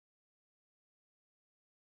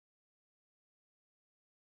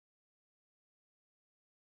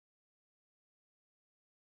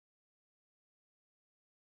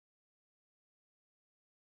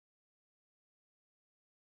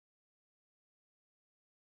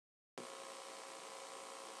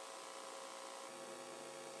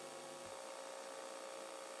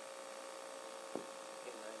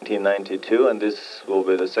1992, and this will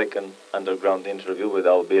be the second underground interview with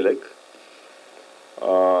Al Bielek,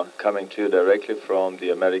 coming to you directly from the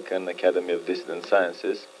American Academy of Dissident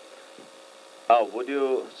Sciences. Al, would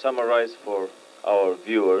you summarize for our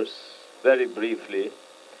viewers, very briefly,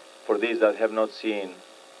 for these that have not seen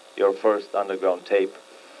your first underground tape,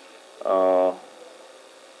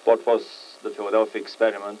 what was the Philadelphia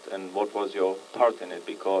experiment and what was your part in it?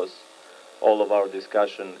 Because all of our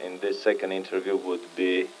discussion in this second interview would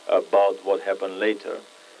be about what happened later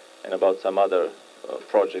and about some other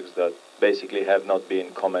projects that basically have not been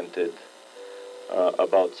commented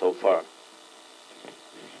about so far.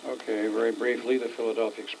 Okay, very briefly, the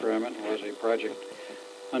Philadelphia experiment was a project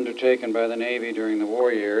undertaken by the Navy during the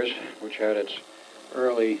war years, which had its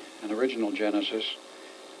early and original genesis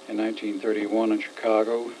in 1931 in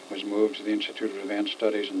Chicago, was moved to the Institute of Advanced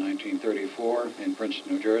Studies in 1934 in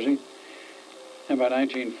Princeton, New Jersey. And by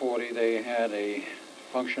 1940, they had a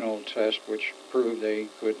functional test which proved they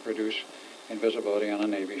could produce invisibility on a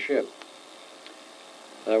Navy ship.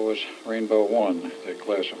 That was Rainbow 1. They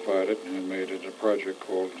classified it and made it a project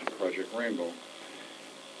called Project Rainbow.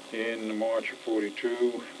 In March of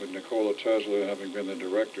 42, with Nikola Tesla having been the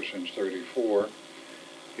director since 34,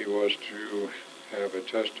 he was to have a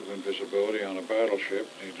test of invisibility on a battleship.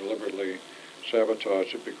 He deliberately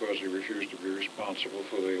sabotaged it because he refused to be responsible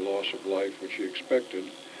for the loss of life which he expected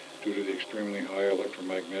due to the extremely high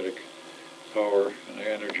electromagnetic power and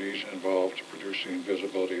energies involved to produce the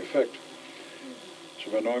invisibility effect.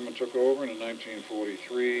 So Von Neumann took over, and in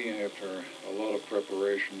 1943, after a lot of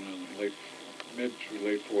preparation in mid to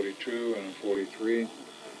late 42 and in 43,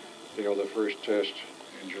 they held their first test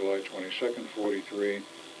in July 22nd, 43,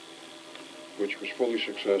 which was fully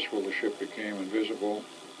successful. The ship became invisible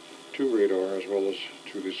to radar as well as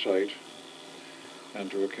to the sight and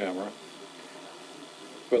to a camera.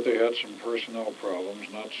 But they had some personnel problems,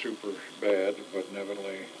 not super bad, but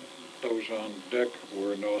nevertheless those on deck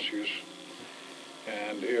were nauseous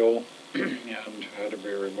and ill and had to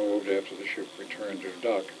be removed after the ship returned to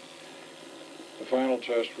dock. The final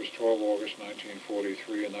test was 12 August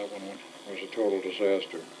 1943, and that one was a total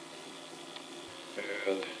disaster.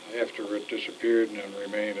 After it disappeared and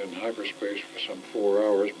remained in hyperspace for some 4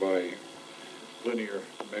 hours by linear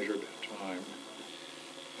measured time,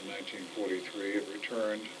 in 1943 it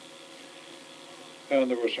returned,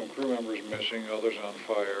 and there were some crew members missing, others on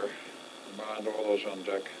fire, and all those on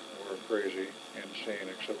deck were crazy, insane,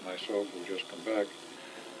 except myself, who just come back.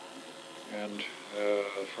 And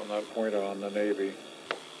from that point on, the Navy,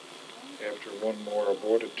 after one more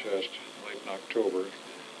aborted test late in October,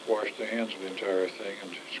 washed the hands of the entire thing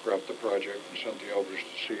and scrapped the project and sent the Elbrus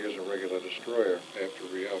to sea as a regular destroyer after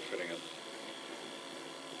re-outfitting it.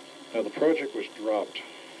 Now, the project was dropped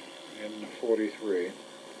in 43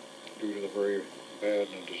 due to the very bad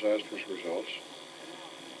and disastrous results.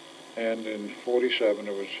 And in 47,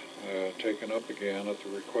 it was taken up again at the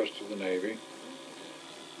request of the Navy.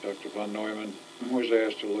 Dr. Von Neumann was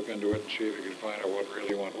asked to look into it and see if he could find out what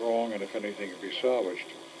really went wrong and if anything could be salvaged.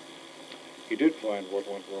 He did find what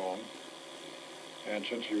went wrong, and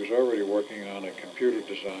since he was already working on a computer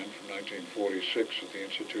design from 1946 at the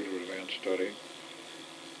Institute of Advanced Study,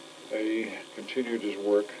 he continued his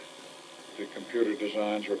work. The computer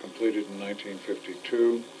designs were completed in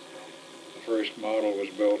 1952. The first model was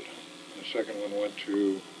built, the second one went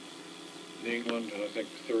to England, and I think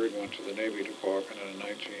the third went to the Navy Department in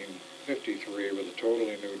 1953 with a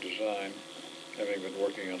totally new design, having been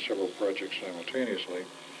working on several projects simultaneously.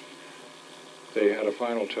 They had a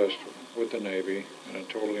final test with the Navy in a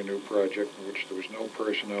totally new project in which there was no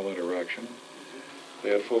personnel interaction. They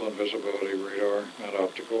had full invisibility radar, not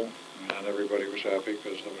optical, and everybody was happy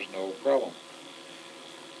because there was no problem.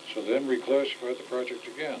 So then we classified the project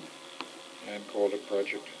again and called it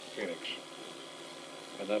Project Phoenix.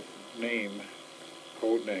 And that name,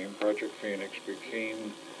 code name, Project Phoenix,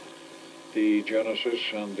 became the genesis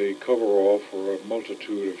and the coverall for a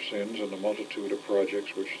multitude of sins and a multitude of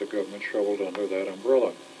projects which the government shoveled under that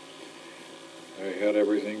umbrella. They had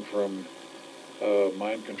everything from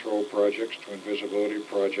mind control projects to invisibility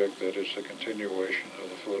project, that is the continuation of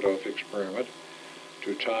the Philadelphia experiment,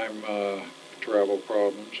 to time travel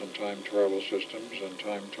problems and time travel systems and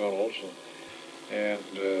time tunnels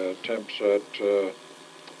and attempts at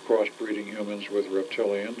crossbreeding humans with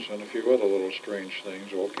reptilians and a few other little strange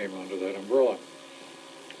things all came under that umbrella.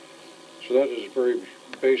 So that is very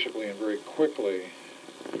basically and very quickly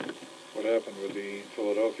what happened with the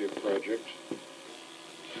Philadelphia project.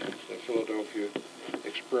 The Philadelphia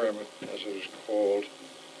experiment, as it is called,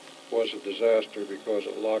 was a disaster because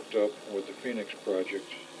it locked up with the Phoenix project,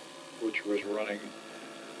 which was running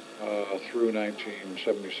through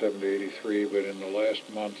 1977 to 83, but in the last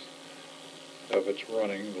month of its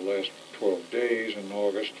running, the last 12 days in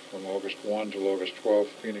August, from August 1 till August 12th,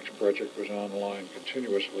 Phoenix Project was online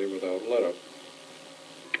continuously without let-up.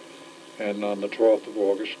 And on the 12th of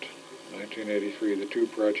August, 1983, the two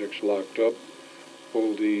projects locked up,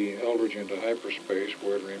 pulled the Eldridge into hyperspace,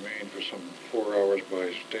 where it remained for some 4 hours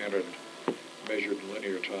by standard measured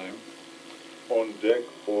linear time. On deck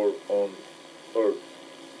or on Earth?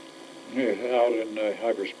 Yeah, out in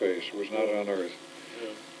hyperspace. It was not on Earth.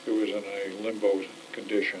 Yeah. It was in a limbo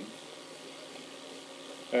condition.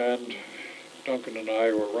 And Duncan and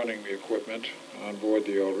I were running the equipment on board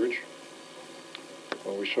the Eldridge.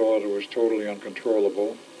 When we saw that it was totally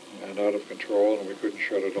uncontrollable and out of control and we couldn't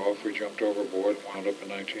shut it off, we jumped overboard and wound up in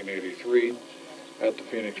 1983 at the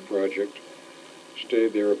Phoenix Project.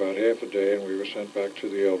 Stayed there about half a day, and we were sent back to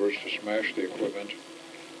the Eldridge to smash the equipment,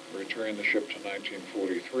 return the ship to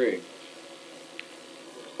 1943.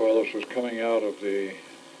 While this was coming out of the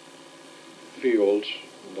fields,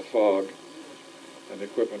 the fog, and the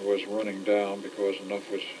equipment was running down because enough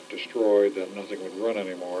was destroyed that nothing would run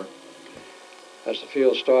anymore. As the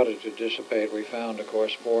field started to dissipate, we found, of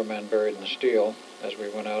course, 4 men buried in the steel as we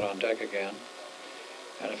went out on deck again,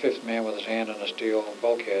 and a 5th man with his hand on a steel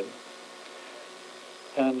bulkhead,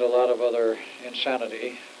 and a lot of other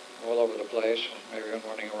insanity all over the place, everyone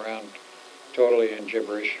running around totally in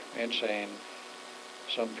gibberish, insane.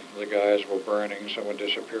 Some of the guys were burning, some were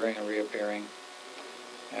disappearing and reappearing,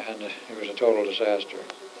 and it was a total disaster.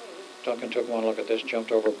 Duncan took one look at this,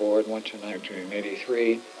 jumped overboard, went to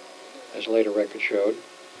 1983, as later record showed,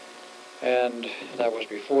 and that was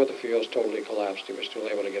before the fields totally collapsed. He was still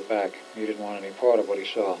able to get back. He didn't want any part of what he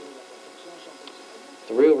saw.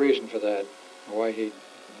 The real reason for that, why he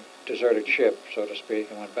deserted ship, so to speak,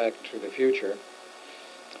 and went back to the future,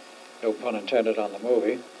 no pun intended on the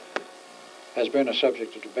movie, has been a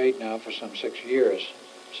subject of debate now for some 6 years,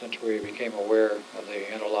 since we became aware of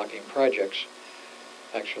the interlocking projects,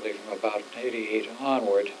 actually from about 88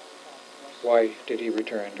 onward. Why did he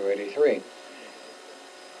return to 83?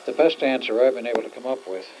 The best answer I've been able to come up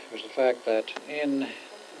with was the fact that in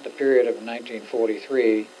the period of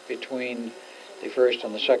 1943, between the first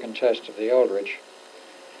and the second test of the Eldridge,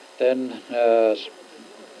 then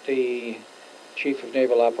the Chief of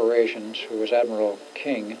Naval Operations, who was Admiral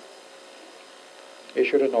King,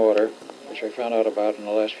 issued an order, which I found out about in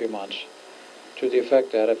the last few months, to the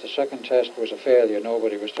effect that if the second test was a failure,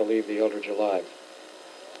 nobody was to leave the Eldridge alive.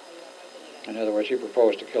 In other words, he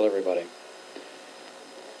proposed to kill everybody.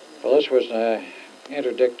 Well, this was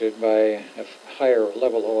interdicted by a higher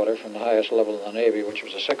level order from the highest level of the Navy, which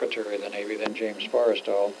was the Secretary of the Navy, then James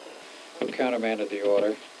Forrestal, who countermanded the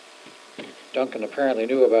order. Duncan apparently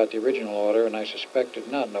knew about the original order, and I suspect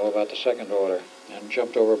did not know about the second order, and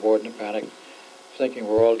jumped overboard in a panic, thinking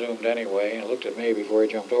we're all doomed anyway, and looked at me before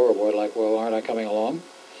he jumped overboard like, well, aren't I coming along?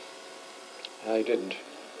 I didn't.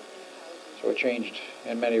 So it changed,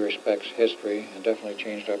 in many respects, history, and definitely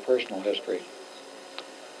changed our personal history.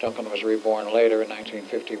 Duncan was reborn later in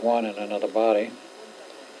 1951 in another body,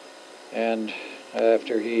 and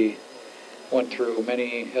after he went through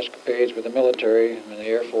many escapades with the military and the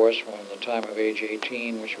Air Force from the time of age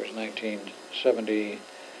 18, which was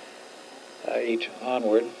 1978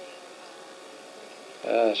 onward,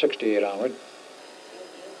 68 onward,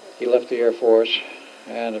 he left the Air Force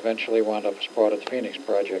and eventually wound up as part of the Phoenix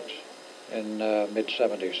Project in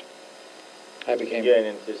mid-70s. I became... Again,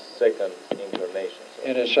 in his second incarnation. So.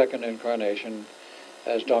 In his second incarnation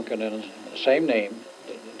as Duncan, in the same name.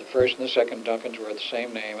 The first and the second Duncans were the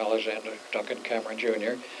same name, Alexander Duncan Cameron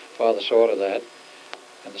Jr. Father saw to that.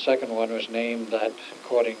 And the second one was named that,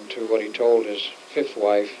 according to what he told his 5th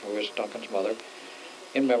wife, who was Duncan's mother,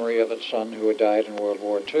 in memory of its son who had died in World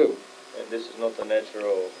War II. And this is not a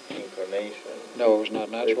natural incarnation. No, it was not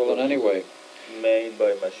natural in any way. Made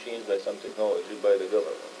by machines, by some technology, by the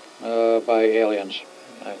government. By aliens,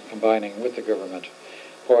 combining with the government,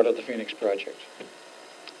 part of the Phoenix Project.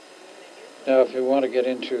 Now, if you want to get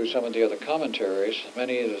into some of the other commentaries,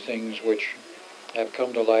 many of the things which have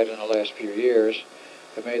come to light in the last few years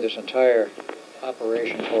have made this entire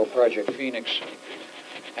operation called Project Phoenix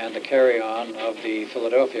and the carry-on of the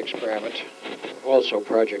Philadelphia experiment, also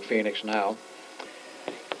Project Phoenix now,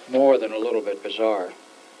 more than a little bit bizarre.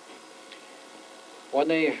 When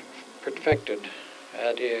they perfected,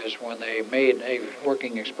 that is, when they made a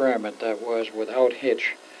working experiment that was without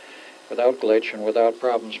hitch, without glitch, and without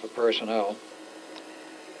problems for personnel,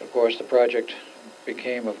 of course, the project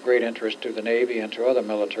became of great interest to the Navy and to other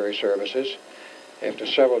military services. After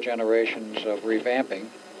several generations of revamping,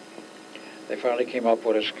 they finally came up with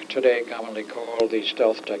what is today commonly called the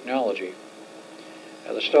stealth technology.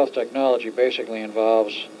 Now, the stealth technology basically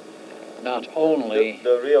involves not only...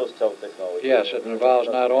 The real stealth technology. Yes, it involves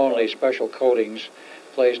not only special coatings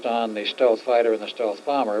placed on the stealth fighter and the stealth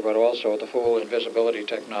bomber, but also the full invisibility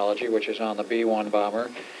technology, which is on the B-1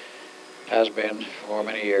 bomber, has been for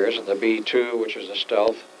many years, and the B-2, which is the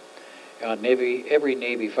stealth, on every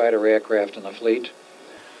Navy fighter aircraft in the fleet,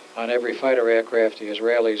 on every fighter aircraft the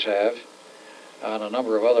Israelis have, on a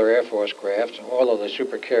number of other Air Force craft, all of the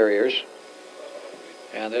supercarriers.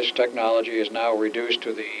 And this technology is now reduced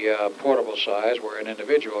to the portable size where an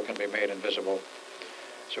individual can be made invisible.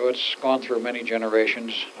 So it's gone through many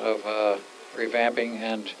generations of revamping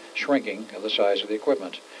and shrinking of the size of the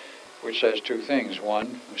equipment, which says two things.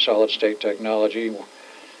 One, solid-state technology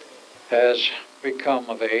has become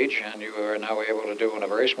of age, and you are now able to do in a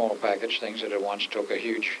very small package things that it once took a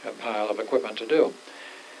huge pile of equipment to do.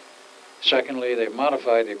 Secondly, they've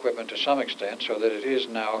modified the equipment to some extent so that it is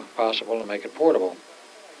now possible to make it portable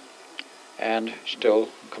and still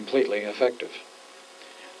completely effective.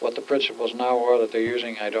 What the principles now are that they're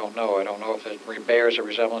using, I don't know. I don't know if it bears a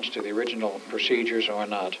resemblance to the original procedures or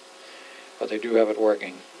not, but they do have it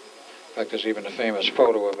working. In fact, there's even a famous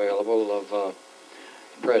photo available of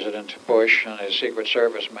President Bush and his Secret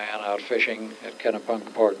Service man out fishing at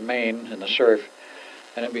Kennebunk Park, Maine, in the surf.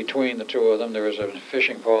 And in between the two of them, there is a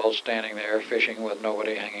fishing pole standing there fishing with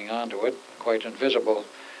nobody hanging onto it, quite invisible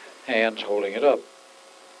hands holding it up.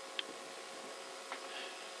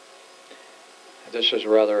 This is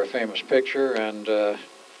rather a famous picture, and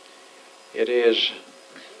it is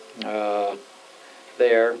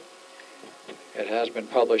there. It has been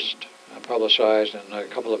publicized in a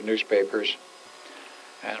couple of newspapers,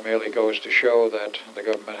 and merely goes to show that the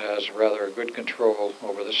government has rather good control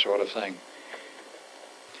over this sort of thing.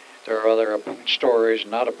 There are other stories,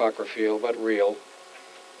 not apocryphal, but real.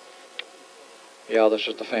 Yeah, this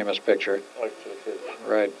is the famous picture.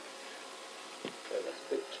 Right. Famous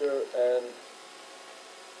picture, and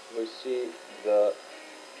we see the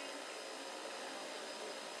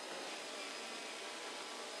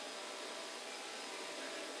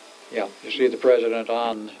Yeah, you see the president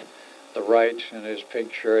on the right in his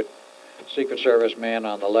pink shirt, Secret Service man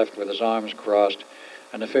on the left with his arms crossed,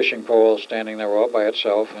 and the fishing pole standing there all by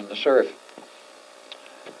itself in the surf.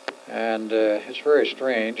 And it's very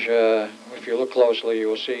strange. If you look closely, you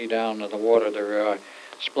will see down in the water there are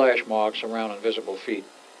splash marks around invisible feet.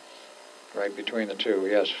 Right between the two,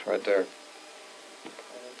 yes, right there.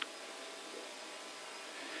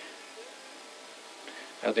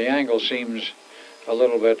 Now the angle seems a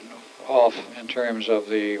little bit off in terms of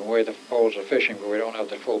the way the poles are fishing, but we don't have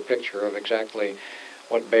the full picture of exactly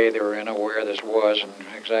what bay they were in or where this was and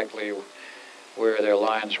exactly where their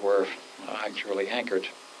lines were actually anchored.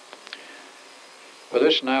 But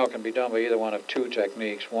this now can be done by either one of two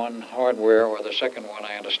techniques. One, hardware, or the second one,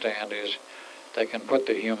 I understand, is they can put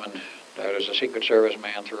the human, that is a Secret Service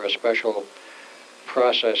man, through a special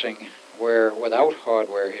processing where without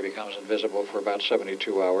hardware he becomes invisible for about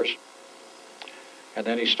 72 hours. And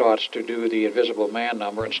then he starts to do the invisible man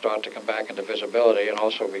number and start to come back into visibility, and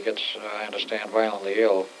also he gets, I understand, violently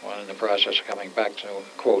ill when in the process of coming back to,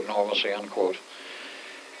 quote, normalcy, unquote.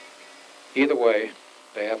 Either way,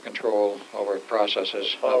 they have control over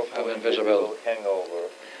processes of invisibility. Hangover.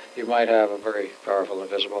 You might have a very powerful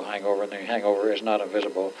invisible hangover, and the hangover is not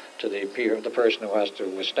invisible to the person who has to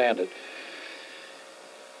withstand it.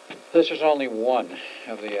 This is only one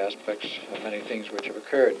of the aspects of many things which have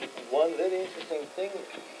occurred. One very interesting thing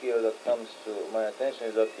here that comes to my attention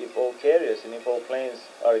is that if all carriers and if all planes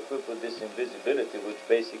are equipped with this invisibility, which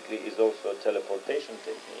basically is also a teleportation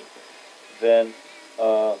technique, then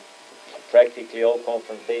practically all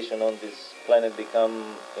confrontation on this planet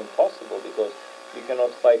become impossible, because you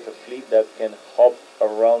cannot fight a fleet that can hop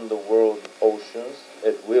around the world oceans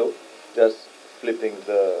at will, just flipping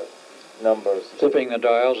the numbers. Flipping the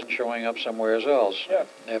dials and showing up somewhere else, yeah,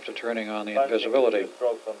 after turning on the invisibility.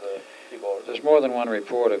 From the keyboard. There's more than one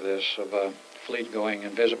report of this, of a fleet going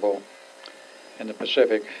invisible in the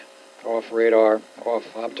Pacific, off radar, off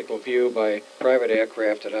optical view by private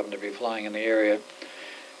aircraft that happen to be flying in the area.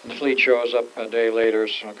 And the fleet shows up a day later,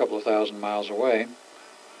 a couple of thousand miles away,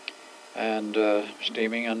 and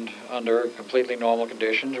steaming and under completely normal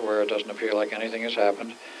conditions where it doesn't appear like anything has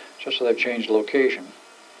happened, just so they've changed location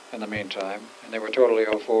in the meantime. And they were totally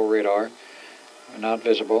off full radar, not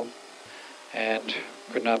visible, and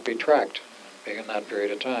could not be tracked in that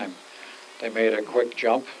period of time. They made a quick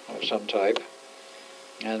jump of some type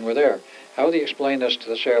and were there. How they explain this to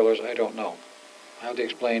the sailors, I don't know. How they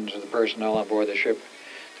explain to the personnel on board the ship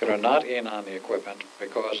that are not in on the equipment,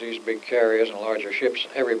 because these big carriers and larger ships,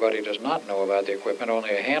 everybody does not know about the equipment, only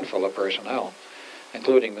a handful of personnel,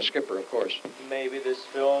 including the skipper, of course. Maybe this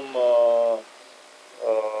film,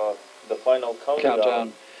 The Final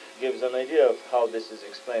Countdown, gives an idea of how this is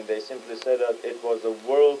explained. They simply said that it was a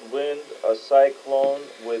whirlwind, a cyclone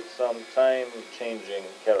with some time-changing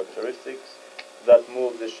characteristics that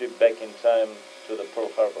moved the ship back in time to the Pearl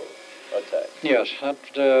Harbor attack. Yes,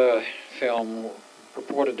 that film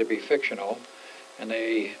purported to be fictional, and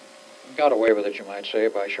they got away with it, you might say,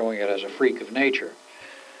 by showing it as a freak of nature.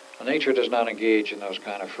 Well, nature does not engage in those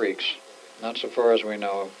kind of freaks, not so far as we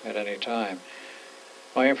know at any time.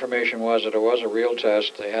 My information was that it was a real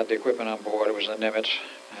test. They had the equipment on board. It was the Nimitz,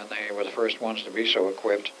 and they were the first ones to be so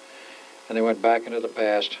equipped. And they went back into the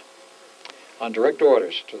past on direct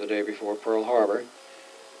orders to the day before Pearl Harbor,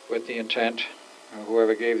 with the intent,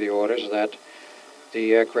 whoever gave the orders, that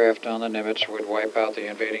the aircraft on the Nimitz would wipe out the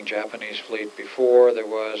invading Japanese fleet before there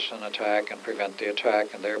was an attack and prevent the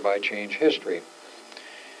attack and thereby change history.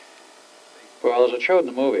 Well, as it showed in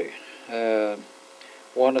the movie,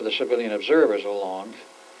 one of the civilian observers along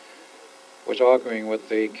was arguing with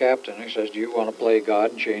the captain. He says, "Do you want to play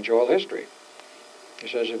God and change all history?" He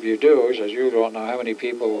says, "If you do," he says, "you don't know how many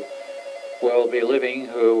people will be living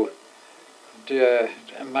who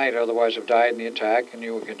might otherwise have died in the attack, and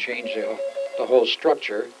you can change the whole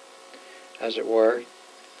structure, as it were,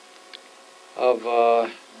 of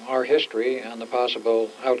our history and the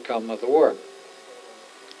possible outcome of the war."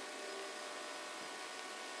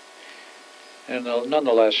 And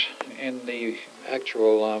nonetheless, in the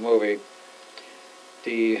actual movie,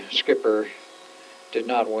 the skipper did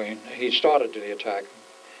not win. He started the attack,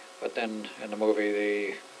 but then in the movie,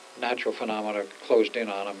 the natural phenomena closed in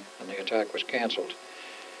on him, and the attack was canceled.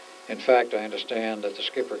 In fact, I understand that the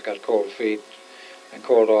skipper got cold feet and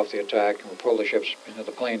called off the attack and pulled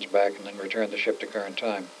the planes back, and then returned the ship to current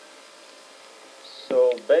time.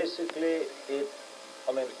 So basically,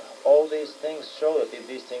 all these things show that if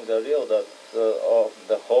these things are real, that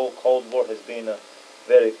the whole Cold War has been a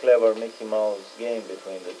very clever Mickey Mouse game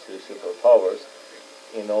between the two superpowers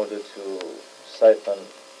in order to siphon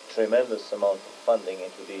tremendous amount of funding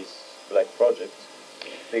into these black projects.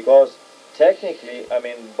 Because technically,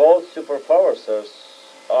 both superpowers are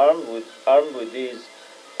armed with these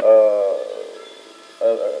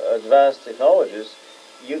advanced technologies.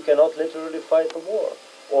 You cannot literally fight a war,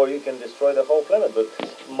 or you can destroy the whole planet. But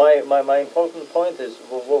my important point is,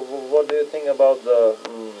 what do you think about the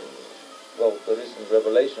recent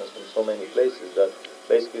revelations from so many places that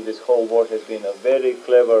basically this whole war has been a very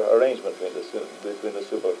clever arrangement between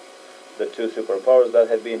the two superpowers that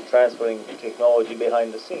have been transferring technology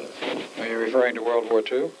behind the scenes? Are you referring to World War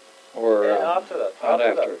II? Or after that? Not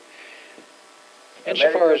after.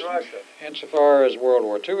 Insofar as World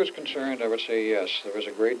War II is concerned, I would say yes. There was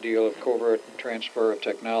a great deal of covert transfer of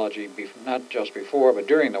technology, not just before, but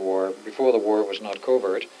during the war. Before the war, it was not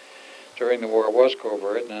covert. During the war, it was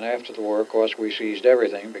covert, and then after the war, of course, we seized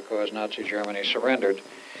everything because Nazi Germany surrendered.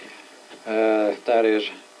 That is,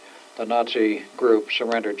 the Nazi group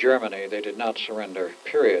surrendered Germany. They did not surrender,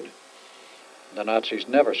 period. The Nazis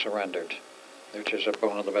never surrendered, which is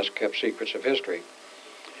one of the best-kept secrets of history.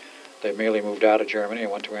 They merely moved out of Germany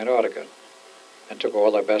and went to Antarctica and took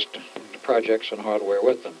all their best projects and hardware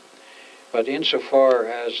with them. But insofar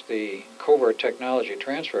as the covert technology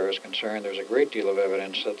transfer is concerned, there's a great deal of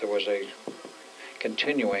evidence that there was a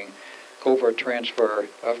continuing covert transfer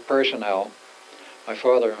of personnel. My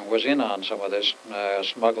father was in on some of this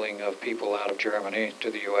smuggling of people out of Germany to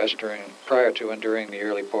the U.S. prior to and during the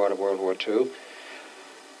early part of World War II.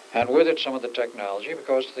 And with it, some of the technology,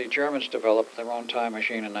 because the Germans developed their own time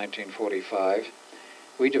machine in 1945.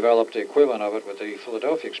 We developed the equivalent of it with the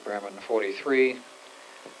Philadelphia experiment in 43,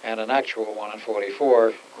 and an actual one in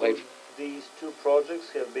 44. These two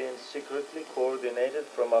projects have been secretly coordinated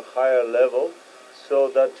from a higher level, so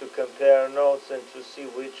that to compare notes and to see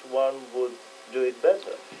which one would do it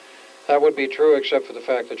better. That would be true, except for the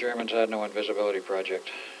fact the Germans had no invisibility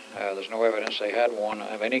project. There's no evidence they had one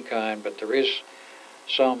of any kind, but there is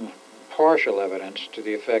some partial evidence to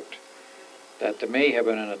the effect that there may have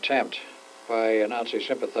been an attempt by a Nazi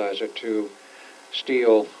sympathizer to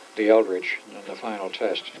steal the Eldridge in the final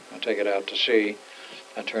test and take it out to sea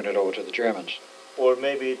and turn it over to the Germans. Or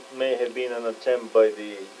maybe it may have been an attempt by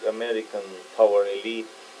the American power elite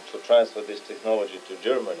to transfer this technology to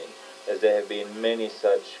Germany, as there have been many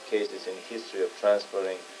such cases in history of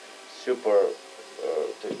transferring super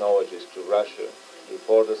technologies to Russia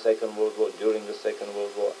before the Second World War, during the Second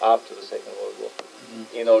World War, after the Second World War,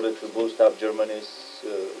 in order to boost up Germany's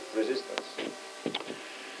resistance.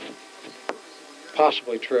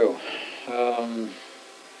 possibly true. The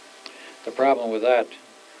problem with that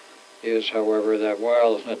is, however, that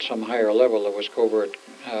while at some higher level there was covert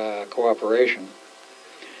cooperation,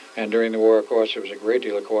 and during the war, of course, there was a great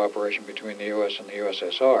deal of cooperation between the U.S. and the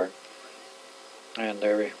USSR, and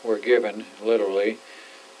they were given, literally,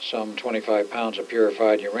 some 25 pounds of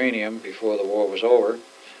purified uranium before the war was over.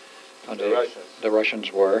 The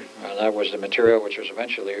Russians were, and that was the material which was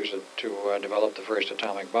eventually used to develop the first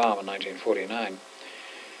atomic bomb in 1949.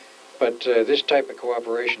 But this type of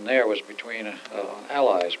cooperation there was between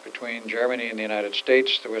allies, between Germany and the United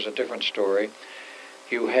States. There was a different story.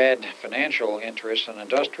 You had financial interests and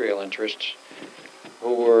industrial interests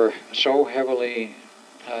who were so heavily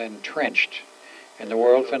entrenched in the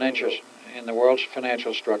world's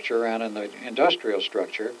financial structure and in the industrial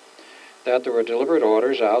structure that there were deliberate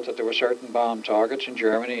orders out that there were certain bomb targets in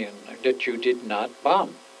Germany and that you did not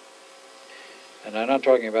bomb. And I'm not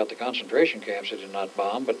talking about the concentration camps that did not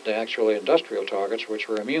bomb, but the actual industrial targets which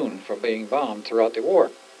were immune from being bombed throughout the war.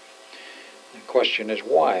 The question is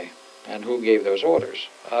why and who gave those orders.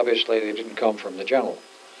 Obviously, they didn't come from the general.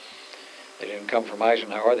 They didn't come from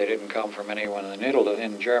Eisenhower. They didn't come from anyone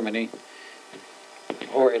in Germany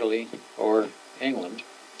or Italy or England.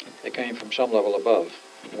 They came from some level above.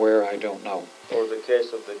 Where, I don't know. Or the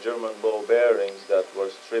case of the German ball bearings that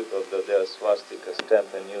were stripped of their swastika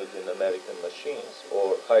stamp and used in American machines,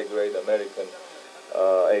 or high-grade American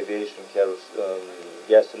aviation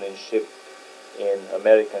gasoline shipped in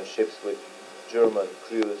American ships with German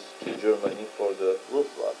crews to Germany for the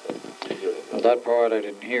Luftwaffe. Well, that part I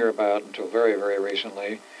didn't hear about until very, very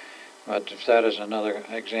recently. But if that is another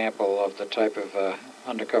example of the type of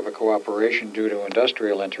undercover cooperation due to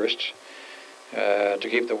industrial interests, to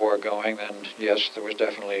keep the war going, then yes, there was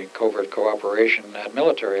definitely covert cooperation at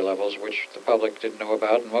military levels, which the public didn't know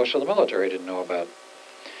about and most of the military didn't know about.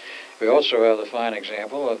 We also have the fine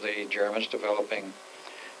example of the Germans developing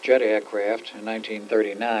jet aircraft in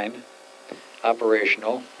 1939,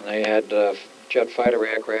 operational. They had jet fighter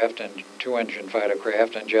aircraft and two-engine fighter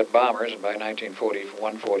craft and jet bombers by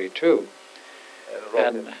 1941-42.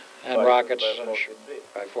 And rockets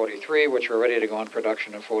by 43, which were ready to go in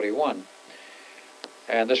production in 41.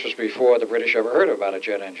 And this was before the British ever heard about a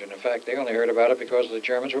jet engine. In fact, they only heard about it because the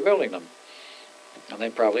Germans were building them. And they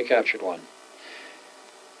probably captured one.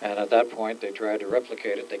 And at that point, they tried to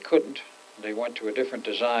replicate it. They couldn't. They went to a different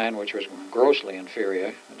design, which was grossly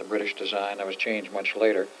inferior. The British design that was changed much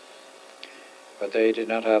later. But they did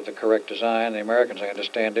not have the correct design. The Americans, I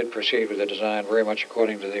understand, did proceed with the design very much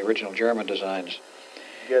according to the original German designs.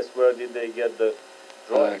 Guess where did they get the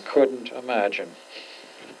drawings? I couldn't imagine.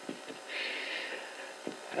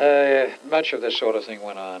 Much of this sort of thing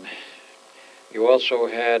went on. You also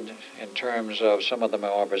had, in terms of some of the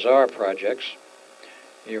more bizarre projects,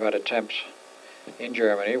 you had attempts in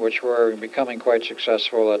Germany which were becoming quite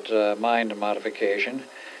successful at mind modification,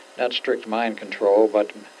 not strict mind control,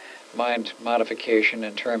 but mind modification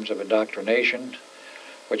in terms of indoctrination,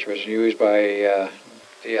 which was used by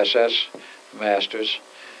the SS masters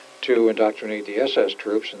to indoctrinate the SS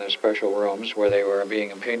troops in their special rooms where they were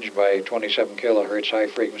being impinged by 27 kilohertz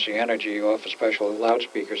high-frequency energy off of special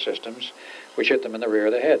loudspeaker systems, which hit them in the rear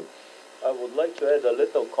of the head. I would like to add a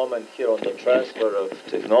little comment here on the transfer of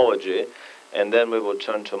technology, and then we will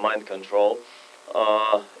turn to mind control.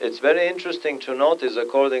 It's very interesting to notice,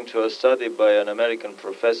 according to a study by an American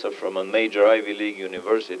professor from a major Ivy League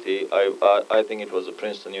university, I think it was a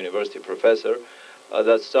Princeton University professor,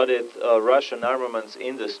 that studied Russian armaments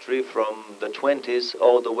industry from the 20s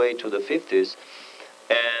all the way to the 50s.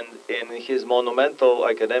 And in his monumental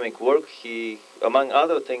academic work, he, among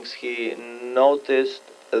other things, he noticed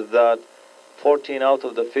that 14 out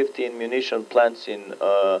of the 15 munition plants in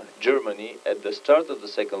Germany at the start of the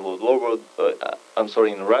Second World War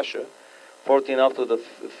in Russia, 14 out of the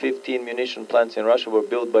 15 munition plants in Russia were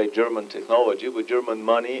built by German technology, with German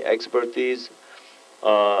money, expertise,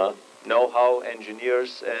 know-how,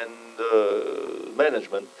 engineers, and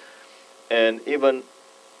management. And even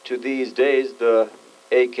to these days, the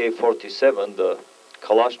AK-47, the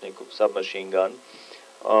Kalashnikov submachine gun,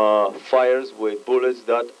 fires with bullets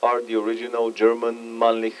that are the original German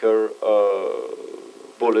Mannlicher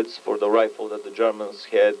bullets for the rifle that the Germans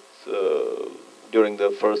had during the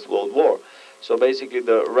First World War. So basically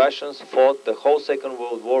the Russians fought the whole Second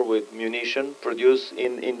World War with munition produced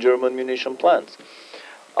in German munition plants.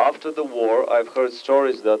 After the war, I've heard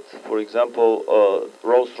stories that, for example,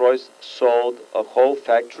 Rolls-Royce sold a whole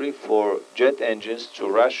factory for jet engines to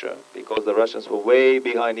Russia because the Russians were way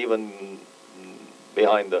behind, even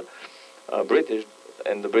behind the British,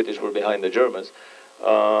 and the British were behind the Germans.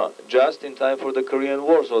 just in time for the Korean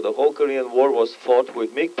War. So the whole Korean War was fought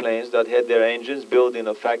with MiG planes that had their engines built in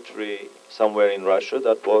a factory somewhere in Russia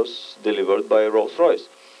that was delivered by Rolls-Royce.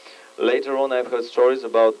 Later on, I've heard stories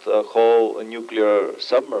about a whole nuclear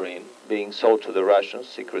submarine being sold to the Russians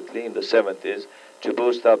secretly in the 70s to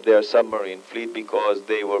boost up their submarine fleet because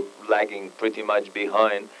they were lagging pretty much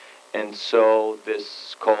behind. And so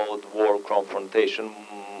this Cold War confrontation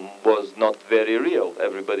was not very real.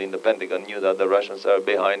 Everybody in the Pentagon knew that the Russians are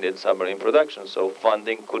behind in submarine production, so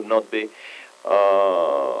funding could not be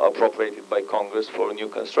appropriated by Congress for new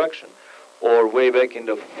construction. Or way back in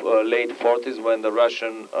the late 40s when the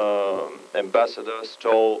Russian ambassador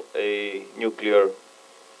stole a nuclear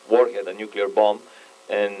warhead, a nuclear bomb,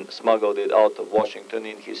 and smuggled it out of Washington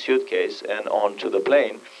in his suitcase and onto the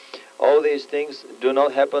plane. All these things do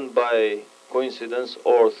not happen by coincidence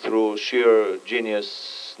or through sheer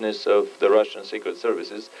geniusness of the Russian secret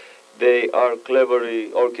services. They are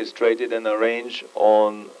cleverly orchestrated and arranged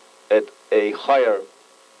at a higher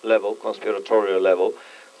level, conspiratorial level,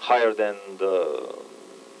 higher than the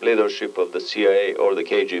leadership of the CIA or the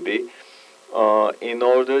KGB, in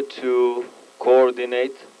order to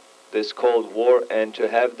coordinate this Cold War and to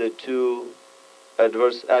have the two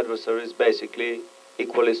adversaries basically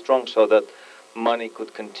equally strong so that money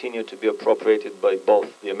could continue to be appropriated by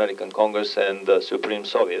both the American Congress and the Supreme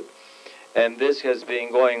Soviet. And this has been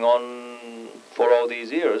going on for all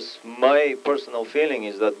these years. My personal feeling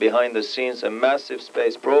is that behind the scenes, a massive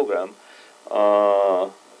space program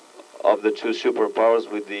of the two superpowers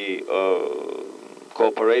with the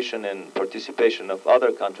cooperation and participation of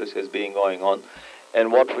other countries has been going on. And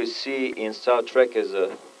what we see in Star Trek as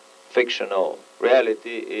a fictional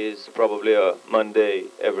reality is probably a Monday,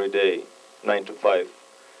 everyday, 9 to 5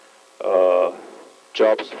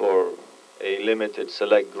 jobs for a limited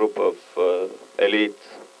select group of elite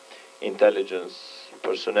intelligence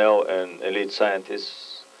personnel and elite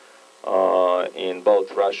scientists in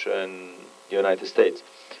both Russia and the United States.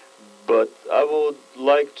 But I would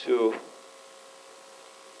like to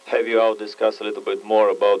have you all discuss a little bit more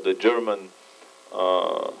about the German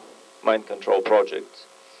mind control projects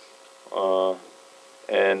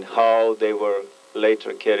and how they were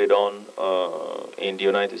later carried on in the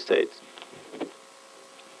United States.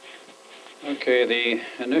 Okay, the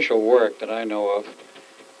initial work that I know of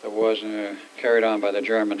that was carried on by the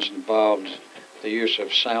Germans involved the use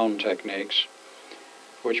of sound techniques,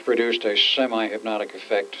 which produced a semi-hypnotic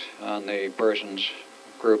effect on the persons,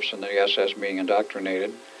 groups in the SS being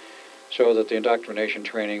indoctrinated, so that the indoctrination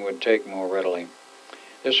training would take more readily.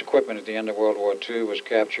 This equipment at the end of World War II was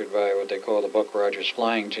captured by what they call the Buck Rogers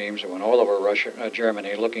flying teams that went all over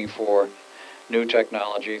Germany looking for new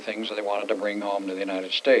technology, things that they wanted to bring home to the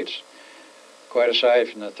United States. Quite aside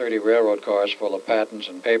from the 30 railroad cars full of patents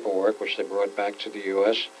and paperwork which they brought back to the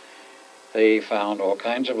U.S., they found all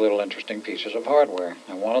kinds of little interesting pieces of hardware.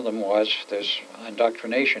 And one of them was this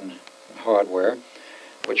indoctrination hardware,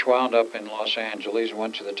 which wound up in Los Angeles,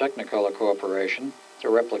 went to the Technicolor Corporation to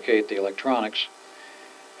replicate the electronics.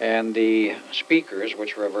 And the speakers,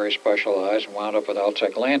 which were very specialized, wound up with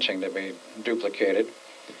Altec Lansing to be duplicated.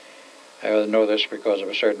 I know this because of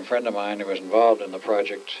a certain friend of mine who was involved in the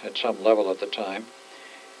project at some level at the time.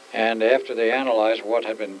 And after they analyzed what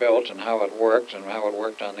had been built and how it worked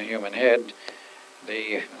on the human head,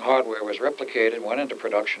 the hardware was replicated, went into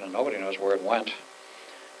production, and nobody knows where it went.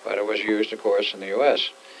 But it was used, of course, in the U.S.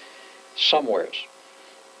 somewheres.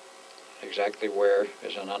 Exactly where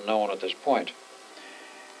is an unknown at this point.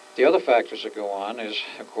 The other factors that go on is,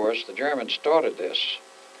 of course, the Germans started this.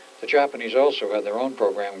 The Japanese also had their own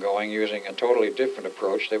program going using a totally different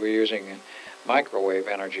approach. They were using microwave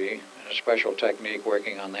energy, a special technique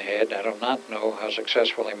working on the head. I do not know how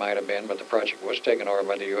successful they might have been, but the project was taken over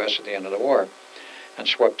by the U.S. at the end of the war and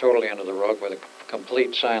swept totally under the rug with a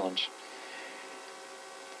complete silence.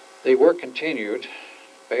 The work continued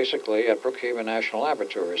basically at Brookhaven National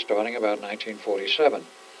Laboratory starting about 1947.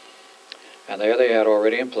 And there they had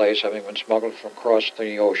already in place, having been smuggled from across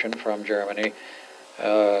the ocean from Germany,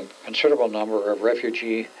 a considerable number of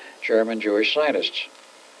refugee German Jewish scientists.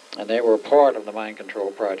 And they were part of the mind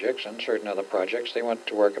control projects and certain other projects. They went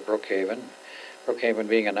to work at Brookhaven, Brookhaven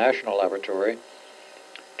being a national laboratory,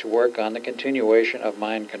 to work on the continuation of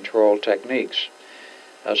mind control techniques.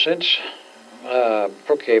 Now, since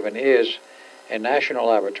Brookhaven is a national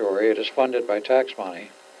laboratory, it is funded by tax money,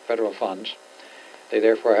 federal funds. They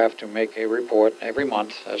therefore have to make a report every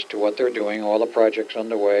month as to what they're doing, all the projects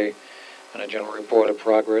underway, and a general report of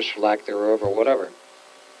progress, lack thereof, or whatever.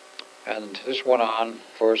 And this went on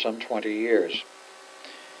for some 20 years.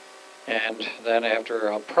 And then after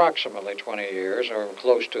approximately 20 years, or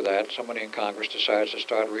close to that, somebody in Congress decides to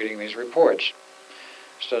start reading these reports.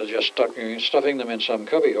 Instead of just stuffing them in some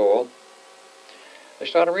cubbyhole, they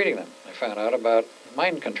started reading them. They found out about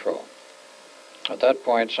mind control. At that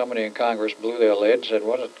point, somebody in Congress blew their lid, said,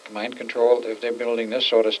 what is mind control? If they're building this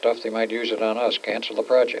sort of stuff, they might use it on us. Cancel the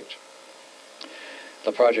project.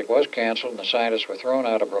 The project was canceled, and the scientists were thrown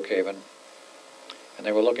out of Brookhaven. And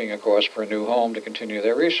they were looking, of course, for a new home to continue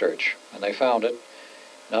their research. And they found it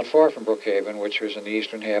not far from Brookhaven, which was in the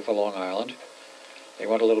eastern half of Long Island. They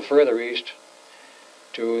went a little further east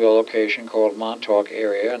to a location called Montauk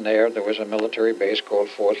area, and there was a military base called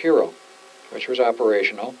Fort Hero, which was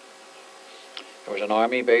operational. It was an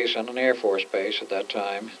Army base and an Air Force base at that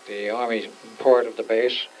time. The Army part of the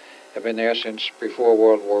base had been there since before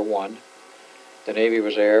World War I. The Navy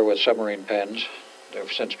was there with submarine pens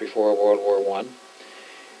since before World War I.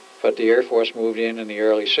 But the Air Force moved in the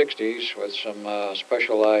early 60s with some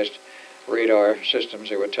specialized radar systems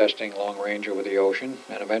they were testing long range over the ocean,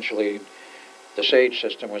 and eventually the SAGE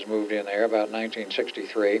system was moved in there about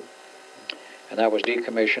 1963. And that was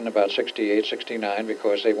decommissioned about 68, 69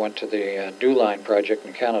 because they went to the Dew Line project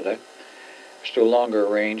in Canada, still longer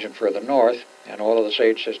range and further north, and all of the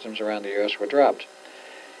SAGE systems around the U.S. were dropped.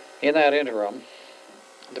 In that interim,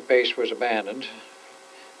 the base was abandoned,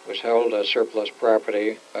 was held as surplus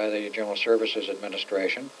property by the General Services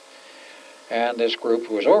Administration, and this group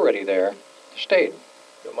who was already there stayed.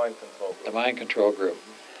 The mind control group. The mind control group.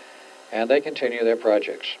 And they continue their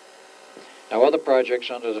projects. Now, other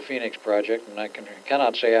projects under the Phoenix Project, and I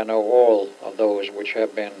cannot say I know all of those which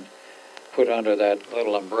have been put under that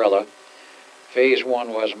little umbrella. Phase 1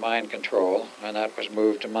 was mind control, and that was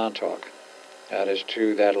moved to Montauk. That is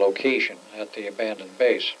to that location at the abandoned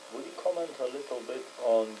base. Would you comment a little bit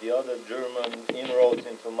on the other German inroads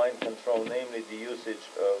into mind control, namely the usage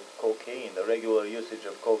of cocaine, the regular usage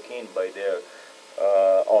of cocaine by their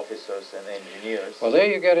officers and engineers? Well,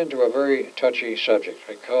 there you get into a very touchy subject,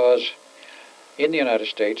 because in the United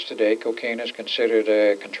States today, cocaine is considered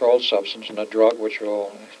a controlled substance and a drug which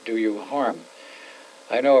will do you harm.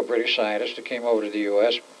 I know a British scientist who came over to the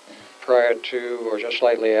U.S. prior to or just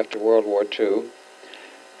slightly after World War II,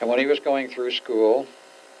 and when he was going through school,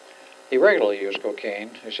 he regularly used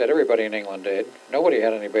cocaine. He said everybody in England did. Nobody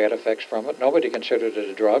had any bad effects from it. Nobody considered it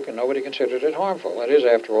a drug, and nobody considered it harmful. It is,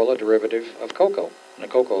 after all, a derivative of cocoa, the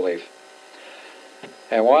cocoa leaf.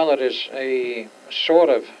 And while it is a sort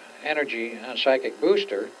of energy and psychic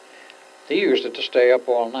booster, he used it to stay up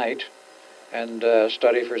all night and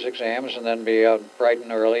study for his exams, and then be out bright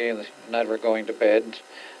and early and never going to bed,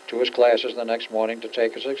 to his classes the next morning to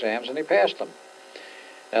take his exams, and he passed them.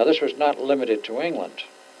 Now, this was not limited to England.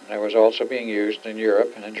 It was also being used in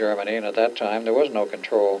Europe and in Germany, and at that time there was no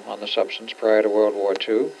control on the substance prior to World War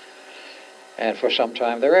II, and for some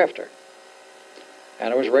time thereafter.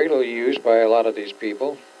 And it was regularly used by a lot of these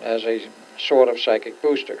people as a sort of psychic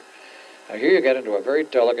booster. Now, here you get into a very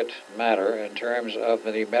delicate matter in terms of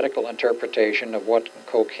the medical interpretation of what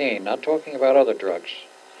cocaine, not talking about other drugs,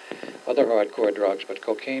 other hardcore drugs, but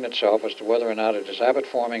cocaine itself, as to whether or not it is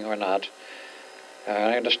habit-forming or not.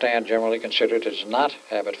 I understand generally considered as not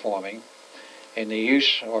habit-forming in the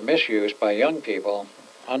use or misuse by young people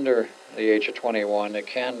under the age of 21. It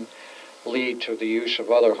can lead to the use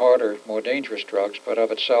of other harder, more dangerous drugs, but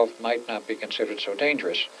of itself might not be considered so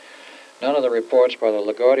dangerous. None of the reports by the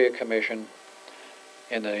LaGuardia Commission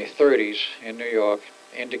in the 30s in New York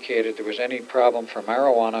indicated there was any problem from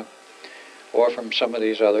marijuana or from some of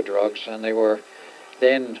these other drugs, and they were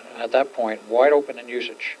then, at that point, wide open in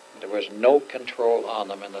usage. There was no control on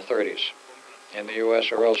them in the 30s, in the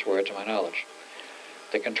U.S. or elsewhere, to my knowledge.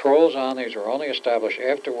 The controls on these were only established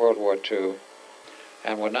after World War II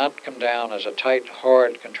and would not come down as a tight,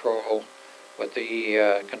 hard control with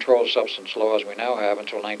the controlled substance laws we now have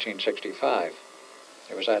until 1965.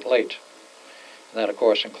 It was that late. And that, of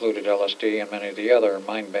course, included LSD and many of the other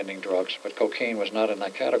mind-bending drugs, but cocaine was not in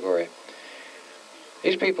that category.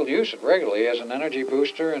 These people use it regularly as an energy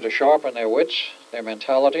booster and to sharpen their wits, their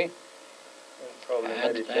mentality. And probably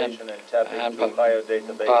meditation and tapping into higher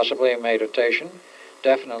database. Possibly meditation.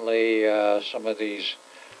 Definitely some of these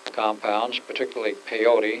compounds, particularly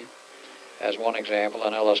peyote, as one example,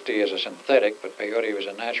 and LSD is a synthetic, but peyote was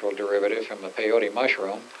a natural derivative from the peyote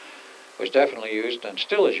mushroom, was definitely used and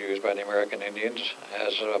still is used by the American Indians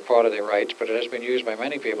as a part of their rites, but it has been used by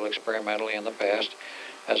many people experimentally in the past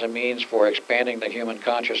as a means for expanding the human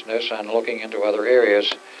consciousness and looking into other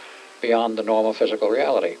areas beyond the normal physical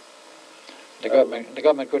reality. The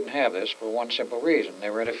government couldn't have this for one simple reason.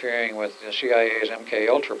 They were interfering with the CIA's MK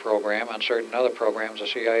Ultra program and certain other programs the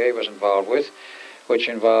CIA was involved with, which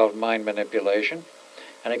involved mind manipulation.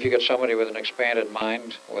 And if you get somebody with an expanded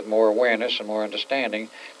mind, with more awareness and more understanding,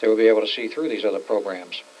 they will be able to see through these other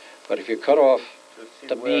programs. But if you cut off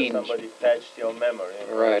the means, somebody patched your memory.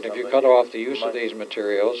 right, if you cut off the use of these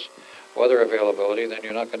materials or their availability, then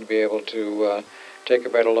you're not going to be able to take a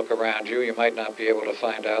better look around you. You might not be able to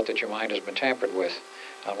find out that your mind has been tampered with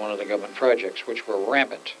on one of the government projects, which were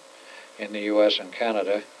rampant in the U.S. and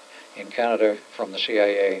Canada. In Canada, from the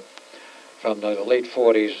CIA, from the late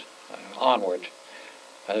 40s onward.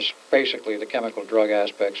 And it's basically the chemical drug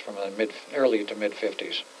aspects from the early to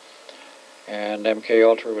mid-50s. And MK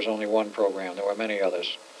Ultra was only one program. There were many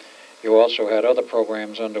others. You also had other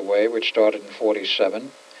programs underway, which started in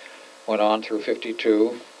 47, went on through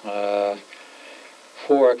 52,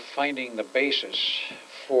 for finding the basis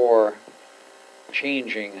for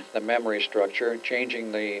changing the memory structure,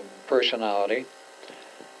 changing the personality,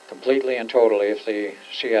 completely and totally if the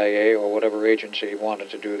CIA or whatever agency wanted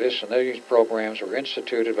to do this. And these programs were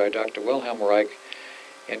instituted by Dr. Wilhelm Reich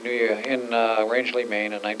in Rangeley,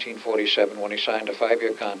 Maine in 1947 when he signed a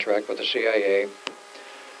 5-year contract with the CIA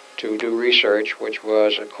to do research, which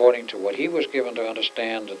was, according to what he was given to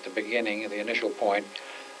understand at the beginning, the initial point,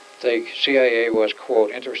 the CIA was,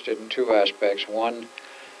 quote, interested in two aspects. One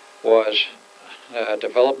was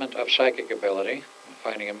development of psychic ability,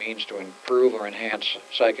 finding a means to improve or enhance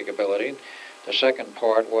psychic ability. The second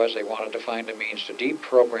part was they wanted to find a means to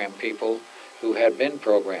deprogram people who had been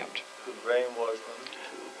programmed. To brainwash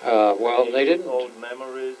them? Well, they didn't. Old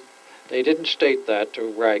memories? They didn't state that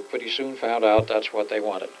to Reich, but he soon found out that's what they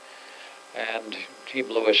wanted. And he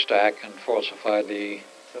blew his stack and falsified the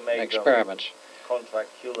experiments. Contract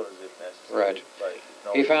killers, if necessary.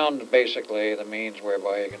 Right. He found basically the means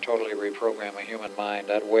whereby you can totally reprogram a human mind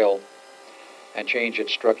at will and change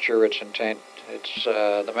its structure, its intent, its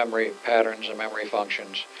the memory patterns and memory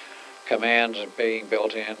functions, commands being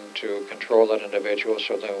built in to control that individual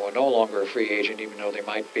so they were no longer a free agent, even though they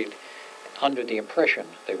might be under the impression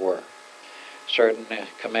they were. Certain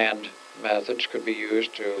command methods could be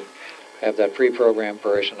used to have that pre-programmed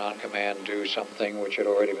person on command do something which had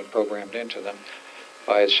already been programmed into them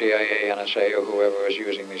by the CIA, NSA, or whoever was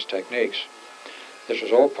using these techniques. This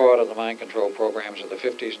was all part of the mind control programs of the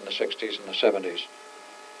 50s and the 60s and the 70s.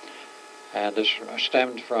 And this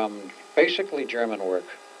stemmed from basically German work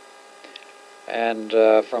and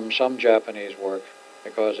from some Japanese work,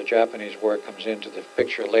 because the Japanese work comes into the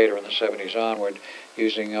picture later in the 70s onward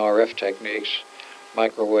using RF techniques,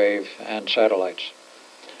 microwave, and satellites.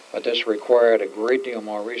 But this required a great deal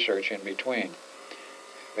more research in between,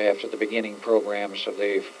 after the beginning programs of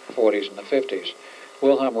the 40s and the 50s.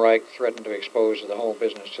 Wilhelm Reich threatened to expose the whole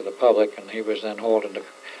business to the public, and he was then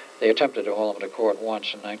they attempted to hold him to court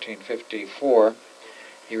once in 1954.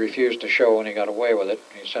 He refused to show, and he got away with it.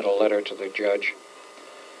 He sent a letter to the judge.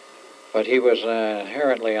 But he was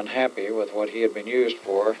inherently unhappy with what he had been used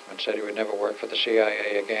for and said he would never work for the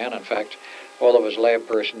CIA again. In fact, all of his lab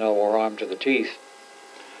personnel were armed to the teeth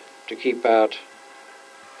to keep out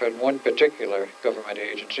one particular government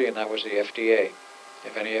agency, and that was the FDA.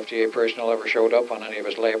 If any FDA personnel ever showed up on any of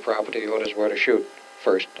his lab property, the orders were to shoot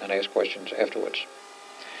first and ask questions afterwards.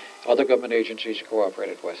 Other government agencies he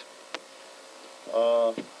cooperated with.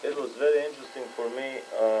 It was very interesting for me,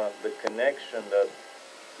 the connection that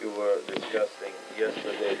you were discussing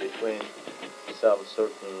yesterday between some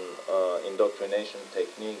certain indoctrination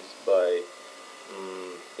techniques by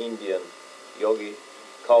Indian yogi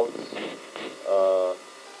cults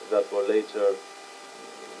that were later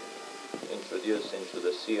introduced into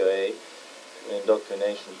the CIA,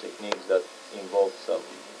 indoctrination techniques that involved some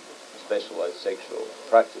specialized sexual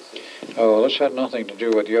practices. Oh, this had nothing to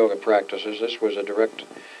do with yoga practices. This was a direct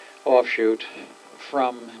offshoot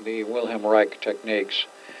from the Wilhelm Reich techniques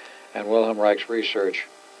and Wilhelm Reich's research.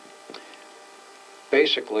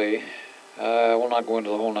 Basically, we'll not go into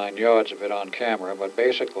the whole 9 yards of it on camera, but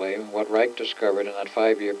basically what Reich discovered in that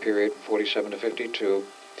 5-year period, from 47 to 52,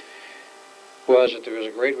 was that there was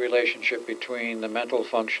a great relationship between the mental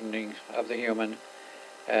functioning of the human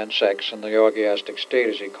and sex, and the orgiastic state,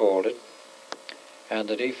 as he called it, and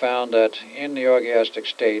that he found that in the orgiastic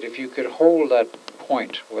state, if you could hold that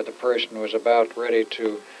point where the person was about ready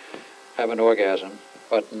to have an orgasm,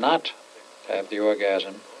 but not have the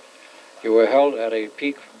orgasm, you were held at a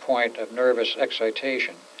peak point of nervous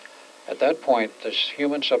excitation. At that point, the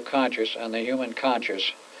human subconscious and the human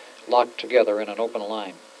conscious locked together in an open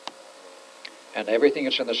line. And everything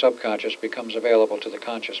that's in the subconscious becomes available to the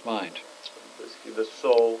conscious mind. The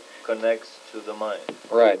soul connects to the mind.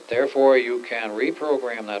 Right. Therefore, you can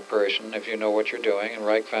reprogram that person if you know what you're doing. And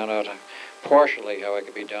Reich found out partially how it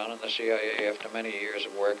could be done. And the CIA, after many years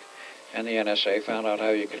of work, and the NSA found out how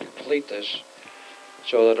you could complete this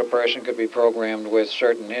so that a person could be programmed with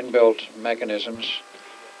certain inbuilt mechanisms,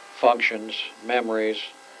 functions, memories,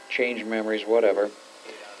 change memories, whatever.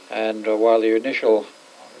 And while the initial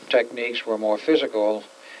techniques were more physical,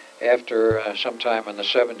 after some time in the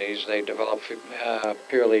 70s, they developed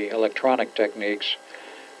purely electronic techniques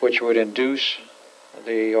which would induce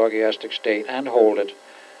the orgiastic state and hold it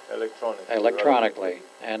electronically. Right.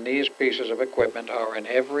 And these pieces of equipment are in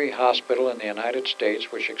every hospital in the United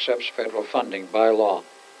States which accepts federal funding by law.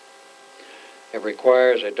 It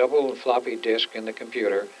requires a double floppy disk in the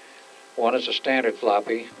computer. One is a standard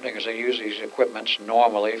floppy, because they use these equipments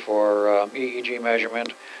normally for EEG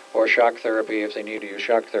measurement or shock therapy if they need to use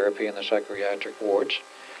shock therapy in the psychiatric wards.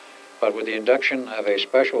 But with the induction of a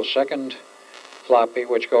special second floppy,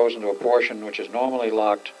 which goes into a portion which is normally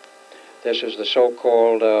locked, this is the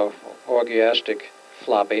so-called orgiastic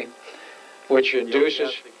floppy, which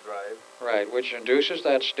induces which induces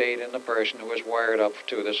that state in the person who is wired up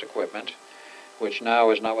to this equipment, which now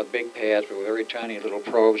is not with big pads, but with very tiny little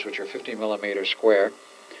probes, which are 50 millimeters square.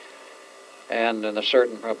 And in the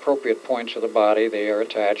certain appropriate points of the body, they are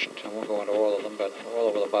attached. I won't go into all of them, but all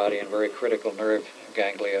over the body in very critical nerve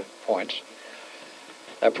ganglia points.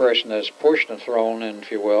 That person is pushed and thrown,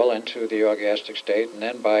 if you will, into the orgiastic state, and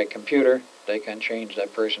then by computer, they can change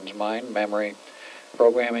that person's mind, memory,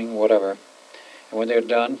 programming, whatever. And when they're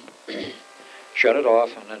done, shut it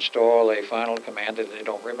off and install a final command that they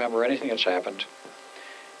don't remember anything that's happened.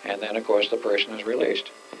 And then, of course, the person is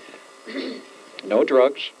released. No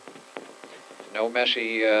drugs, no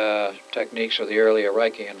messy techniques of the earlier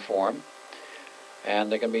Reichian form,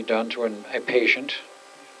 and they can be done to a patient,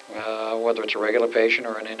 whether it's a regular patient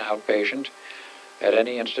or an in-out patient, at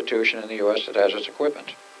any institution in the U.S. that has its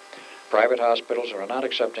equipment. Private hospitals that are not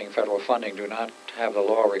accepting federal funding do not have the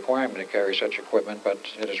law requirement to carry such equipment, but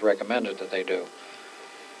it is recommended that they do.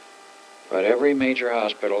 But every major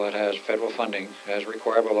hospital that has federal funding has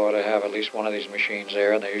required by law to have at least one of these machines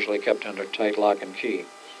there, and they're usually kept under tight lock and key.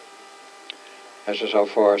 This is how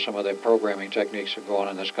far some of the programming techniques have gone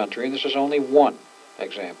in this country, and this is only one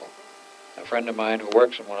example. A friend of mine who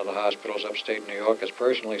works in one of the hospitals upstate New York has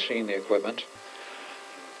personally seen the equipment,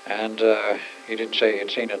 and he didn't say he had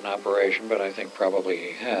seen it in operation, but I think probably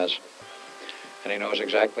he has. And he knows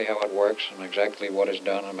exactly how it works and exactly what is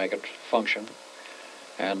done to make it function,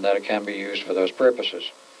 and that it can be used for those purposes.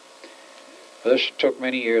 This took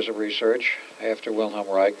many years of research after Wilhelm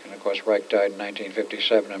Reich, and of course Reich died in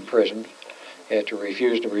 1957 in prison after he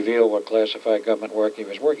refused to reveal what classified government work he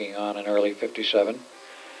was working on in early '57.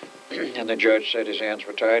 And the judge said his hands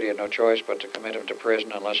were tied. He had no choice but to commit him to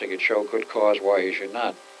prison unless he could show good cause why he should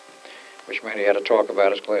not, which meant he had to talk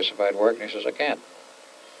about his classified work, and he says, I can't.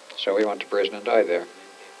 So he went to prison and died there.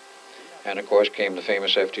 And, of course, came the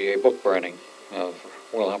famous FDA book burning of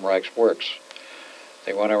Wilhelm Reich's works.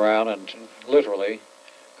 They went around and literally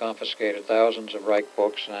confiscated thousands of Reich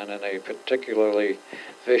books, and in a particularly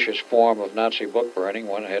vicious form of Nazi book burning,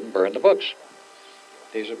 went ahead and burned the books.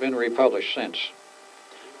 These have been republished since.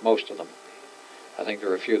 Most of them. I think there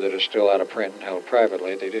are a few that are still out of print and held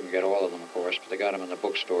privately. They didn't get all of them, of course, but they got them in the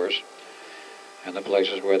bookstores and the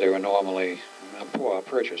places where they were normally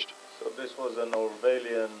purchased. So this was an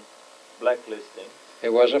Orwellian blacklisting.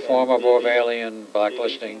 It was a form of Orwellian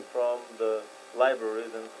blacklisting. From the libraries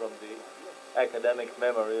and from the academic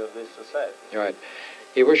memory of this society. Right.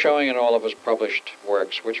 He was showing in all of his published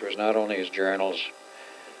works, which was not only his journals,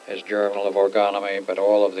 his Journal of Orgonomy, but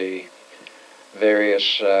all of the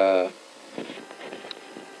various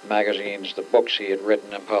magazines, the books he had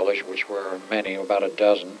written and published, which were many, about a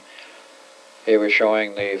dozen. He was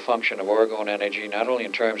showing the function of orgone energy, not only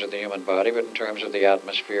in terms of the human body, but in terms of the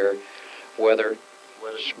atmosphere, weather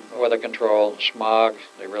control, smog,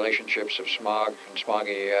 the relationships of smog and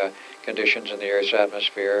smoggy conditions in the Earth's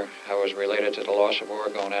atmosphere, how it was related to the loss of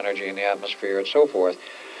orgone energy in the atmosphere, and so forth.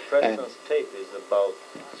 Preston's tape is about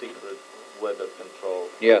secret weather control,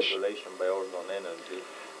 yes, regulation by orgone energy.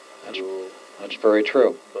 That's very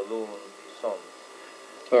true. Balloon sons.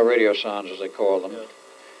 Well, radiosondes, as they call them. Yeah.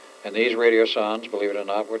 And these radiosondes, believe it or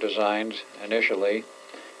not, were designed initially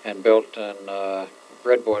and built in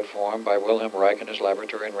breadboard form by Wilhelm Reich in his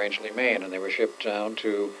laboratory in Rangeley, Maine, and they were shipped down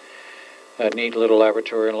to a neat little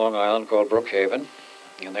laboratory in Long Island called Brookhaven,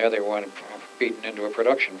 and there they were beaten into a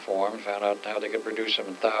production form and found out how they could produce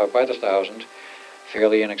them by the thousand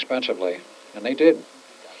fairly inexpensively, and they did.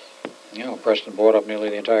 You know, Preston bought up nearly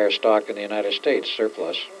the entire stock in the United States,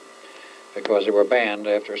 surplus, because they were banned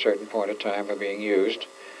after a certain point of time for being used,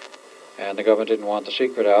 and the government didn't want the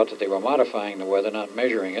secret out that they were modifying the weather, not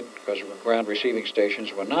measuring it, because ground receiving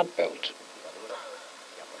stations were not built.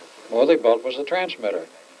 Well, they built was the transmitter.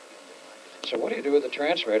 So what do you do with the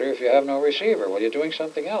transmitter if you have no receiver? Well, you're doing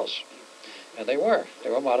something else. And they were. They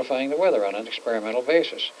were modifying the weather on an experimental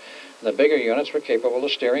basis. And the bigger units were capable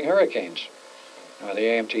of steering hurricanes. The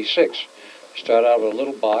AMT-6 started out with a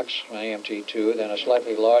little box, an AMT-2, then a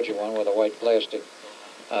slightly larger one with a white plastic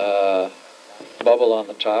bubble on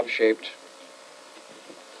the top, shaped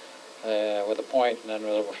with a point and then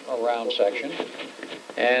with a round section.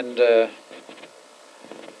 And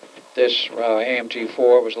this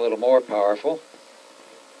AMT-4 was a little more powerful.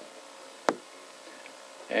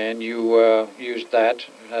 And you used that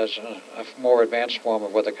as a more advanced form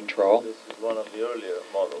of weather control. This is one of the earlier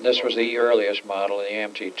models. This was the earliest model, the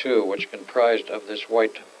AMT-2, which comprised of this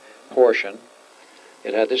white portion.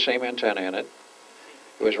 It had the same antenna in it.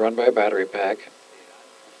 It was run by a battery pack.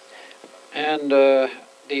 And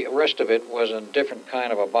the rest of it was a different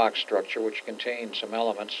kind of a box structure, which contained some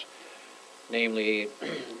elements, namely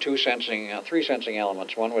three sensing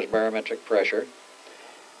elements. One was barometric pressure.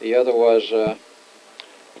 The other was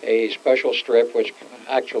a special strip which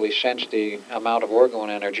actually sensed the amount of orgone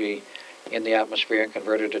energy in the atmosphere and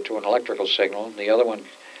converted it to an electrical signal. The other one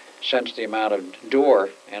sensed the amount of Dürr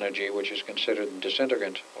energy, which is considered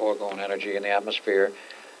disintegrant orgone energy in the atmosphere,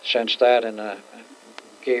 sensed that and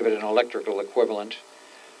gave it an electrical equivalent.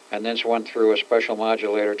 And then went through a special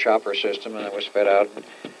modulator chopper system, and it was fed out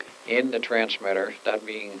in the transmitter,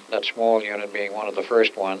 that small unit being one of the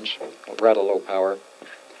first ones, rather low power,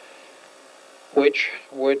 which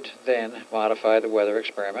would then modify the weather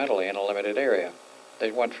experimentally in a limited area. They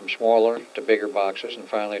went from smaller to bigger boxes, and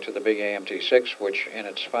finally to the big AMT-6, which in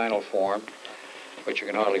its final form, which you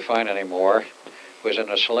can hardly find anymore, was in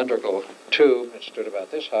a cylindrical tube that stood about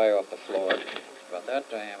this high off the floor, about that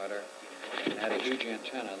diameter, and had a huge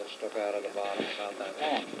antenna that stuck out of the bottom about that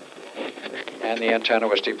long. And the antenna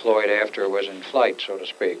was deployed after it was in flight, so to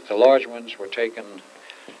speak. The large ones were taken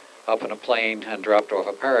up in a plane and dropped off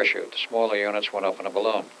a parachute. The smaller units went up in a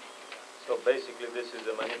balloon. So basically this is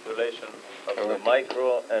a manipulation of the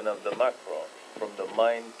micro and of the macro, from the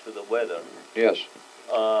mind to the weather. Yes.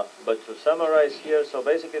 But to summarize here, so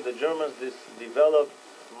basically the Germans developed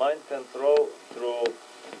mind control through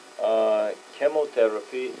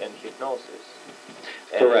chemotherapy and hypnosis.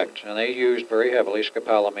 Correct. And they used very heavily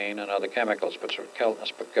scopolamine and other chemicals, but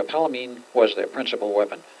scopolamine was their principal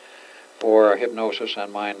weapon for hypnosis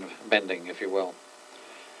and mind bending, if you will.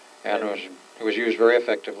 And it was used very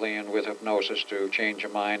effectively and with hypnosis to change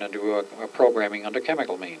your mind and do a programming under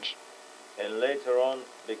chemical means. And later on,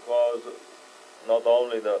 because not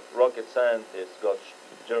only the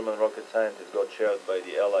German rocket scientists got shared by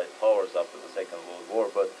the Allied powers after the Second World War,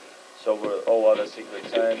 but so were all other secret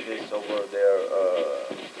scientists, so were their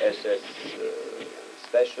SS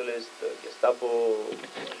specialists, the Gestapo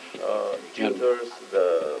tutors,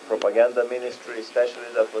 the propaganda ministry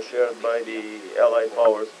specialists that were shared by the Allied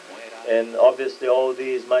powers. And obviously all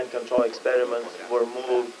these mind control experiments were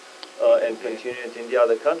moved and continued in the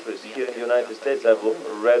other countries. Here in the United States, I've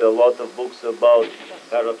read a lot of books about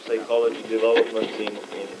parapsychology development in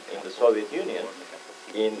the Soviet Union.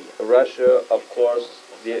 In Russia, of course,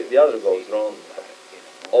 the other goes wrong.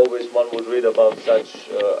 Always one would read about such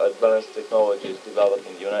advanced technologies developed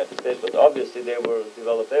in the United States, but obviously they were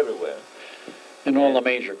developed everywhere. In all the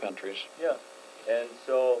major countries. Yeah. And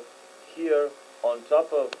so here, on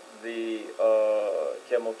top of the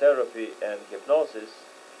chemotherapy and hypnosis,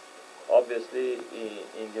 obviously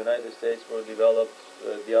in the United States were developed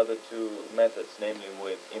the other two methods, namely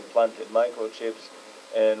with implanted microchips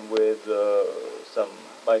and with some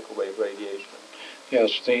microwave radiation.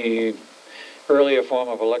 Yes, the earlier form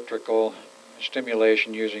of electrical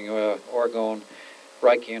stimulation using orgone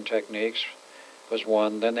Reichian techniques was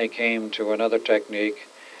one. Then they came to another technique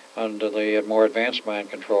under the more advanced mind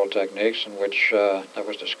control techniques, in which that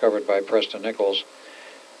was discovered by Preston Nichols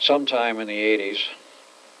sometime in the 80s.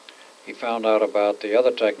 He found out about the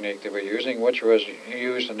other technique they were using, which was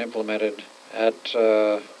used and implemented at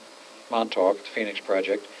Montauk, the Phoenix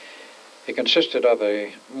Project. It consisted of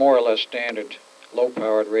a more or less standard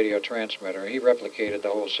low-powered radio transmitter. He replicated the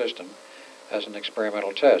whole system as an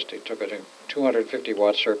experimental test. He took a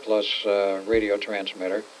 250-watt surplus radio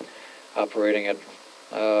transmitter operating at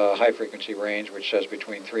high-frequency range, which says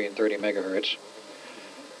between 3 and 30 megahertz,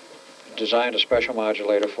 designed a special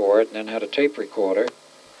modulator for it, and then had a tape recorder,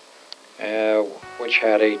 which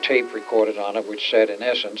had a tape recorded on it, which said, in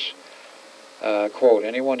essence, quote,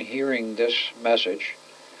 anyone hearing this message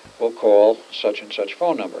will call such and such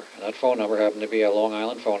phone number. And that phone number happened to be a Long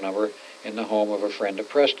Island phone number in the home of a friend of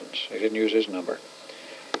Preston's. He didn't use his number.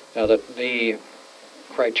 Now, the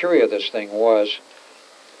criteria of this thing was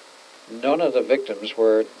none of the victims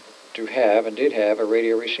were to have and did have a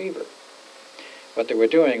radio receiver. What they were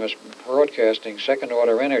doing was broadcasting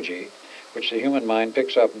second-order energy, which the human mind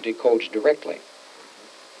picks up and decodes directly,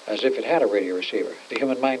 as if it had a radio receiver. The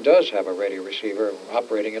human mind does have a radio receiver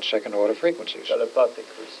operating at second-order frequencies. Telepathic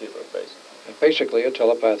receiver, basically. Basically a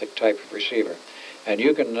telepathic type of receiver. And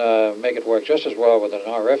you can make it work just as well with an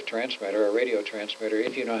RF transmitter, a radio transmitter,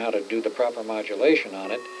 if you know how to do the proper modulation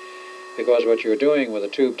on it, because what you're doing with a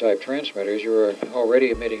tube-type transmitter is you're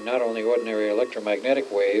already emitting not only ordinary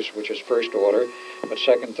electromagnetic waves, which is first order, but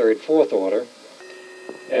second, third, fourth order.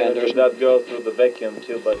 And it does not go through the vacuum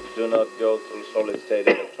tube, but do not go through solid-state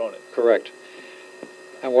electronics. Correct.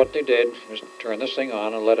 And what they did was turn this thing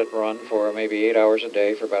on and let it run for maybe 8 hours a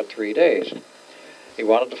day for about 3 days. He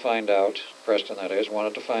wanted to find out, Preston that is,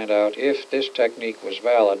 wanted to find out if this technique was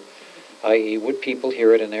valid, i.e. would people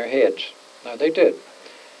hear it in their heads. Now, they did.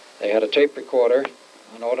 They had a tape recorder,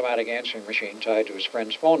 an automatic answering machine tied to his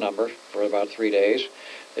friend's phone number for about 3 days.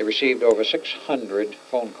 They received over 600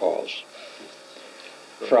 phone calls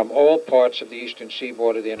from all parts of the eastern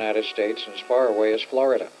seaboard of the United States and as far away as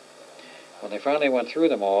Florida. When they finally went through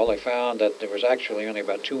them all, they found that there was actually only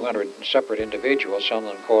about 200 separate individuals. Some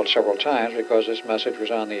of them called several times because this message was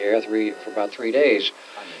on the air for about 3 days.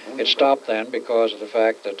 It stopped then because of the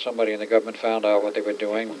fact that somebody in the government found out what they were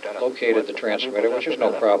doing, located the transmitter, which is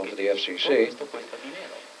no problem for the FCC,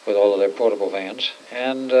 with all of their portable vans,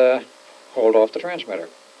 and hauled off the transmitter.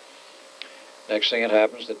 Next thing that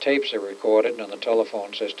happens, the tapes are recorded and the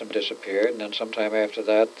telephone system disappeared, and then sometime after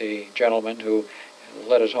that, the gentleman who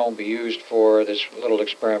let his home be used for this little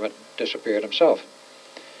experiment disappeared himself.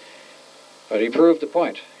 But he proved the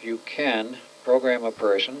point. You can program a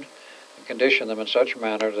person and condition them in such a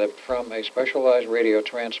manner that from a specialized radio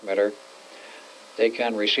transmitter, they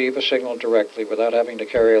can receive a signal directly without having to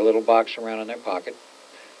carry a little box around in their pocket.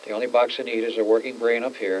 The only box they need is a working brain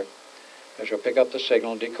up here, as you'll pick up the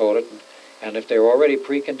signal and decode it. And if they're already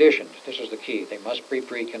preconditioned, this is the key, they must be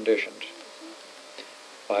preconditioned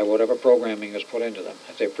by whatever programming is put into them.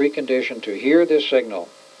 If they're preconditioned to hear this signal,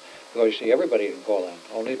 because you see, everybody can call in,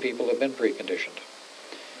 only people have been preconditioned.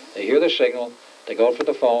 They hear the signal, they go for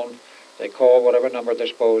the phone, they call whatever number they're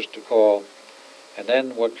supposed to call, and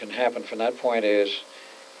then what can happen from that point is,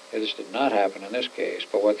 this did not happen in this case,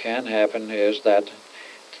 but what can happen is that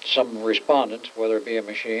some respondent, whether it be a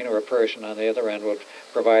machine or a person on the other end, would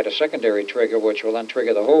provide a secondary trigger which will then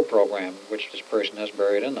trigger the whole program which this person has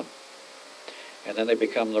buried in them. And then they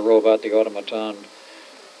become the robot, the automaton,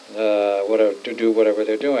 to do whatever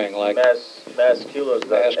they're doing, like mass killers,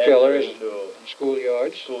 into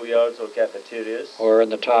schoolyards or cafeterias, or in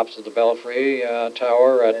the tops of the Belfry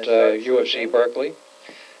Tower at UFC Berkeley,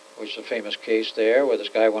 which is a famous case there, where this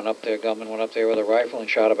guy went up there, gunman went up there with a rifle and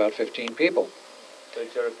shot about 15 people. So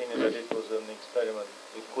it's your opinion that it was an experiment?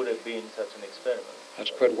 It could have been such an experiment? That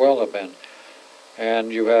could well have been.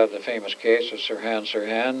 And you have the famous case of Sirhan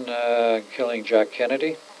Sirhan killing Jack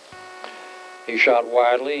Kennedy. He shot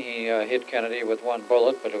wildly. He hit Kennedy with one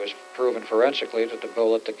bullet, but it was proven forensically that the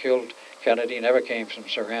bullet that killed Kennedy never came from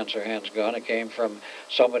Sirhan Sirhan's gun. It came from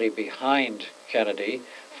somebody behind Kennedy,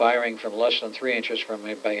 firing from less than 3 inches from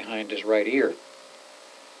behind his right ear.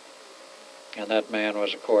 And that man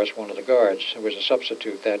was, of course, one of the guards. Who was a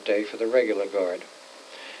substitute that day for the regular guard.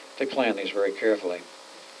 They plan these very carefully.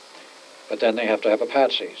 But then they have to have a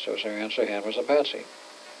patsy. So Sirhan Sirhan was a patsy.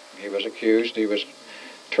 He was accused, he was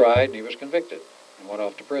tried, and he was convicted, and went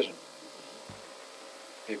off to prison.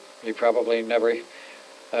 He probably never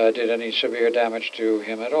did any severe damage to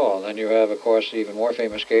him at all. Then you have, of course, the even more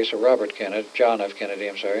famous case of John F. Kennedy,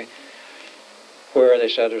 where they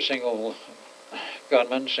said a single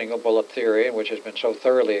gunman, single bullet theory, which has been so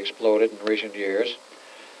thoroughly exploded in recent years.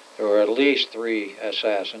 There were at least 3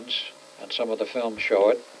 assassins, and some of the films show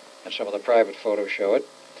it, and some of the private photos show it.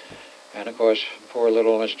 And, of course, poor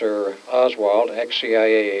little Mr. Oswald,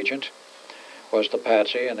 ex-CIA agent, was the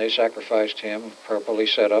patsy, and they sacrificed him, properly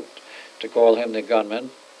set up, to call him the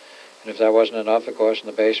gunman. And if that wasn't enough, of course, in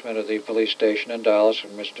the basement of the police station in Dallas,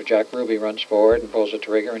 Mr. Jack Ruby runs forward and pulls the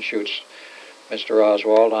trigger and shoots Mr.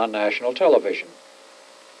 Oswald on national television.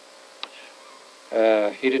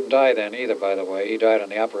 He didn't die then either, by the way. He died on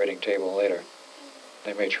the operating table later.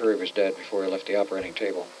 They made sure he was dead before he left the operating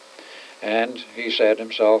table. And he said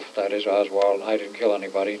himself, that is Oswald, I didn't kill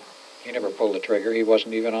anybody. He never pulled the trigger. He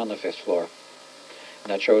wasn't even on the 5th floor.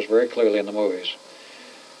 And that shows very clearly in the movies.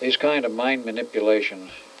 These kind of mind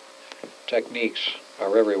manipulation techniques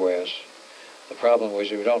are everywhere. The problem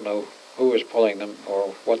is you don't know who is pulling them or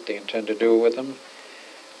what they intend to do with them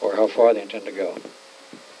or how far they intend to go.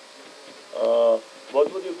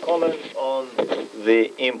 What would you comment on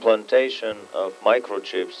the implantation of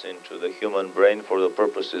microchips into the human brain for the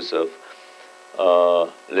purposes of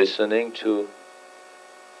listening to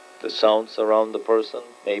the sounds around the person,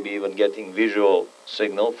 maybe even getting visual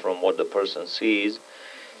signal from what the person sees,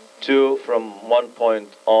 to, from one point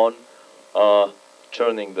on,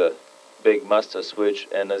 turning the big master switch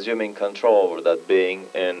and assuming control over that being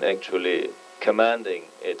and actually commanding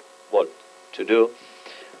it what to do.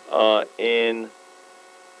 In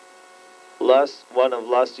one of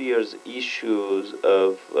last year's issues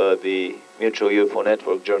of the Mutual UFO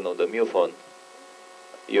Network journal, the MUFON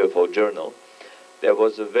UFO journal, there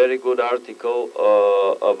was a very good article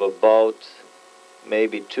of about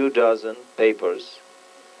maybe 24 papers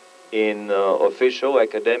in official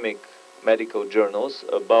academic medical journals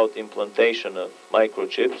about implantation of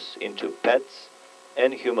microchips into pets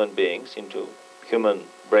and human beings, into human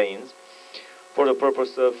brains, for the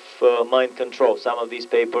purpose of mind control. Some of these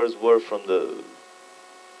papers were from the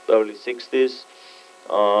early 60s,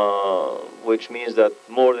 which means that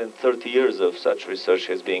more than 30 years of such research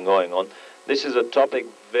has been going on. This is a topic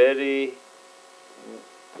very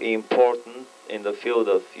important in the field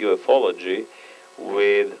of ufology,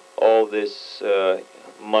 with all this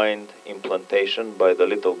mind implantation by the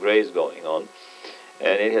little grays going on.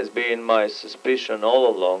 And it has been my suspicion all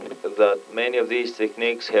along that many of these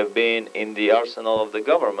techniques have been in the arsenal of the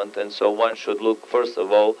government, and so one should look first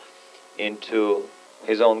of all into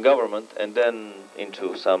his own government and then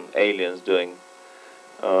into some aliens doing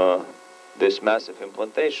this massive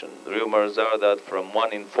implantation. The rumors are that from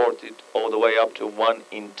 1 in 40 all the way up to 1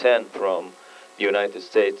 in 10 from the United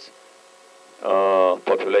States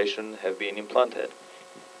population have been implanted.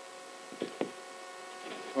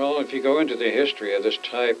 Well, if you go into the history of this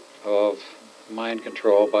type of mind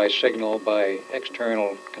control by signal, by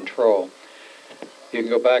external control, you can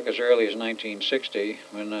go back as early as 1960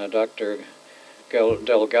 when Dr.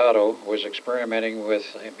 Delgado was experimenting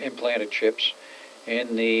with implanted chips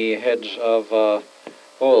in the heads of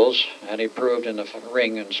bulls, and he proved in the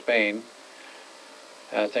ring in Spain,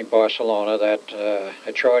 I think Barcelona, that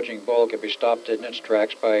a charging bull could be stopped in its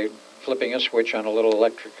tracks by flipping a switch on a little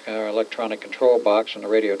electronic control box and a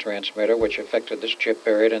radio transmitter, which affected this chip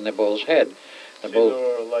buried in the bull's head.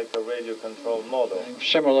 Similar like a radio-controlled model.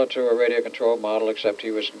 Similar to a radio-controlled model, except he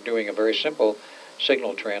was doing a very simple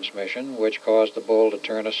signal transmission, which caused the bull to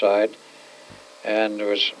turn aside, and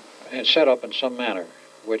was set up in some manner,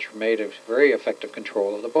 which made a very effective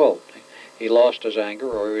control of the bull. He lost his anger,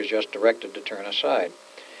 or he was just directed to turn aside.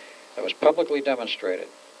 That was publicly demonstrated.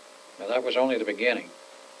 Now, that was only the beginning.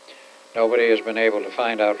 Nobody has been able to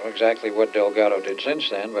find out exactly what Delgado did since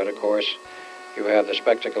then, but of course you have the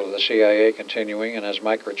spectacle of the CIA continuing, and as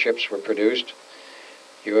microchips were produced,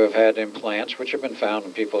 you have had implants which have been found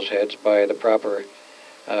in people's heads by the proper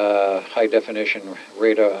high-definition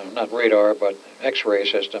radar, not radar, but X-ray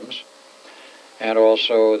systems, and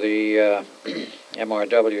also the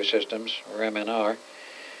MRW systems, or MNR.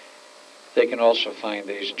 They can also find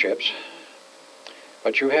these chips.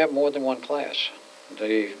 But you have more than one class.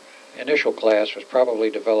 The initial class was probably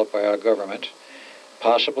developed by our government,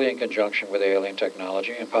 possibly in conjunction with alien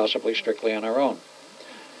technology and possibly strictly on our own.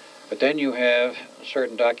 But then you have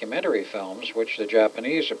certain documentary films which the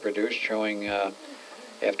Japanese have produced showing,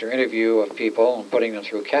 after interview of people and putting them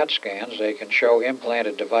through CAT scans, they can show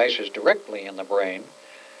implanted devices directly in the brain.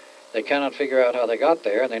 They cannot figure out how they got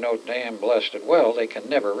there, and they know damn blessed well they can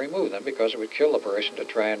never remove them because it would kill the person to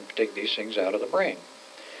try and dig these things out of the brain.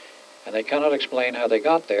 And they cannot explain how they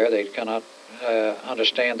got there. They cannot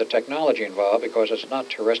understand the technology involved because it's not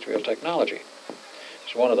terrestrial technology.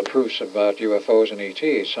 It's one of the proofs about UFOs and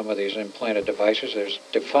ETs. Some of these implanted devices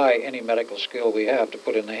defy any medical skill we have to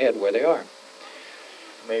put in the head where they are.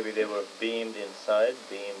 Maybe they were beamed inside,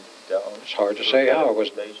 beamed down. It's hard to say how it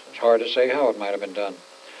was. It's hard to say how it might have been done.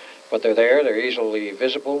 But they're there. They're easily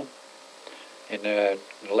visible in a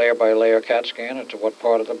layer-by-layer CAT scan as to what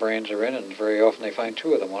part of the brains are in, and very often they find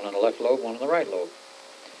two of them, one in the left lobe, one in the right lobe.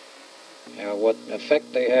 What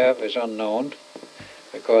effect they have is unknown,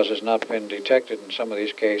 because it's not been detected in some of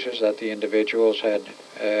these cases that the individuals had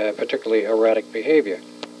particularly erratic behavior.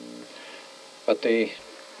 But the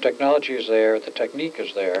technology is there, the technique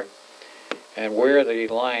is there, and where the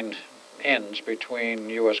line ends between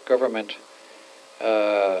U.S. government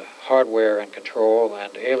hardware and control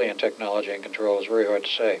and alien technology and control is very hard to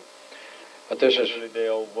say. But this is... They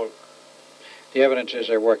all work. The evidence is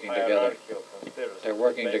they're working together. They're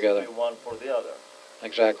working together. One for the other.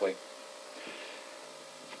 Exactly.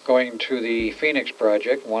 Going to the Phoenix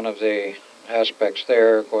Project, one of the aspects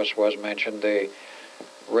there, of course, was mentioned the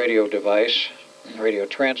radio device, radio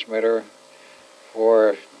transmitter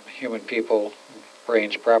for human people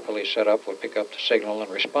brains properly set up would pick up the signal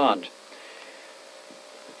and respond.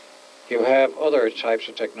 You have other types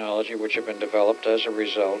of technology which have been developed as a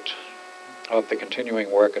result of the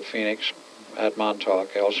continuing work at Phoenix, at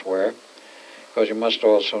Montauk, elsewhere, because you must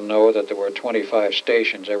also know that there were 25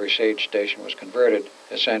 stations. Every station was converted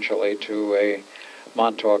essentially to a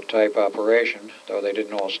Montauk-type operation, though they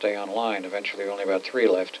didn't all stay online. Eventually only about 3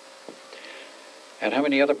 left. And how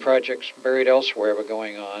many other projects buried elsewhere were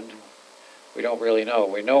going on, we don't really know.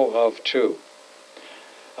 We know of 2.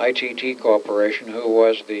 ITT Corporation, who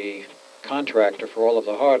was the contractor for all of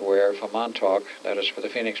the hardware for Montauk, that is for the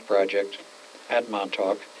Phoenix project at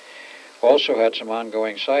Montauk, also had some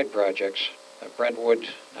ongoing side projects. Brentwood,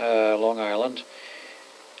 Long Island,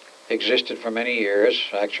 existed for many years,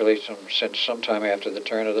 actually since sometime after the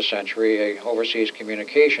turn of the century, an overseas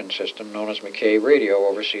communication system known as McKay Radio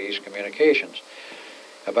Overseas Communications.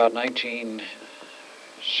 About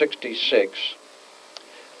 1966,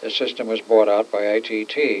 the system was bought out by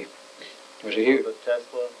ITT. It was a huge... But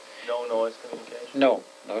Tesla, no noise communication? No,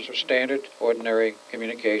 those were standard, ordinary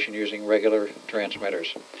communication using regular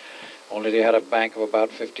transmitters. Only they had a bank of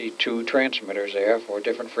about 52 transmitters there for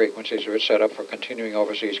different frequencies that were set up for continuing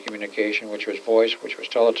overseas communication, which was voice, which was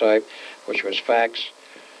teletype, which was fax,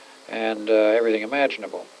 and everything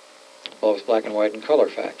imaginable, both black and white and color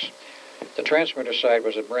fax. The transmitter site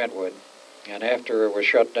was at Brentwood, and after it was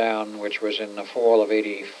shut down, which was in the fall of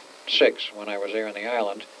 '86 when I was there on the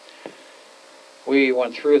island, we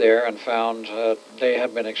went through there and found they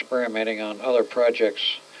had been experimenting on other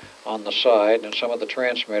projects on the side, and some of the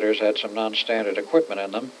transmitters had some non-standard equipment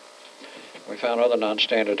in them. We found other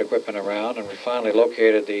non-standard equipment around, and we finally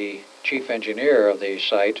located the chief engineer of the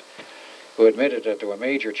site, who admitted that there were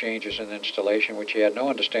major changes in the installation, which he had no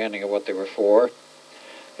understanding of what they were for.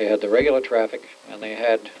 They had the regular traffic, and they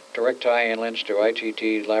had direct tie-in links to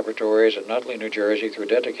ITT laboratories at Nutley, New Jersey, through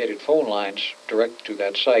dedicated phone lines direct to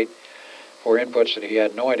that site for inputs that he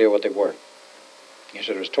had no idea what they were. He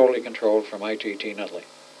said it was totally controlled from ITT Nutley.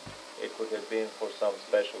 It could have been for some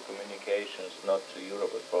special communications, not to Europe,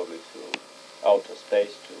 but probably to outer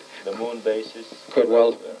space, to the moon bases. Could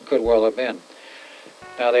well have been.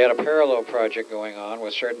 Now, they had a parallel project going on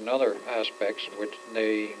with certain other aspects, which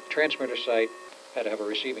the transmitter site had to have a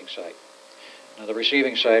receiving site. Now, the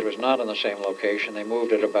receiving site was not in the same location. They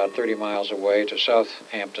moved it about 30 miles away to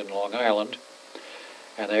Southampton, Long Island,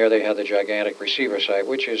 and there they had the gigantic receiver site,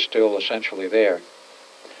 which is still essentially there.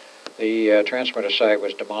 The transmitter site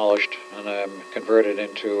was demolished and converted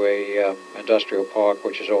into a industrial park,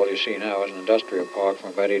 which is all you see now is an industrial park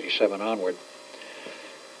from about '87 onward.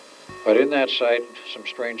 But in that site, some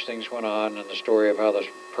strange things went on, and the story of how the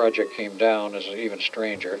project came down is even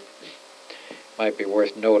stranger. Might be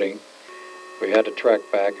worth noting. We had to track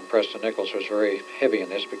back, and Preston Nichols was very heavy in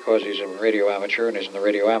this because he's a radio amateur and he's in the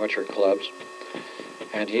radio amateur clubs.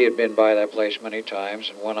 And he had been by that place many times,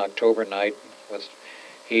 and one October night, with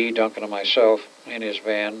he, Duncan, and myself in his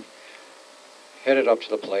van, headed up to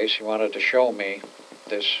the place. He wanted to show me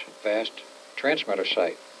this vast transmitter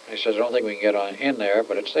site. He says, I don't think we can get on in there,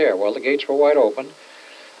 but it's there. Well, the gates were wide open.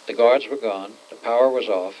 The guards were gone. The power was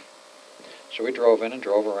off. So we drove in and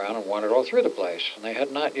drove around and wandered all through the place. And they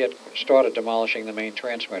had not yet started demolishing the main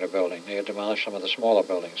transmitter building. They had demolished some of the smaller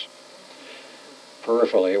buildings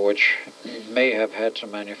peripherally, which may have had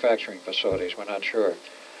some manufacturing facilities. We're not sure.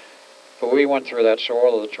 But we went through that, saw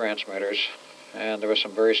all of the transmitters, and there were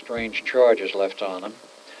some very strange charges left on them.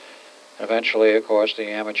 Eventually, of course,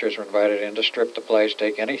 the amateurs were invited in to strip the place,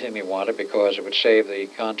 take anything they wanted, because it would save the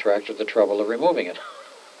contractor the trouble of removing it.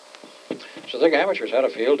 So the amateurs had a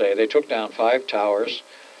field day. They took down 5 towers,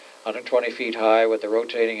 120 feet high, with the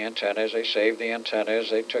rotating antennas. They saved the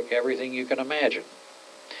antennas. They took everything you can imagine.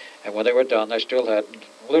 And when they were done, they still had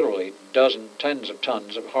literally tens of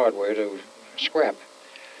tons of hardware to scrap.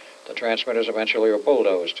 The transmitters eventually were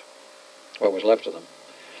bulldozed, what was left of them.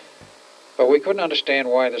 But we couldn't understand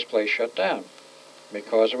why this place shut down,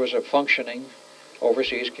 because it was a functioning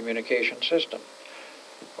overseas communication system.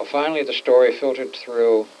 Well, finally the story filtered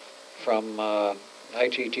through from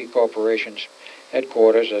ITT Corporation's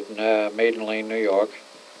headquarters at Maiden Lane, New York,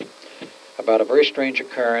 about a very strange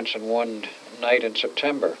occurrence in one night in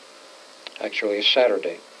September, actually a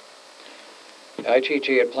Saturday. ITT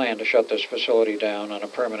had planned to shut this facility down on a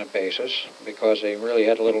permanent basis because they really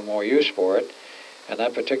had a little more use for it. And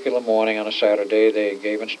that particular morning on a Saturday, they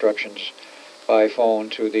gave instructions by phone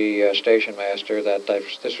to the station master that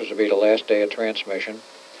this was to be the last day of transmission.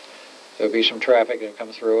 There would be some traffic that would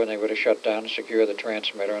come through, and they would have shut down and secure the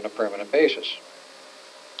transmitter on a permanent basis.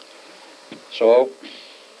 So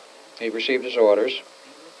he received his orders,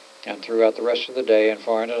 And throughout the rest of the day and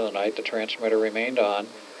far into the night, the transmitter remained on,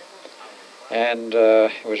 and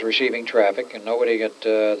was receiving traffic, and nobody at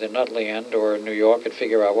the Nutley end or New York could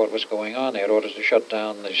figure out what was going on. They had orders to shut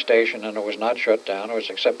down the station, and it was not shut down. It was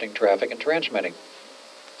accepting traffic and transmitting.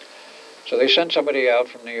 So they sent somebody out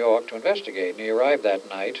from New York to investigate, and he arrived that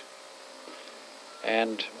night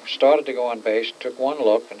and started to go on base, took one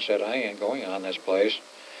look and said, I ain't going on this place.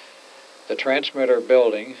 The transmitter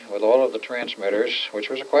building, with all of the transmitters, which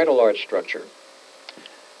was quite a large structure,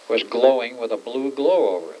 was glowing with a blue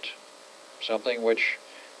glow over it, something which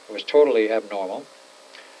was totally abnormal.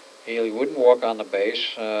 He wouldn't walk on the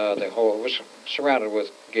base. The whole was surrounded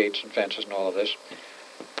with gates and fences and all of this.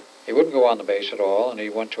 He wouldn't go on the base at all, and he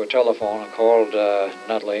went to a telephone and called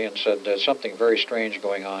Nutley and said, there's something very strange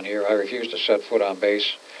going on here. I refuse to set foot on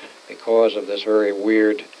base because of this very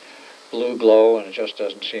weird blue glow, and it just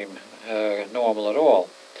doesn't seem normal at all.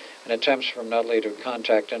 And attempts from Nutley to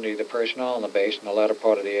contact any of the personnel on the base in the latter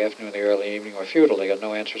part of the afternoon and the early evening were futile. They got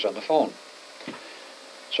no answers on the phone.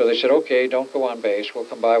 So they said, okay, don't go on base. We'll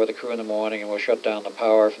come by with the crew in the morning and we'll shut down the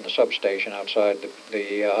power from the substation outside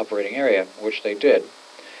the operating area, which they did.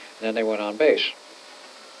 And then they went on base.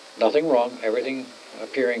 Nothing wrong, everything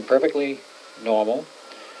appearing perfectly normal.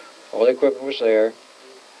 All the equipment was there.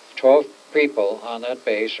 12 people on that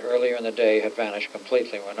base earlier in the day had vanished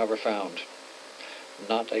completely, were never found.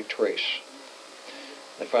 Not a trace.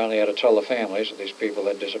 They finally had to tell the families that these people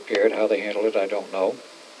had disappeared. How they handled it, I don't know.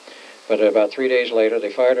 But about 3 days later,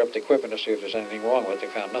 they fired up the equipment to see if there's anything wrong with it. They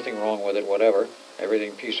found nothing wrong with it, whatever. Every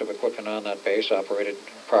piece of equipment on that base operated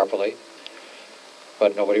properly,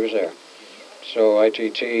 but nobody was there. So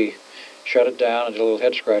ITT shut it down and did a little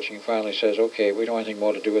head scratching and finally says, okay, we don't have anything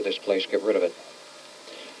more to do with this place, get rid of it.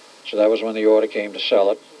 So that was when the order came to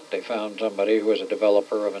sell it. They found somebody who was a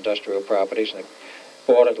developer of industrial properties, and they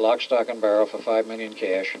bought it lock, stock, and barrel for $5 million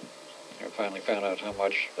cash. They finally found out how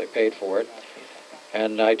much they paid for it.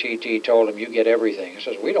 And ITT told him, you get everything. He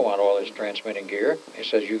says, we don't want all this transmitting gear. He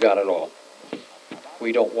says, you got it all.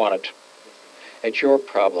 We don't want it. It's your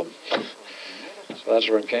problem. So that's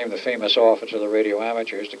where came the famous offer to the radio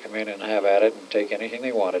amateurs to come in and have at it and take anything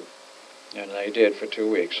they wanted. And they did for 2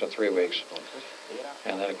 weeks or 3 weeks.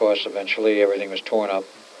 And then, of course, eventually everything was torn up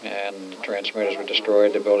and the transmitters were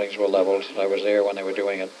destroyed, the buildings were leveled. I was there when they were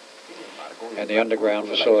doing it. And the underground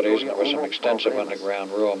facilities, and there were some extensive underground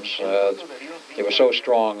rooms, they were so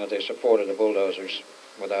strong that they supported the bulldozers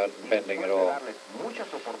without bending at all.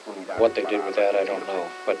 What they did with that, I don't know.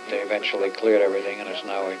 But they eventually cleared everything, and it's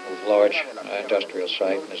now a large industrial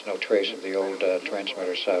site, and there's no trace of the old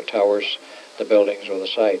transmitter towers, the buildings, or the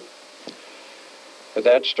site. But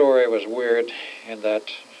that story was weird in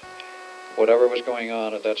that whatever was going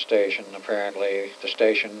on at that station, apparently the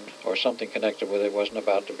station or something connected with it wasn't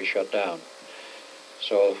about to be shut down.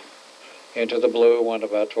 So into the blue went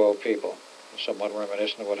about 12 people, somewhat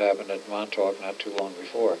reminiscent of what happened at Montauk not too long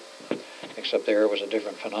before, except there was a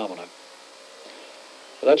different phenomena.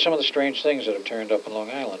 But that's some of the strange things that have turned up in Long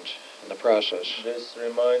Island in the process. This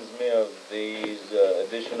reminds me of these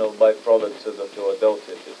additional byproducts of the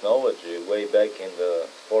Philadelphia technology way back in the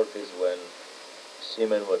 40s when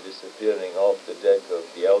seamen were disappearing off the deck of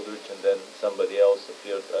the Eldridge, and then somebody else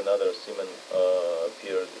appeared, another seaman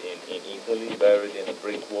appeared in Italy, buried in a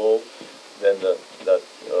brick wall. Then that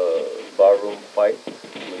barroom fight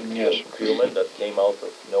with yes. crewmen that came out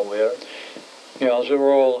of nowhere. Yeah, those are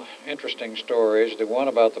all interesting stories. The one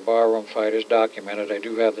about the barroom fight is documented. I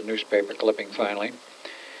do have the newspaper clipping finally,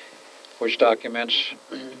 which documents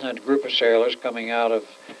a group of sailors coming out of,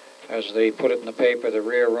 as they put it in the paper, the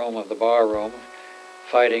rear room of the barroom,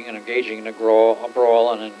 fighting and engaging in a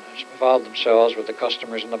brawl, and involved themselves with the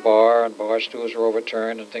customers in the bar, and bar stools were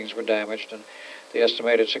overturned and things were damaged, and they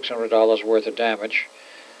estimated $600 worth of damage,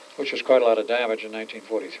 which was quite a lot of damage in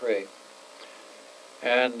 1943.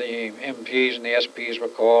 And the MPs and the SPs were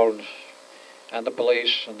called, and the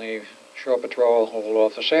police and the shore patrol hauled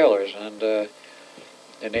off the sailors, and the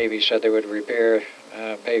Navy said they would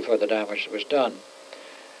pay for the damage that was done.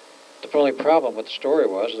 The only problem with the story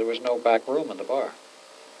was there was no back room in the bar.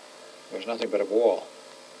 There was nothing but a wall.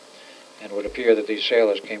 And it would appear that these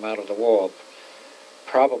sailors came out of the wall,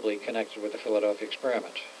 probably connected with the Philadelphia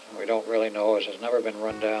experiment. And we don't really know, as has never been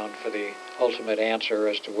run down for the ultimate answer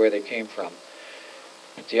as to where they came from.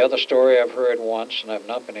 The other story I've heard once, and I've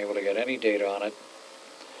not been able to get any data on it,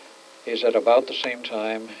 is that about the same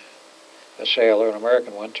time, a sailor, an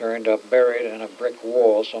American one, turned up buried in a brick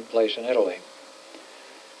wall someplace in Italy.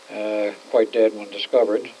 Quite dead when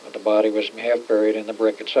discovered, but the body was half buried in the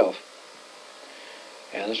brick itself.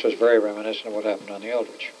 And this was very reminiscent of what happened on the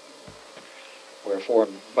Eldridge. where 4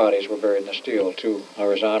 bodies were buried in the steel, 2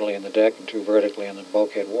 horizontally in the deck and 2 vertically in the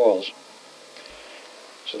bulkhead walls.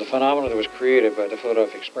 So the phenomenon that was created by the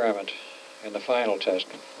Philadelphia experiment in the final test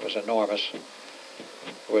was enormous.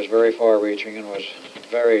 It was very far-reaching and was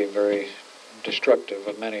very, very destructive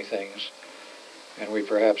of many things. And we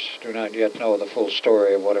perhaps do not yet know the full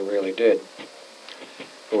story of what it really did.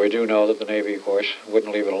 But we do know that the Navy, of course,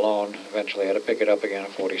 wouldn't leave it alone. Eventually had to pick it up again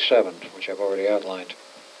in 47, which I've already outlined.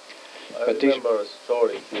 I remember a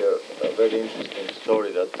story here, a very interesting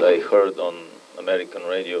story that I heard on American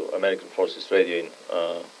radio, American Forces Radio in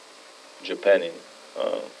Japan in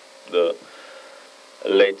the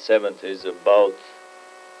late 70s, about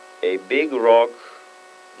a big rock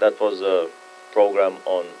that was a program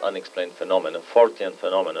on unexplained phenomena, Fortean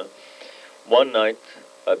phenomena. One night,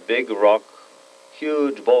 a big rock,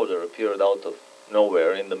 huge boulder appeared out of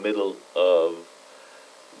nowhere in the middle of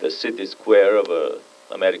the city square of a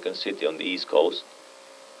American city on the East Coast.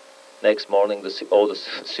 Next morning, all the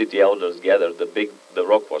city elders gathered. The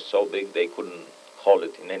rock was so big they couldn't haul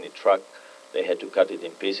it in any truck. They had to cut it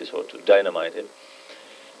in pieces or to dynamite it.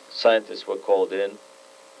 Scientists were called in,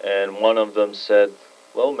 and one of them said,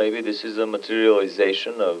 well, maybe this is a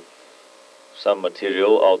materialization of some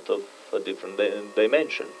material out of a different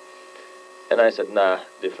dimension. And I said, nah,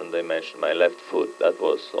 different dimension, my left foot. That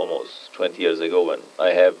was almost 20 years ago, when I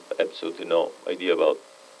have absolutely no idea about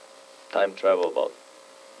time travel, about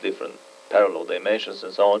different parallel dimensions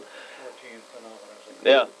and so on. 14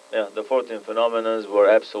 phenomena. Yeah, the 14 phenomena were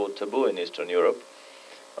absolute taboo in Eastern Europe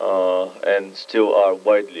and still are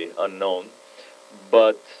widely unknown.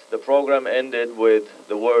 But the program ended with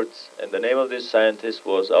the words, and the name of this scientist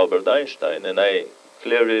was Albert Einstein, and I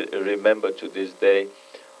clearly remember to this day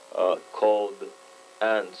cold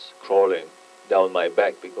ants crawling down my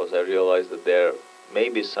back, because I realized that there may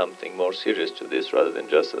be something more serious to this rather than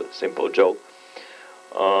just a simple joke.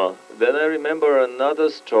 Then I remember another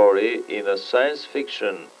story in a science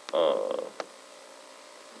fiction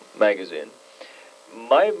magazine.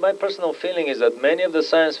 My personal feeling is that many of the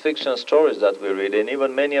science fiction stories that we read, and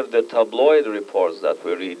even many of the tabloid reports that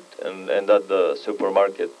we read, and that the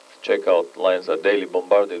supermarket checkout lines are daily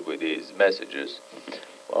bombarded with these messages.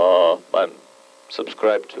 I'm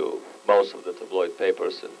subscribed to most of the tabloid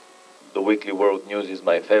papers, and the Weekly World News is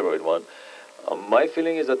my favorite one. My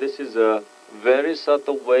feeling is that this is a very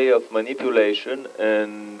subtle way of manipulation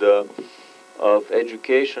and of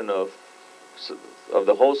education of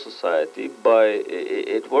the whole society.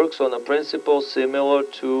 It works on a principle similar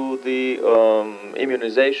to the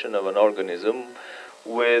immunization of an organism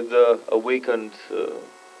with a weakened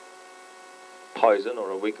poison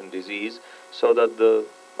or a weakened disease, so that the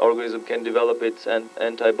organism can develop its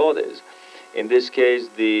antibodies. In this case,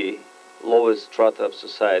 the lowest strata of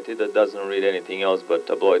society that doesn't read anything else but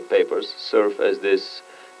tabloid papers serve as this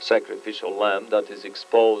sacrificial lamb that is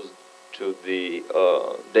exposed to the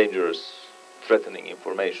dangerous, threatening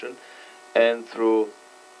information, and through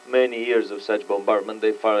many years of such bombardment,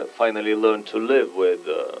 they finally learn to live with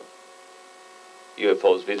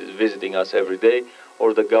UFOs visiting us every day,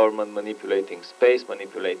 or the government manipulating space,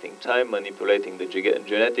 manipulating time, manipulating the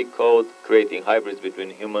genetic code, creating hybrids between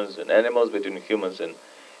humans and animals, between humans and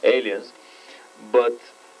aliens.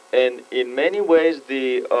 And in many ways,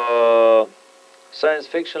 the science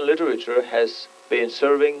fiction literature has been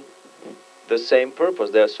serving the same purpose.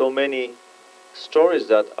 There are so many stories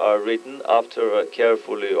that are written after a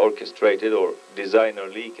carefully orchestrated or designer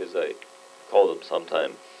leak, as I call them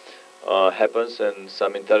sometimes, happens, and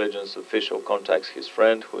some intelligence official contacts his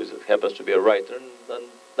friend, who happens to be a writer, and a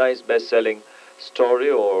nice best-selling story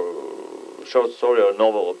or short story or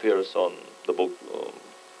novel appears on the book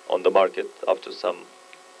on the market after some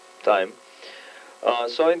time.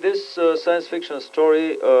 So in this science fiction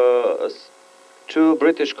story, 2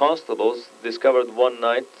 British constables discovered one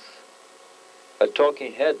night a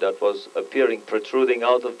talking head that was protruding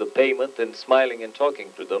out of the pavement and smiling and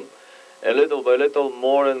talking to them. And little by little,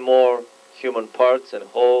 more and more human parts and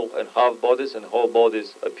whole and half bodies and whole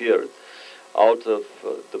bodies appeared out of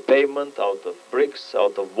the pavement, out of bricks,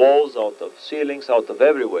 out of walls, out of ceilings, out of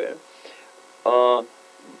everywhere.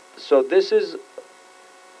 So this is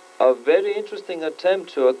a very interesting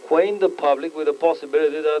attempt to acquaint the public with the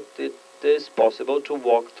possibility that it is possible to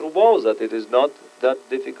walk through walls, that it is not that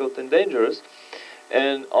difficult and dangerous.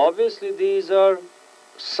 And obviously these are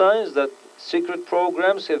signs that secret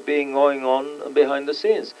programs have been going on behind the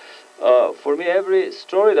scenes. For me, every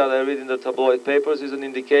story that I read in the tabloid papers is an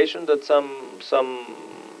indication that some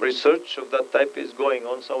research of that type is going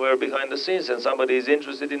on somewhere behind the scenes, and somebody is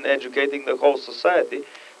interested in educating the whole society,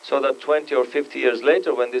 so that 20 or 50 years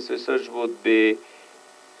later, when this research would be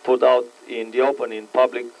put out in the open, in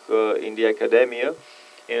public, in the academia,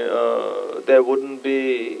 there wouldn't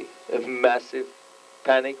be a massive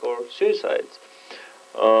panic or suicides.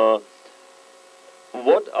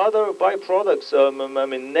 What other byproducts, I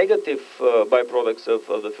mean negative byproducts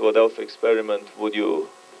of the Philadelphia experiment would you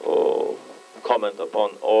comment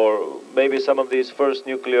upon? Or maybe some of these first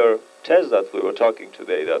nuclear tests that we were talking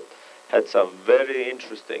today that had some very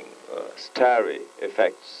interesting starry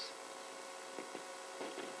effects?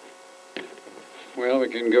 Well, we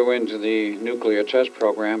can go into the nuclear test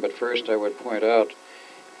program, but first I would point out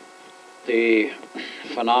the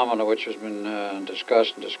phenomena which has been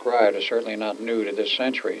discussed and described is certainly not new to this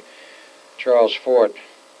century. Charles Fort,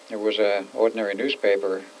 who was an ordinary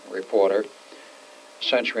newspaper reporter a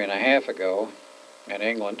century and a half ago in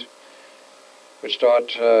England, would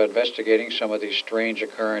start investigating some of these strange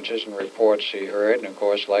occurrences and reports he heard, and of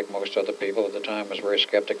course, like most other people at the time, was very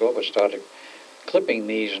skeptical, but started clipping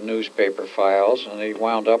these newspaper files, and he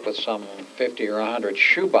wound up with some 50 or 100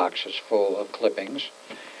 shoeboxes full of clippings,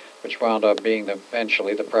 which wound up being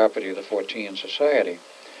eventually the property of the Fortean Society.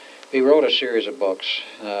 He wrote a series of books,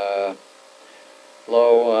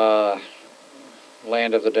 Land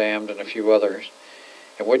of the Damned, and a few others,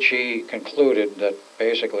 in which he concluded that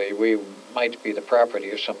basically we might be the property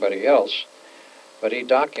of somebody else. But he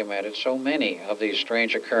documented so many of these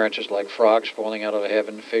strange occurrences, like frogs falling out of the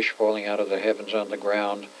heaven, fish falling out of the heavens on the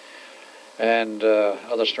ground, and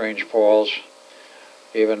other strange falls,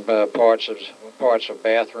 even parts of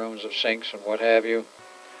bathrooms, of sinks, and what have you,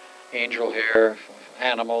 angel hair,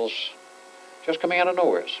 animals, just coming out of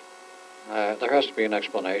nowhere. There has to be an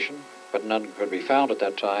explanation, but none could be found at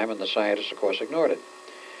that time, and the scientists, of course, ignored it.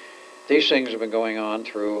 These things have been going on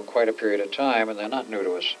through quite a period of time, and they're not new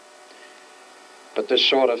to us. But this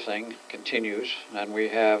sort of thing continues, and we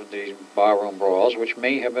have the barroom brawls, which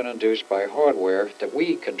may have been induced by hardware that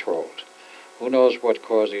we controlled. Who knows what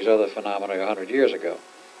caused these other phenomena 100 years ago?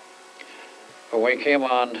 But when we came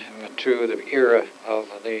on to the era of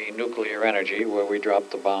the nuclear energy, where we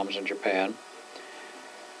dropped the bombs in Japan,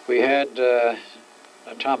 we had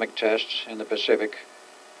atomic tests in the Pacific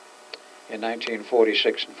in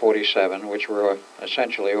 1946 and 47, which were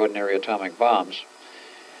essentially ordinary atomic bombs.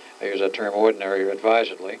 I use that term ordinary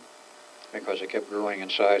advisedly, because it kept growing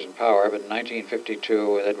in size and power. But in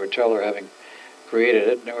 1952, with Edward Teller having created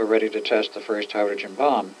it, they were ready to test the first hydrogen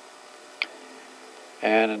bomb.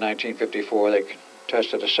 And in 1954, they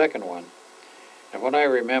tested a second one. And when I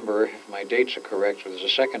remember, if my dates are correct, with the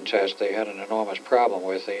second test they had an enormous problem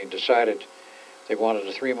with. They decided they wanted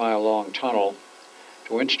a 3-mile-long tunnel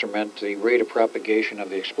to instrument the rate of propagation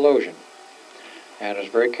of the explosion. And it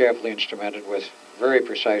was very carefully instrumented with very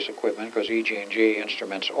precise equipment, because EG&G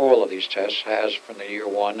instruments all of these tests, has from the year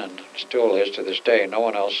one and still is to this day. No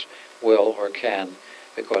one else will or can,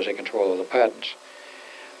 because they control all the patents.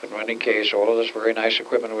 But in any case, all of this very nice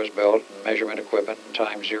equipment was built, and measurement equipment, and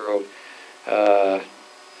time zero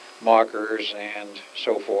markers, and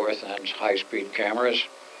so forth, and high-speed cameras.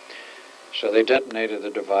 So they detonated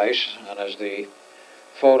the device, and as the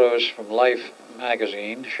photos from Life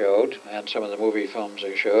magazine showed, and some of the movie films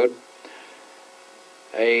they showed,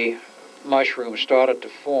 a mushroom started to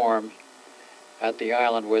form at the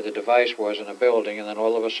island where the device was in a building, and then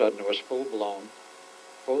all of a sudden it was full-blown,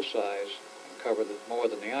 full-size, and covered more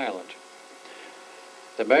than the island.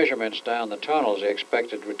 The measurements down the tunnels they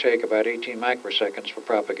expected would take about 18 microseconds for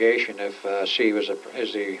propagation if c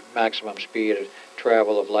is the maximum speed of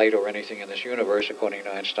travel of light or anything in this universe, according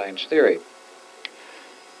to Einstein's theory.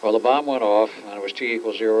 Well, the bomb went off, and it was t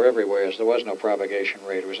equals 0 everywhere, as there was no propagation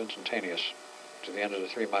rate. It was instantaneous to the end of the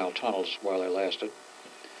 3-mile tunnels while they lasted.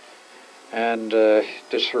 And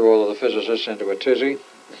this threw all of the physicists into a tizzy.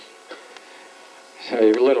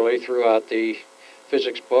 He literally threw out the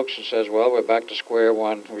physics books and says, well, we're back to square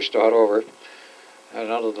one, we start over. And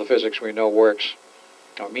none of the physics we know works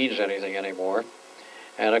or means anything anymore.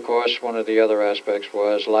 And of course, one of the other aspects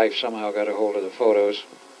was Life somehow got a hold of the photos.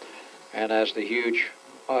 And as the huge,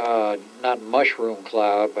 not mushroom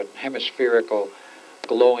cloud, but hemispherical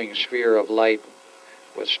glowing sphere of light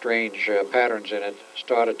with strange patterns in it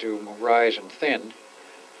started to rise and thin,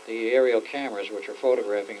 the aerial cameras which are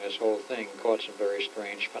photographing this whole thing caught some very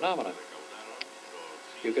strange phenomena.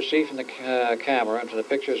 You could see from the camera and from the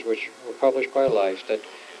pictures which were published by Life that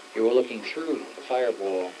you were looking through the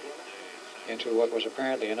fireball into what was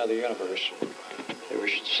apparently another universe. They were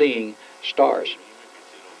seeing stars.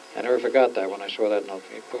 I never forgot that when I saw that in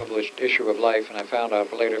a published issue of Life, and I found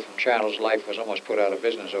out later from channels Life was almost put out of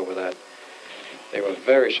business over that. They were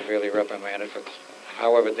very severely reprimanded for,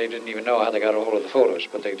 however, they didn't even know how they got a hold of the photos,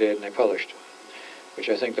 but they did, and they published, which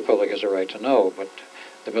I think the public has a right to know. But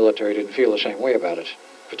the military didn't feel the same way about it,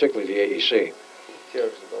 particularly the AEC. Who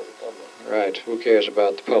cares about the public? Right, who cares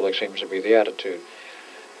about the public seems to be the attitude.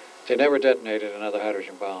 They never detonated another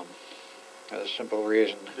hydrogen bomb. A simple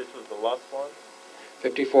reason. This was the last one?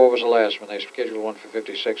 54 was the last one. They scheduled one for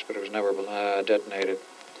 56, but it was never detonated.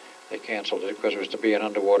 They canceled it because it was to be an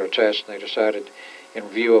underwater test, and they decided, in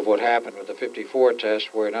view of what happened with the 54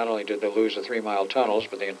 test, where not only did they lose the 3-mile tunnels,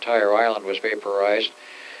 but the entire island was vaporized,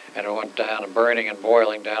 and it went down and burning and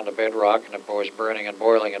boiling down to bedrock, and it was burning and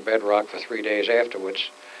boiling in bedrock for 3 days afterwards,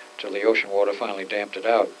 till the ocean water finally damped it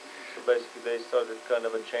out. So basically they started kind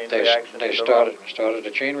of a chain They reaction. started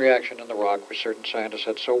a chain reaction in the rock, which certain scientists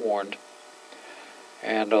had so warned,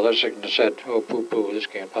 and others said, oh, poo-poo, this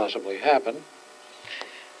can't possibly happen.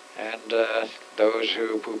 And those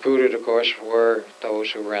who poo-pooed it, of course, were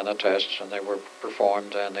those who ran the tests, and they were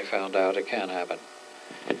performed, and they found out it can happen.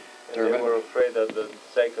 And they were afraid that the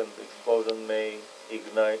second explosion may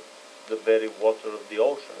ignite the very water of the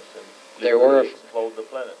oceans and literally explode the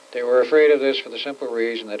planet. They were afraid of this for the simple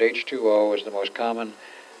reason that H2O is the most common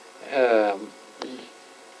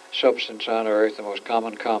substance on Earth, the most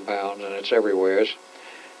common compound, and it's everywhere.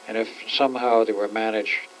 And if somehow they were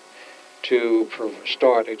managed to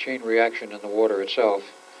start a chain reaction in the water itself,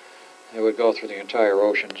 it would go through the entire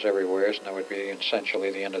oceans everywhere, and that would be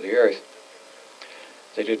essentially the end of the Earth.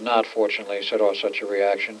 They did not, fortunately, set off such a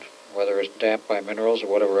reaction, whether it's damped by minerals or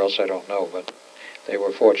whatever else, I don't know, but they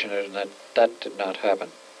were fortunate in that that did not happen.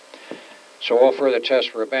 So all further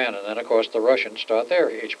tests were abandoned, and of course the Russians start their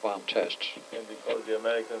H-bomb tests. And because the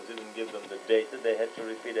Americans didn't give them the data, they had to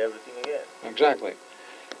repeat everything again. Exactly.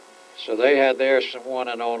 So they had their one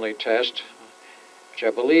and only test, which I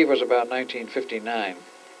believe was about 1959.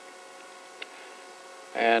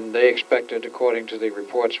 And they expected, according to the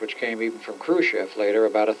reports which came even from Khrushchev later,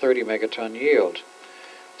 about a 30 megaton yield.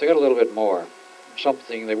 They got a little bit more,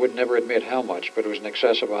 something they would never admit how much, but it was in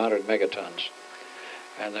excess of 100 megatons.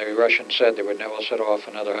 And the Russians said they would never set off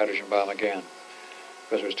another hydrogen bomb again,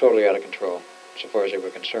 because it was totally out of control, so far as they were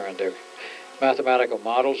concerned. Their mathematical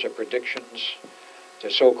models, their predictions,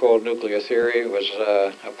 their so-called nuclear theory was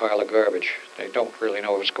a pile of garbage. They don't really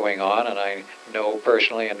know what's going on, and I know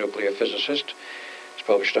personally a nuclear physicist. He's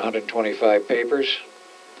published 125 papers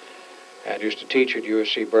and used to teach at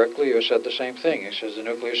USC Berkeley, who said the same thing. He says the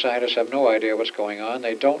nuclear scientists have no idea what's going on.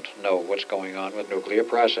 They don't know what's going on with nuclear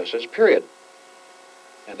processes, period.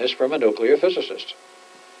 And this from a nuclear physicist.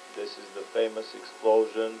 This is the famous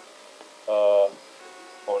explosion on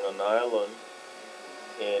an island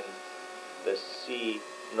in the sea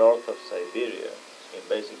north of Siberia, in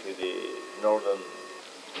basically the northern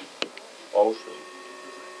ocean.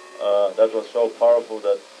 That was so powerful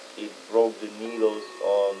that it broke the needles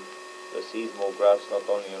on the seismographs, not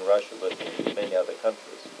only in Russia but in many other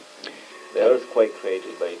countries. The earthquake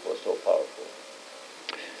created, but it was so powerful.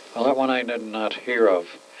 Well, that one I did not hear of.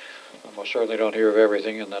 I most certainly don't hear of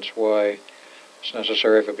everything, and that's why it's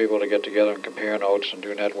necessary for people to get together and compare notes and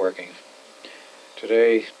do networking.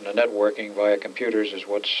 Today, the networking via computers is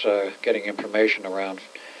what's getting information around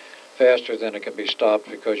faster than it can be stopped,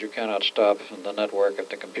 because you cannot stop the network if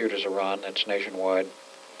the computers are on. It's nationwide.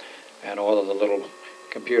 And all of the little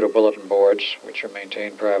computer bulletin boards, which are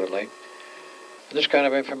maintained privately. And this kind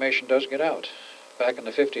of information does get out. Back in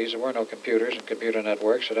the 50s, there were no computers and computer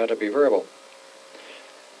networks. It had to be verbal.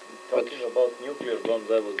 Talking about nuclear bombs,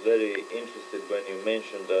 I was very interested when you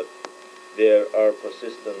mentioned that there are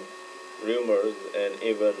persistent rumors and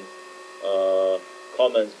even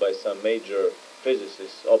comments by some major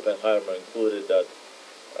physicists, Oppenheimer included, that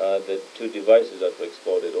the two devices that were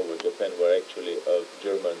exploded over Japan were actually of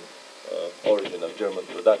German origin, of German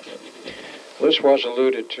production. This was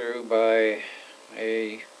alluded to by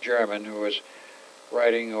a German who was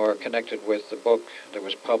writing or connected with the book that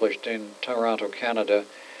was published in Toronto, Canada,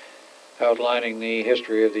 outlining the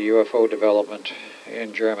history of the UFO development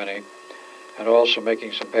in Germany, and also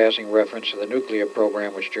making some passing reference to the nuclear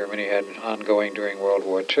program which Germany had ongoing during World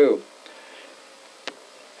War II.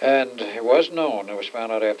 And it was known, it was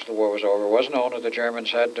found out after the war was over, it was known that the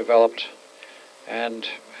Germans had developed and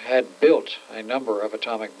had built a number of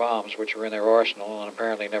atomic bombs which were in their arsenal and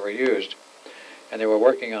apparently never used. And they were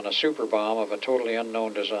working on a super bomb of a totally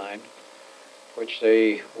unknown design, which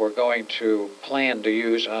they were going to plan to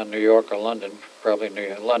use on New York or London, probably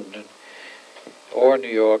London or New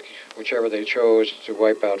York, whichever they chose to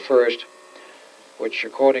wipe out first, which,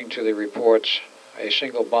 according to the reports, a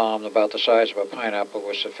single bomb about the size of a pineapple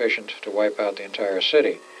was sufficient to wipe out the entire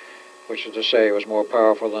city, which is to say it was more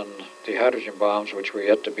powerful than the hydrogen bombs which were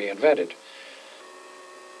yet to be invented.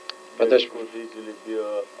 But this could easily be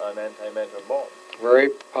an antimatter bomb. Very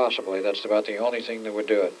possibly. That's about the only thing that would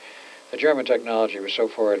do it. The German technology was so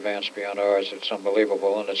far advanced beyond ours, it's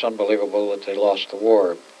unbelievable, and it's unbelievable that they lost the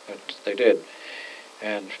war. But they did.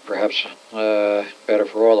 And perhaps better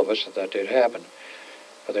for all of us that that did happen.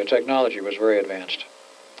 But their technology was very advanced,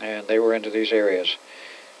 and they were into these areas.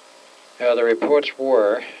 The reports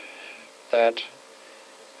were that,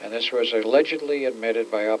 and this was allegedly admitted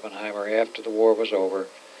by Oppenheimer after the war was over,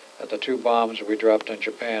 that the 2 bombs we dropped on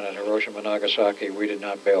Japan at Hiroshima and Nagasaki we did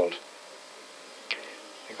not build.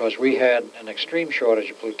 Because we had an extreme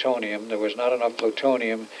shortage of plutonium. There was not enough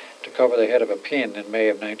plutonium to cover the head of a pin in May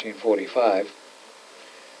of 1945,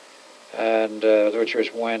 and which was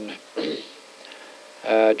when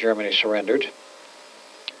Germany surrendered.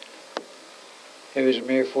 It was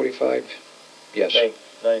May of 45? Yes. May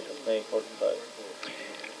 45.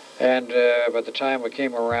 And by the time we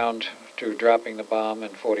came around to dropping the bomb in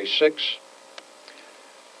 46,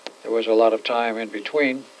 there was a lot of time in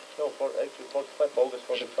between. No, actually 45, August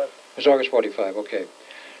 45. It was August 45, okay.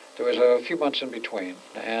 There was a few months in between,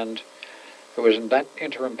 and it was in that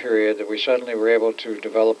interim period that we suddenly were able to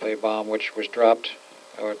develop a bomb which was dropped,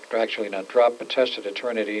 or actually not dropped, but tested at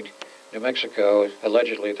Trinity, New Mexico,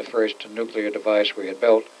 allegedly the first nuclear device we had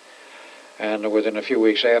built. And within a few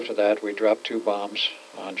weeks after that, we dropped 2 bombs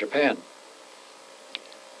on Japan.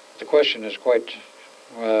 The question is quite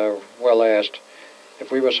well asked.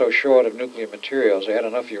 If we were so short of nuclear materials, they had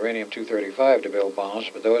enough uranium-235 to build bombs,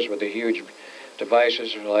 but those were the huge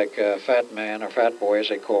devices like Fat Man, or Fat Boy as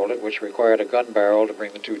they called it, which required a gun barrel to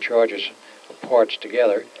bring the 2 charges of parts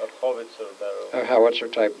together. A howitzer barrel. A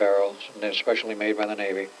howitzer-type barrel, especially made by the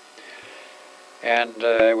Navy. And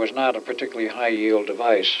it was not a particularly high-yield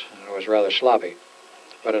device. It was rather sloppy,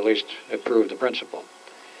 but at least it proved the principle.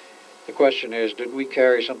 The question is, did we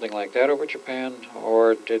carry something like that over Japan,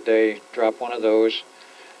 or did they drop one of those,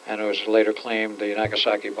 and it was later claimed the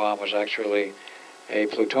Nagasaki bomb was actually a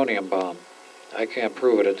plutonium bomb? I can't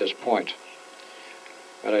prove it at this point.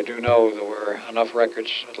 But I do know there were enough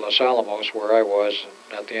records at Los Alamos, where I was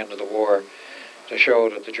at the end of the war, to show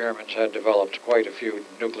that the Germans had developed quite a few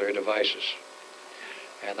nuclear devices.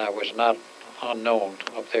 And that was not unknown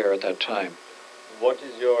up there at that time. What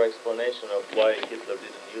is your explanation of why Hitler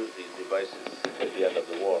didn't use these devices at the end of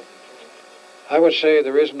the war? I would say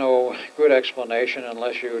there is no good explanation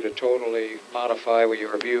unless you were to totally modify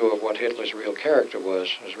your view of what Hitler's real character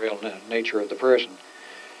was, his real nature of the person.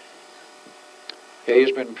 He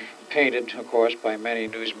has been painted, of course, by many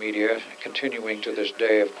news media, continuing to this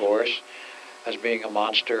day, of course, as being a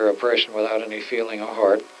monster, a person without any feeling or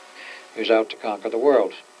heart, who's out to conquer the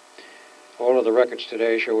world. All of the records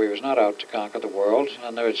today show he was not out to conquer the world,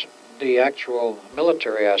 and there's the actual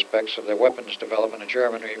military aspects of the weapons development in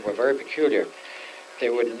Germany were very peculiar. They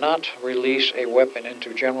would not release a weapon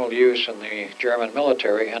into general use in the German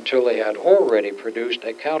military until they had already produced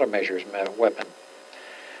a countermeasures weapon.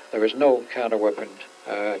 There is no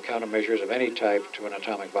countermeasures of any type to an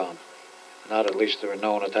atomic bomb. Not at least that were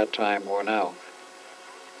known at that time or now.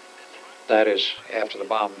 That is, after the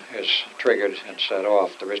bomb is triggered and set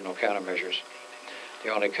off, there is no countermeasures.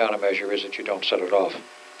 The only countermeasure is that you don't set it off.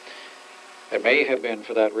 It may have been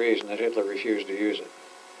for that reason that Hitler refused to use it.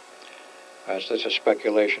 So that's a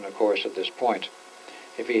speculation, of course, at this point.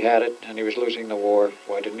 If he had it and he was losing the war,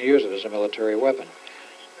 why didn't he use it as a military weapon?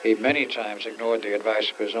 He many times ignored the advice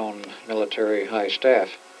of his own military high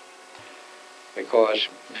staff because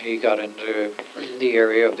he got into the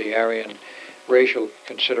area of the Aryan racial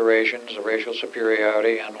considerations, the racial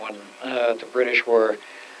superiority, and when the British were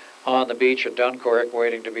on the beach at Dunkirk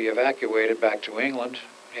waiting to be evacuated back to England,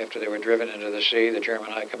 after they were driven into the sea, the German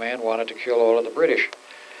High Command wanted to kill all of the British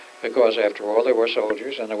because, after all, they were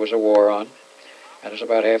soldiers and there was a war on, and there's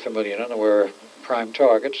about 500,000 and there were prime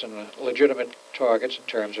targets and legitimate targets in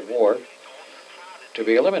terms of war to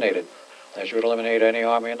be eliminated, as you would eliminate any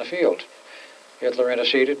army in the field. Hitler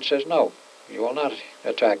interceded and says, no, you will not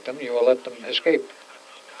attack them, you will let them escape.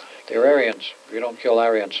 They're Aryans, you don't kill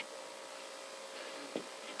Aryans.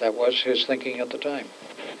 That was his thinking at the time.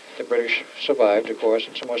 The British survived, of course,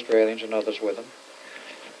 and some Australians and others with them.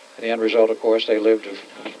 And the end result, of course, they lived to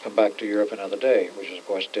come back to Europe another day, which, of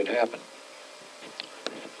course, did happen.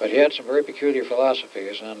 But he had some very peculiar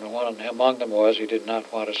philosophies, and one among them was he did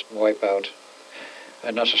not want us to wipe out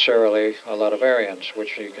necessarily a lot of Aryans,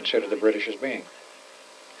 which he considered the British as being.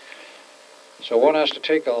 So one has to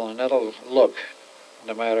take another look,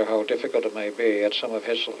 no matter how difficult it may be, at some of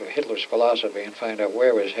Hitler's philosophy and find out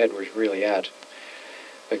where his head was really at,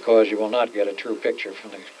 because you will not get a true picture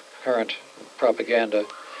from the current propaganda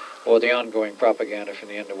or the ongoing propaganda from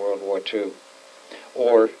the end of World War II.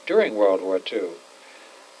 or during World War II.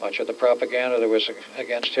 Much of the propaganda that was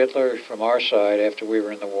against Hitler from our side after we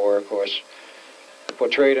were in the war, of course,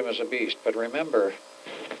 portrayed him as a beast. But remember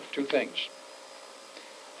two things.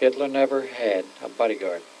 Hitler never had a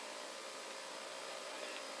bodyguard.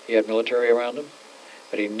 He had military around him,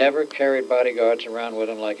 but he never carried bodyguards around with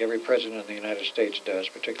him like every president in the United States does,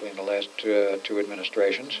 particularly in the last two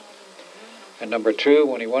administrations. And number two,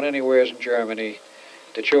 when he went anywhere in Germany,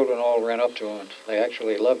 the children all ran up to him. They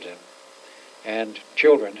actually loved him. And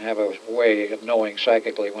children have a way of knowing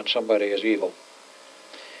psychically when somebody is evil.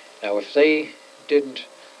 Now, if they didn't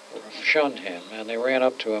shun him and they ran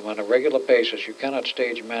up to him on a regular basis, you cannot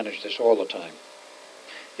stage manage this all the time.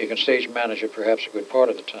 You can stage manage it perhaps a good part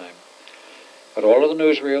of the time. But all of the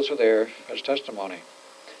newsreels are there as testimony.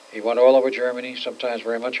 He went all over Germany, sometimes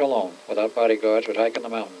very much alone, without bodyguards, would hike in the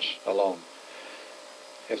mountains alone.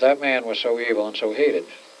 If that man was so evil and so hated,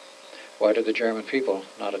 why did the German people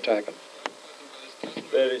not attack him?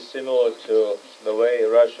 Very similar to the way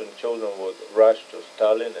Russian children would rush to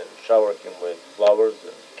Stalin and shower him with flowers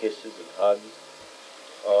and kisses and hugs.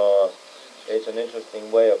 It's an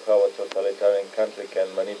interesting way of how a totalitarian country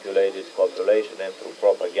can manipulate its population and through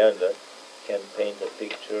propaganda can paint a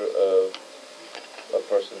picture of a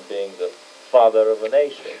person being the father of a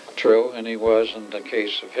nation. True, and he was, in the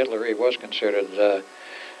case of Hitler, he was considered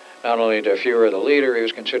not only the Führer, the leader, he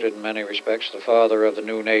was considered in many respects the father of the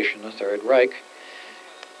new nation, the Third Reich,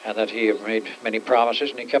 and that he had made many promises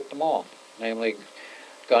and he kept them all, namely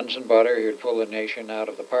guns and butter. He would pull the nation out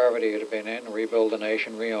of the poverty it had been in, rebuild the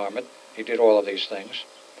nation, rearm it. He did all of these things.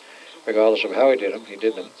 Regardless of how he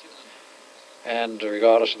did them. And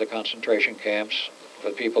regardless of the concentration camps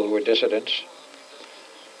for people who were dissidents,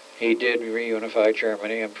 he did reunify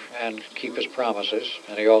Germany and keep his promises.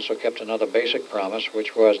 And he also kept another basic promise,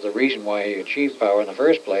 which was the reason why he achieved power in the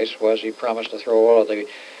first place, was he promised to throw all of the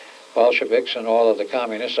Bolsheviks and all of the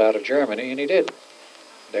communists out of Germany, and he did.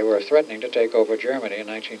 They were threatening to take over Germany in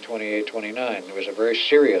 1928-29. It was a very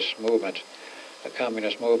serious movement, a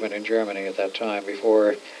communist movement in Germany at that time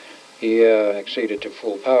before he acceded to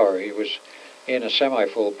full power. He was in a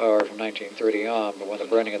semi-full power from 1930 on, but when the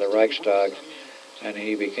burning of the Reichstag, and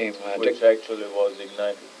he became... Which actually was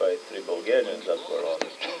ignited by 3 Bulgarians that were on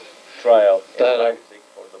trial in Leipzig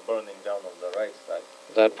for the burning down of the Reichstag.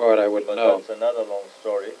 That part I wouldn't know. But that's another long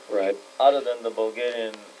story. Right. Other than the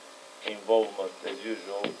Bulgarian involvement, as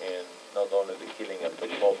usual, in not only the killing of the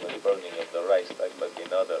Pope and burning of the Reichstag, but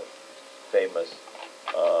in other famous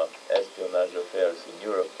espionage affairs in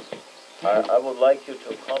Europe, I would like you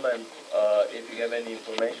to comment if you have any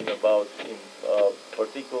information about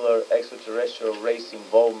particular extraterrestrial race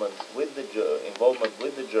involvement with the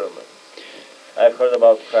Germans. I've heard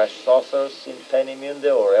about crash saucers in Peenemünde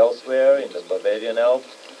or elsewhere in the Bavarian Alps.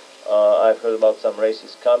 I've heard about some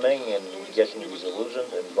races coming and getting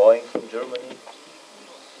disillusioned and going from Germany.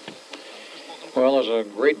 Well, there's a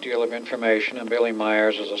great deal of information, and Billy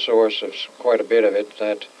Myers is a source of quite a bit of it,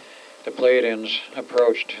 that the Pleiadians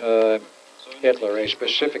approached Hitler, a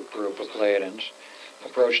specific group of Pleiadians,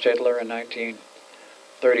 approached Hitler in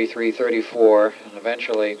 1933-34, and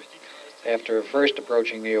eventually, after first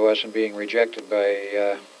approaching the U.S. and being rejected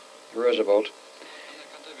by Roosevelt,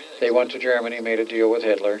 they went to Germany, made a deal with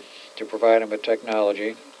Hitler to provide him with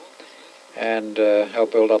technology and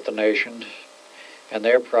help build up the nation. And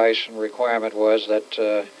their price and requirement was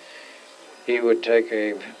that he would take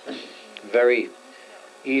a very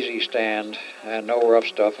easy stand and no rough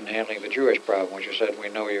stuff in handling the Jewish problem, which he said, we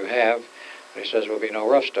know you have, but he says there will be no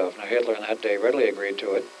rough stuff. Now, Hitler in that day readily agreed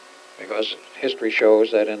to it, because history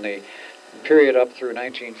shows that in the period up through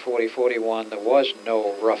 1940-41, there was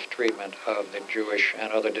no rough treatment of the Jewish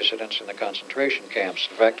and other dissidents in the concentration camps.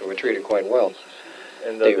 In fact, they were treated quite well.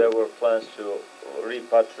 And that there were plans to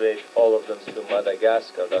repatriate all of them to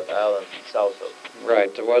Madagascar, that island south of.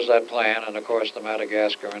 Right, there was that plan, and of course the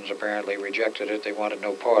Madagascarans apparently rejected it. They wanted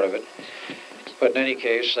no part of it. But in any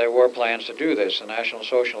case, there were plans to do this. The National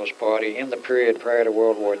Socialist Party, in the period prior to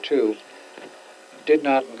World War II, did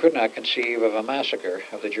not and could not conceive of a massacre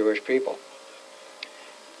of the Jewish people.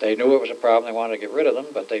 They knew it was a problem, they wanted to get rid of them,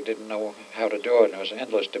 but they didn't know how to do it, and it was an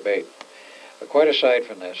endless debate. But quite aside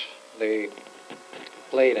from this, the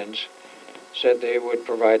Pleiadians said they would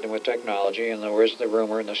provide them with technology, and there was the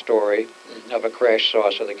rumor and the story of a crash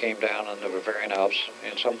saucer that came down in the Bavarian Alps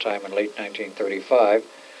in sometime in late 1935,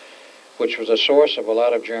 which was a source of a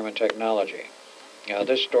lot of German technology. Now,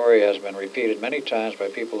 this story has been repeated many times by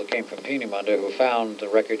people who came from Peenemünde who found the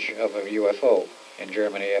wreckage of a UFO in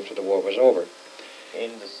Germany after the war was over.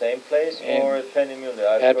 In the same place or at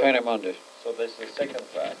Peenemünde? At Peenemünde. So this is the second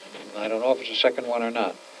fact. I don't know if it's the second one or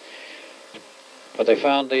not. But they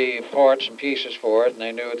found the parts and pieces for it, and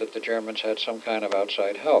they knew that the Germans had some kind of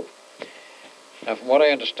outside help. Now, from what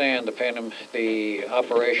I understand, the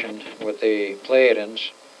operation with the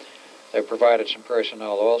Pleiadians, they provided some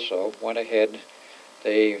personnel also, went ahead,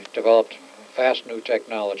 they developed fast new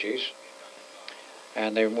technologies,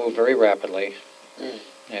 and they moved very rapidly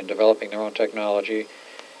in developing their own technology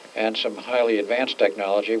and some highly advanced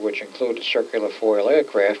technology, which included circular foil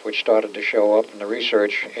aircraft, which started to show up in the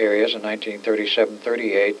research areas in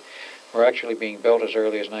 1937-38, were actually being built as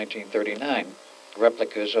early as 1939.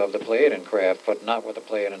 Replicas of the Pleiadian craft, but not with the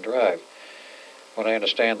Pleiadian drive. What I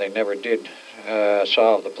understand, they never did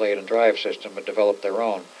solve the Pleiadian drive system, but developed their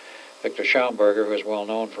own. Victor Schaumburger, who is well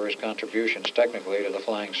known for his contributions technically to the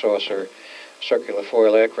flying saucer, circular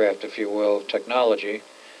foil aircraft, if you will, technology,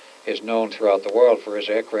 is known throughout the world for his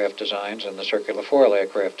aircraft designs and the circular foil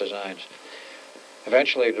aircraft designs.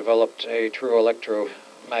 Eventually developed a true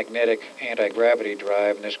electromagnetic anti-gravity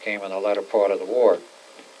drive, and this came in the latter part of the war.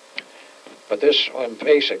 But this one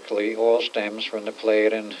basically all stems from the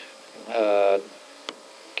Pleiadian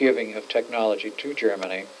giving of technology to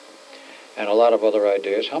Germany and a lot of other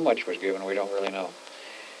ideas. How much was given, we don't really know.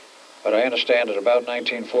 But I understand that about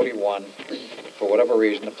 1941, for whatever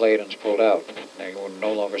reason, the Pleiadians pulled out. They would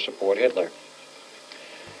no longer support Hitler.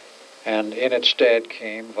 And in its stead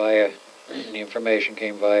the information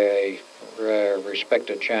came via a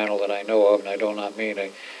respected channel that I know of, and I do not mean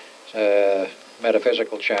a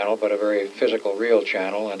metaphysical channel, but a very physical, real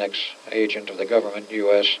channel, an ex-agent of the government,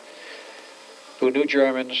 U.S., who knew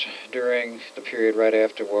Germans during the period right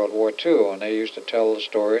after World War II, and they used to tell the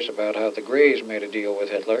stories about how the Greys made a deal with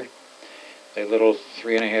Hitler, the little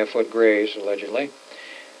 3.5-foot Greys, allegedly,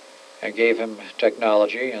 and gave him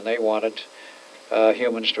technology, and they wanted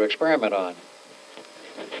humans to experiment on.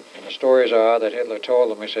 And the stories are that Hitler told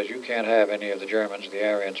them, he says, you can't have any of the Germans, the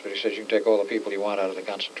Aryans, but he says, you can take all the people you want out of the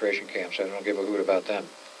concentration camps. I don't give a hoot about them.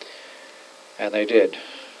 And they did.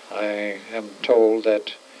 I am told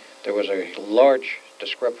that there was a large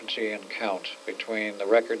discrepancy in count between the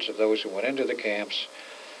records of those who went into the camps,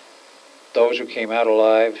 those who came out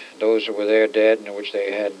alive, those who were there dead, in which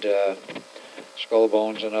they had skull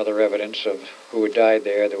bones and other evidence of who had died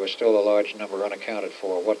there. There was still a large number unaccounted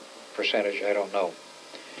for. What percentage, I don't know.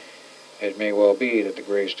 It may well be that the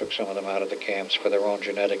Greys took some of them out of the camps for their own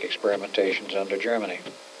genetic experimentations under Germany.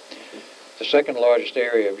 The second largest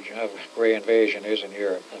area of Grey invasion is in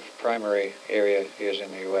Europe. The primary area is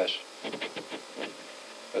in the U.S.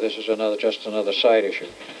 But this is just another side issue.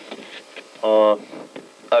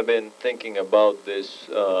 I've been thinking about this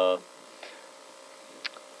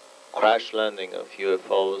crash landing of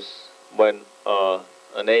UFOs when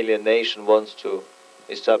an alien nation wants to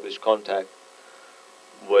establish contact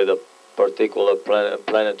with a particular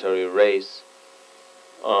planetary race.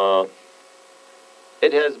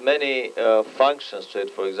 It has many functions to it.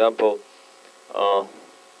 For example,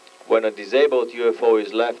 when a disabled UFO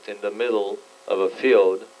is left in the middle of a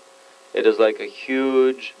field, it is like a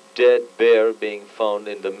huge dead bear being found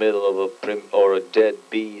in the middle of or a dead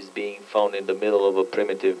bees being found in the middle of a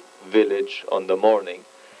primitive village on the morning.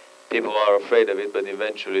 People are afraid of it, but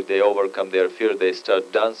eventually they overcome their fear. They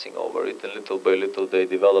start dancing over it, and little by little they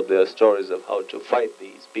develop their stories of how to fight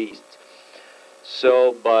these beasts.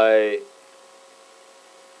 So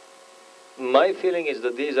my feeling is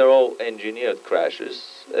that these are all engineered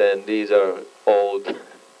crashes, and these are old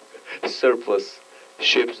surplus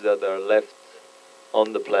ships that are left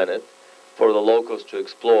on the planet for the locals to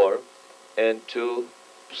explore and to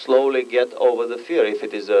slowly get over the fear. If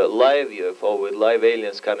it is a live UFO with live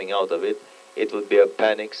aliens coming out of it, it would be a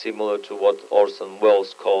panic similar to what Orson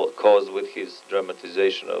Welles caused with his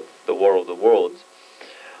dramatization of The War of the Worlds.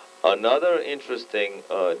 Another interesting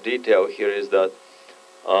detail here is that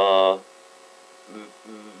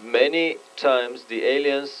many times the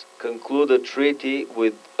aliens conclude a treaty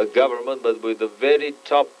with a government, but with the very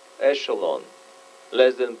top echelon.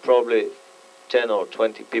 Less than probably 10 or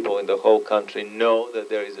 20 people in the whole country know that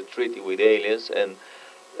there is a treaty with aliens, and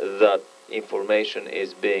that information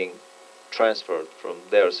is being transferred from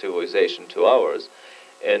their civilization to ours.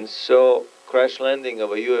 And so crash landing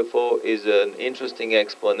of a UFO is an interesting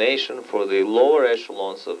explanation for the lower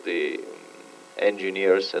echelons of the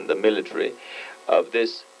engineers and the military of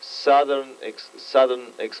this sudden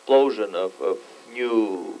explosion of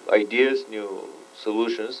new ideas, new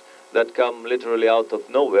solutions that come literally out of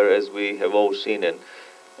nowhere, as we have all seen. And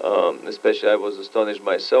especially I was astonished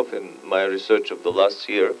myself in my research of the last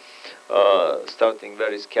year, starting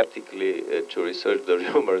very skeptically to research the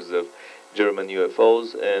rumors of German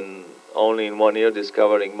UFOs, and only in 1 year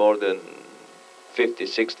discovering more than 50,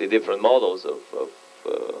 60 different models of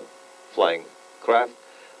flying craft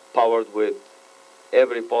powered with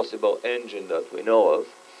every possible engine that we know of,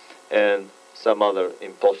 and some other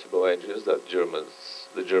impossible engines that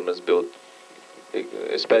the Germans built,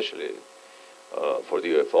 especially for the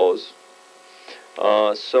UFOs.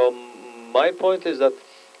 So my point is that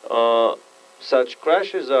such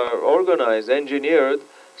crashes are organized, engineered,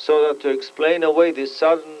 so that to explain away this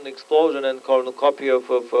sudden explosion and cornucopia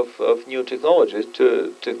of new technologies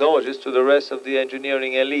to the rest of the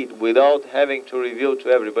engineering elite, without having to reveal to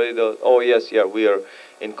everybody that, oh yes, yeah, we are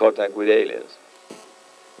in contact with aliens.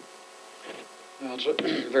 Well, it's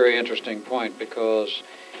a very interesting point, because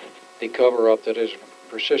the cover-up that has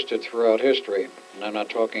persisted throughout history, and I'm not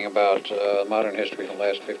talking about modern history in the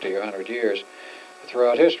last 50 or 100 years, but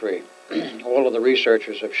throughout history, all of the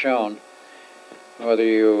researchers have shown, whether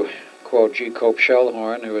you quote G. Cope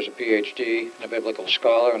Shellhorn, who is a PhD and a biblical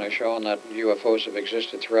scholar, and has shown that UFOs have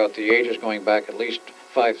existed throughout the ages, going back at least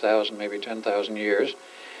 5,000, maybe 10,000 years,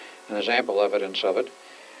 and there's ample evidence of it.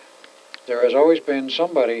 There has always been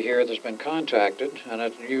somebody here that's been contacted, and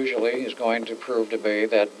it usually is going to prove to be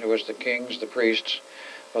that it was the kings, the priests,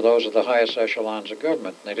 or those of the highest echelons of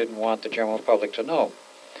government. They didn't want the general public to know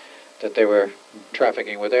that they were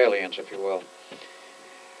trafficking with aliens, if you will,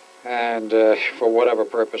 and for whatever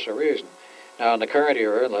purpose or reason. Now, in the current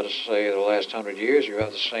era, let us say the last 100 years, you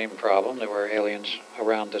have the same problem. There were aliens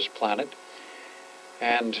around this planet.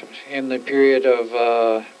 And in the period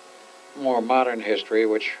of more modern history,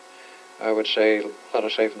 which I would say, let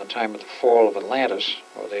us say from the time of the fall of Atlantis,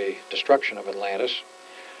 or the destruction of Atlantis,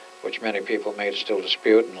 which many people may still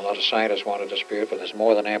dispute, and a lot of scientists want to dispute, but there's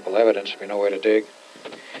more than ample evidence if you know where to dig.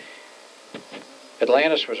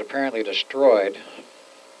 Atlantis was apparently destroyed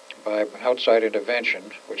by outside intervention,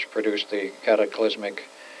 which produced the cataclysmic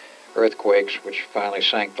earthquakes which finally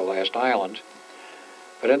sank the last island.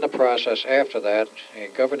 But in the process after that, a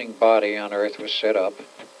governing body on Earth was set up,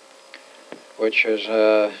 which is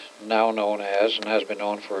now known as, and has been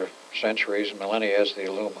known for centuries and millennia, as the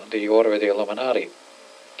Order of the Illuminati.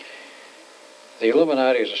 The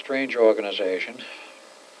Illuminati is a strange organization.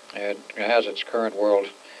 It has its current world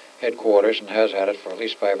headquarters, and has had it for at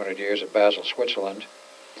least 500 years at Basel, Switzerland.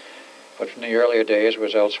 But from the earlier days it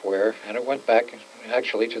was elsewhere, and it went back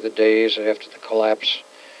actually to the days after the collapse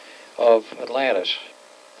of Atlantis.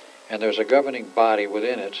 And there's a governing body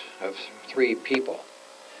within it of 3 people.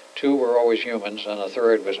 2 were always humans, and the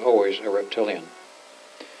 3rd was always a reptilian.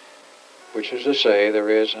 Which is to say, there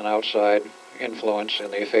is an outside influence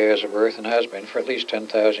in the affairs of Earth, and has been for at least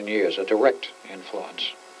 10,000 years, a direct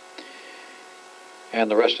influence. And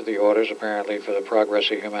the rest of the orders, apparently, for the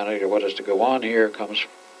progress of humanity to what is to go on here,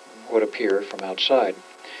 would appear from outside.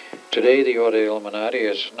 Today, the Order of the Illuminati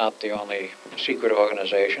is not the only secret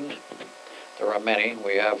organization. There are many.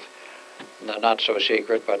 We have the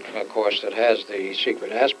not-so-secret, but of course that has the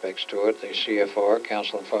secret aspects to it, the CFR,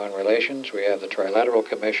 Council on Foreign Relations. We have the Trilateral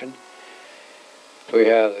Commission. We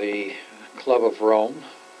have the Club of Rome,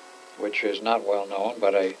 which is not well known,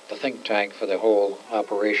 but the think tank for the whole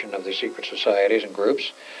operation of the secret societies and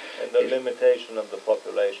groups. And the limitation of the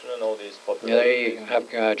population and all these populations. They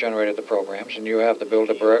have generated the programs, and you have the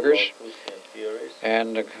Bilderbergers,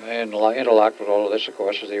 and interlocked with all of this, of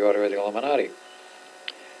course, is the Order of the Illuminati.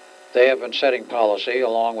 They have been setting policy,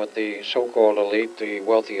 along with the so-called elite, the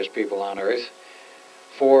wealthiest people on Earth,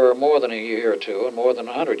 for more than a year or two, and more than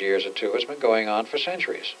 100 years or two. It's been going on for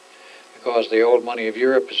centuries. Because the old money of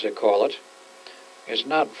Europe, as they call it, is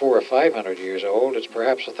not 400 or 500 years old. It's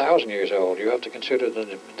perhaps 1,000 years old. You have to consider the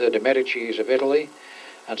de Medicis of Italy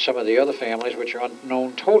and some of the other families which are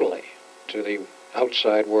unknown totally to the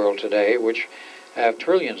outside world today, which have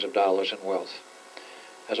trillions of dollars in wealth.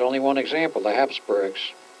 As only one example, the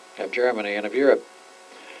Habsburgs of Germany and of Europe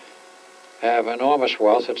have enormous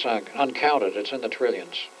wealth. It's uncounted. It's in the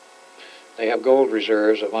trillions. They have gold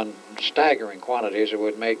reserves of staggering quantities. It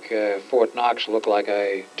would make Fort Knox look like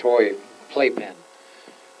a toy playpen.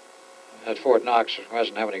 At Fort Knox, it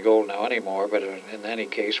doesn't have any gold now anymore, but in any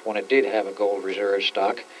case, when it did have a gold reserve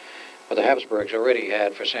stock, what the Habsburgs already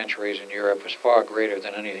had for centuries in Europe was far greater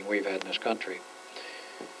than anything we've had in this country.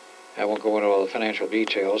 I won't go into all the financial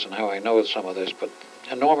details and how I know some of this, but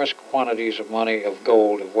enormous quantities of money, of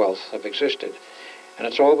gold, of wealth have existed. And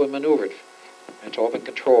it's all been maneuvered. It's all been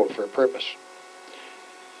controlled for a purpose.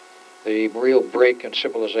 The real break in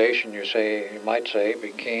civilization, you might say,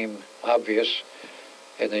 became obvious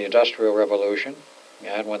in the Industrial Revolution,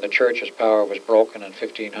 and when the church's power was broken in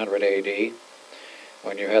 1500 AD,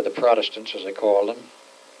 when you had the Protestants, as they called them,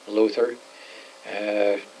 Luther,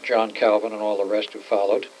 John Calvin, and all the rest who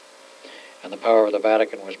followed, and the power of the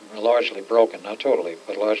Vatican was largely broken, not totally,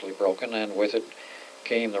 but largely broken, and with it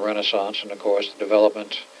came the Renaissance and, of course, the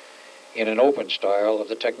development in an open style of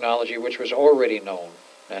the technology which was already known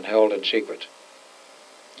and held in secret.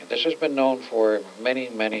 And this has been known for many,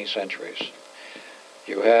 many centuries.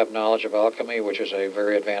 You have knowledge of alchemy, which is a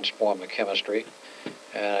very advanced form of chemistry,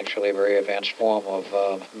 and actually a very advanced form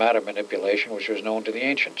of matter manipulation, which was known to the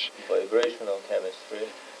ancients. Vibrational chemistry.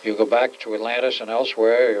 You go back to Atlantis and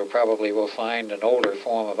elsewhere, you probably will find an older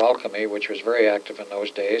form of alchemy, which was very active in those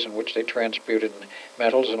days, in which they transmuted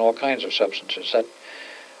metals and all kinds of substances. That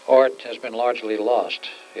art has been largely lost.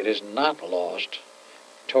 It is not lost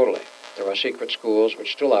totally. There are secret schools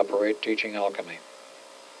which still operate teaching alchemy.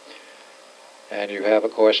 And you have,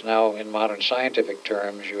 of course, now in modern scientific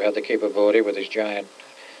terms, you have the capability with these giant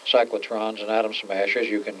cyclotrons and atom smashers,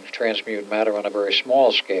 you can transmute matter on a very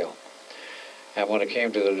small scale. And when it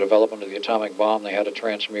came to the development of the atomic bomb, they had to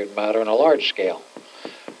transmute matter on a large scale.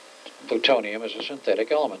 Plutonium is a synthetic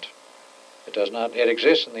element. It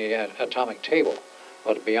exists in the atomic table,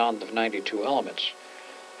 but beyond the 92 elements.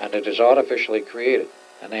 And it is artificially created.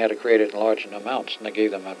 And they had to create it in large amounts, and they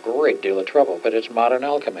gave them a great deal of trouble. But it's modern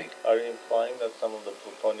alchemy. Are you implying that some of the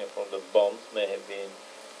plutonium from the bombs may have been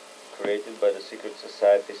created by the secret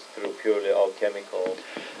societies through purely alchemical?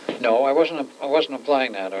 No, I wasn't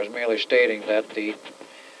implying that. I was merely stating that the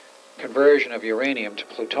conversion of uranium to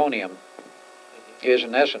plutonium is,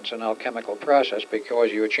 in essence, an alchemical process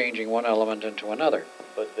because you are changing one element into another.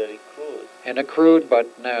 But very crude. In a crude but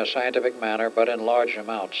scientific manner, but in large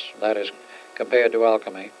amounts. That is, compared to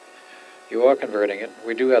alchemy, you are converting it.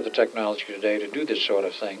 We do have the technology today to do this sort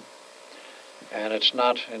of thing. And it's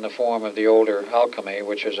not in the form of the older alchemy,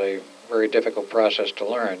 which is a very difficult process to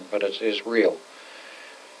learn, but it is real.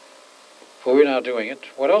 But we're now doing it.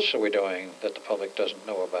 What else are we doing that the public doesn't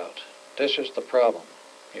know about? This is the problem.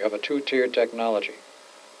 You have a two-tier technology.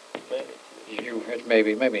 It may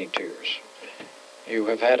be many tiers. You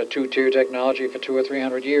have had a two-tier technology for 200 or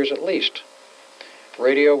 300 years at least.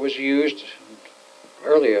 Radio was used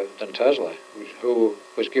earlier than Tesla, who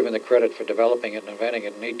was given the credit for developing it and inventing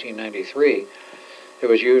it in 1893. It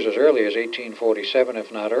was used as early as 1847,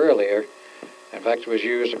 if not earlier. In fact, it was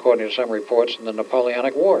used, according to some reports, in the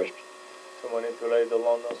Napoleonic Wars. To manipulate the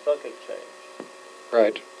London Stock Exchange.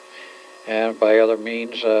 Right. And by other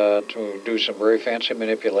means to do some very fancy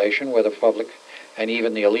manipulation where the public and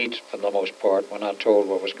even the elite, for the most part, were not told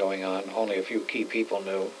what was going on. Only a few key people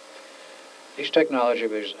knew. These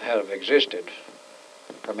technologies have existed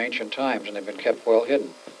from ancient times, and they've been kept well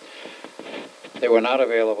hidden. They were not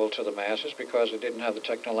available to the masses because they didn't have the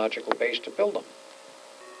technological base to build them.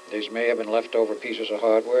 These may have been leftover pieces of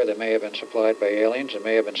hardware. They may have been supplied by aliens. There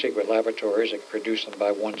may have been secret laboratories that could produce them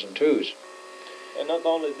by ones and twos. And not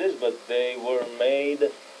only this, but they were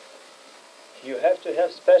made... You have to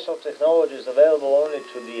have special technologies available only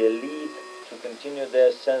to the elite to continue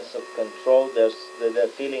their sense of control, their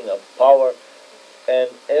feeling of power. And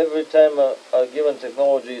every time a given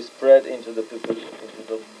technology is spread into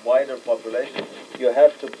the wider population, you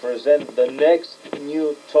have to present the next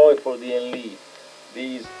new toy for the elite.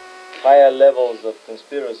 These higher levels of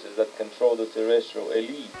conspiracies that control the terrestrial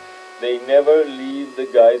elite, they never leave the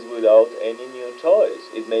guys without any new toys.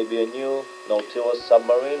 It may be a new Nautilus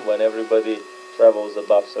submarine when everybody travels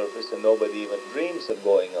above surface and nobody even dreams of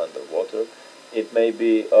going underwater. It may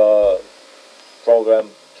be a program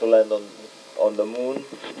to land on the moon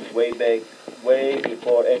way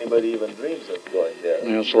before anybody even dreams of going there.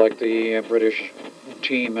 It's like the British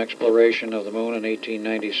team exploration of the moon in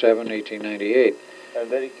 1897, 1898. I'm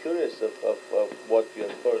very curious of what you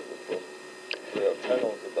have heard from your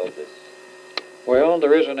channels about this. Well,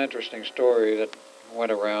 there is an interesting story that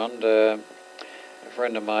went around. A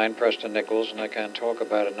friend of mine, Preston Nichols, and I can't talk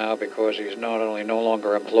about it now because he's not only no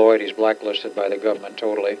longer employed, he's blacklisted by the government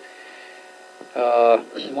totally.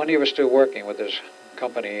 When he was still working with his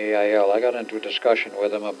company, AIL, I got into a discussion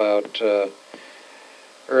with him about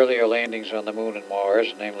earlier landings on the moon and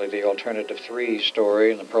Mars, namely the Alternative 3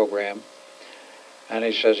 story in the program. And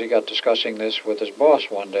he says he got discussing this with his boss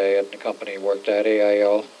one day at the company he worked at,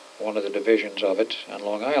 AIL, one of the divisions of it on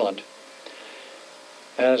Long Island.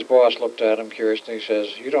 And his boss looked at him curiously. He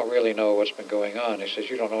says, "You don't really know what's been going on." He says,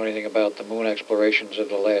 "You don't know anything about the moon explorations of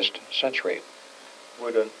the last century."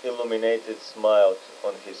 With an illuminated smile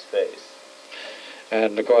on his face.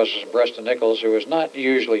 And of course, Preston Nichols, who was not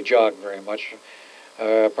usually jogged very much,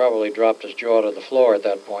 probably dropped his jaw to the floor at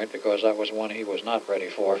that point because that was one he was not ready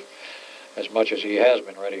for, as much as he has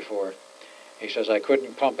been ready for. He says, "I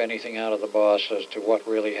couldn't pump anything out of the boss as to what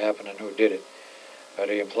really happened and who did it." But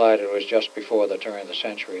he implied it was just before the turn of the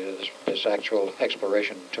century that this actual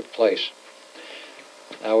exploration took place.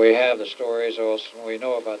 Now we have the stories also, we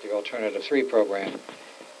know about the Alternative 3 program,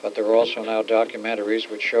 but there are also now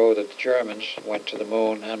documentaries which show that the Germans went to the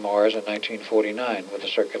moon and Mars in 1949 with a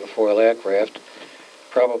circular foil aircraft.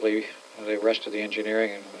 Probably the rest of the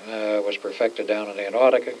engineering was perfected down in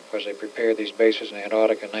Antarctica because they prepared these bases in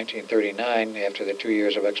Antarctica in 1939 after the 2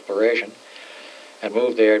 years of exploration and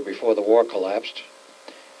moved there before the war collapsed.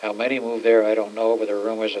 How many moved there, I don't know, but there are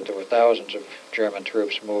rumors that there were thousands of German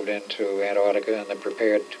troops moved into Antarctica in the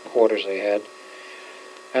prepared quarters they had.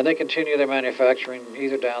 And they continue their manufacturing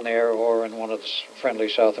either down there or in one of the friendly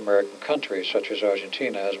South American countries, such as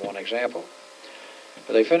Argentina, as one example.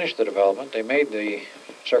 But they finished the development. They made the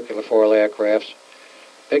circular foil aircrafts.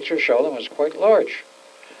 Pictures show them as quite large.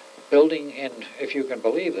 Building in, if you can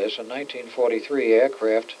believe this, in 1943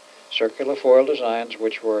 aircraft, circular foil designs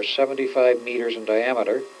which were 75 meters in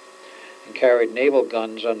diameter and carried naval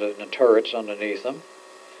guns under the turrets underneath them.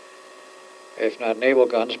 If not naval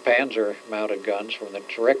guns, Panzer-mounted guns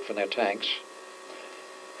direct from their tanks.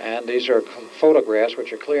 And these are photographs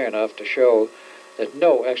which are clear enough to show that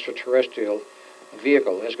no extraterrestrial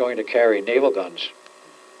vehicle is going to carry naval guns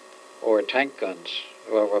or tank guns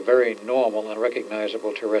or a very normal and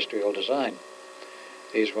recognizable terrestrial design.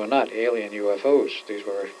 These were not alien UFOs. These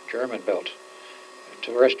were German-built,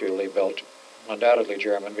 terrestrially built, undoubtedly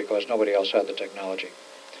German because nobody else had the technology.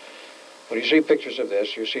 When you see pictures of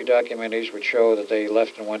this, you see documentaries which show that they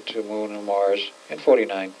left and went to Moon and Mars in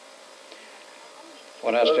 '49.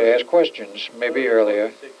 One has to ask questions, maybe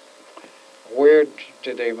earlier. Where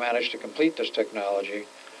did they manage to complete this technology?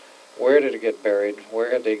 Where did it get buried?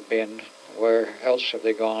 Where have they been? Where else have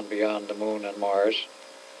they gone beyond the Moon and Mars?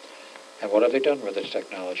 And what have they done with this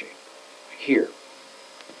technology? Here.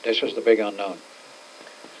 This is the big unknown.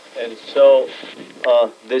 And so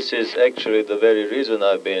this is actually the very reason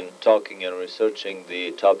I've been talking and researching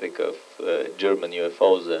the topic of German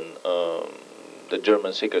UFOs and the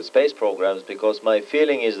German secret space programs, because my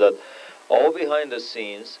feeling is that all behind the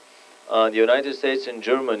scenes, the United States and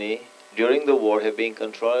Germany during the war have been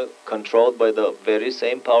controlled by the very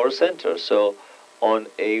same power center. So on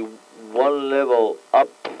a one level up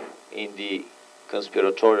in the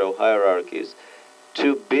conspiratorial hierarchies,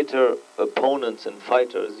 two bitter opponents and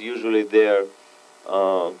fighters, usually their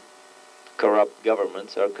corrupt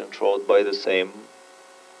governments, are controlled by the same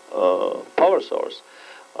power source.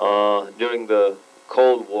 During the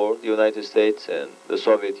Cold War, the United States and the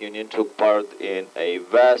Soviet Union took part in a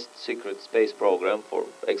vast secret space program for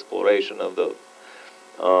exploration of the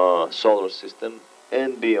solar system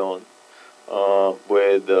and beyond,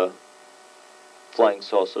 with flying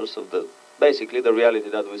saucers of basically the reality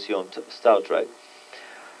that we see on Star Trek.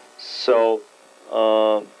 So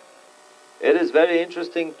it is very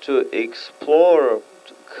interesting to explore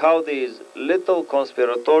how these little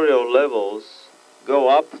conspiratorial levels go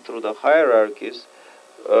up through the hierarchies,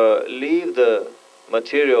 leave the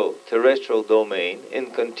material terrestrial domain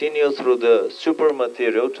and continue through the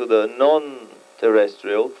supermaterial to the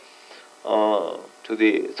non-terrestrial,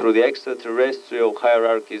 through the extraterrestrial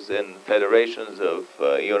hierarchies and federations of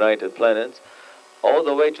united planets, all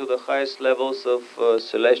the way to the highest levels of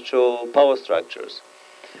celestial power structures.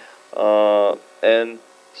 And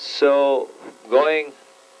so going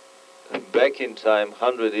back in time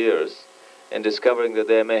 100 years and discovering that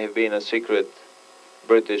there may have been a secret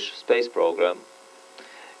British space program,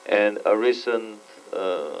 and a recent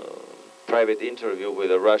private interview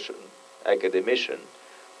with a Russian academician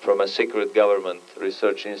from a secret government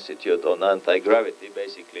research institute on anti-gravity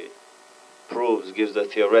basically gives a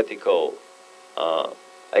theoretical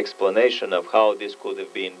explanation of how this could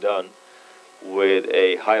have been done with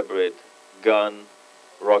a hybrid gun,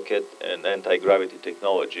 rocket, and anti-gravity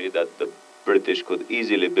technology that the British could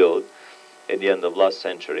easily build at the end of last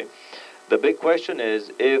century. The big question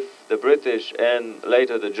is, if the British and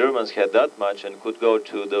later the Germans had that much and could go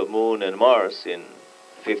to the Moon and Mars in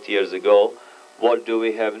 50 years ago, what do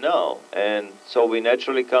we have now? And so we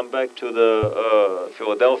naturally come back to the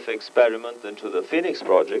Philadelphia experiment and to the Phoenix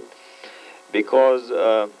project, because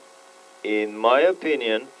in my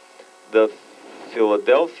opinion, the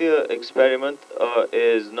Philadelphia experiment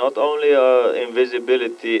is not only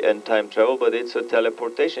invisibility and time travel, but it's a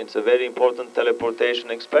teleportation. It's a very important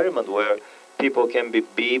teleportation experiment where people can be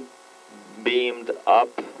beamed up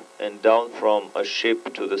and down from a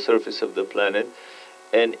ship to the surface of the planet.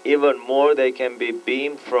 And even more, they can be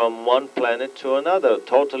beamed from one planet to another,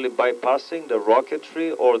 totally bypassing the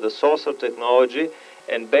rocketry or the saucer technology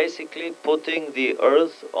and basically putting the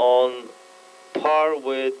Earth on par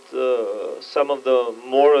with some of the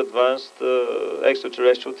more advanced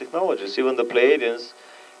extraterrestrial technologies. Even the Pleiadians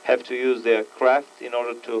have to use their craft in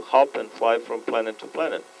order to hop and fly from planet to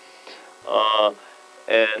planet.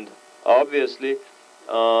 And obviously,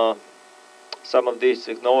 some of these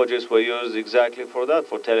technologies were used exactly for that,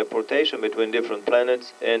 for teleportation between different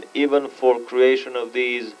planets, and even for creation of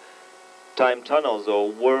these time tunnels or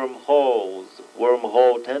wormholes,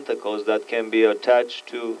 wormhole tentacles that can be attached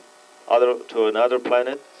to another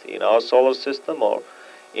planet in our solar system or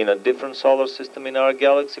in a different solar system in our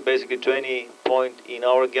galaxy, basically to any point in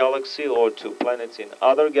our galaxy or to planets in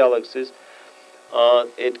other galaxies.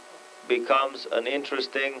 It becomes an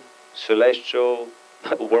interesting celestial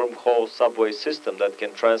wormhole subway system that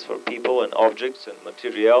can transfer people and objects and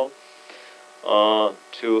material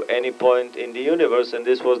to any point in the universe. And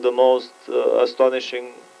this was the most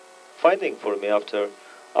astonishing finding for me after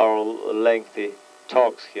our lengthy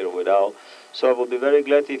talks here with Al. So I would be very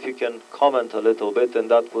glad if you can comment a little bit, and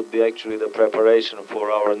that would be actually the preparation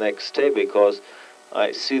for our next stay, because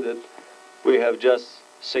I see that we have just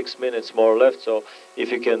 6 minutes more left. So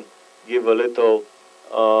if you can give a little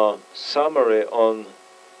summary on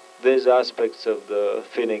these aspects of the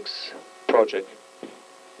Phoenix project.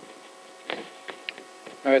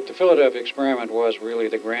 All right, the Philadelphia experiment was really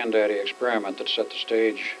the granddaddy experiment that set the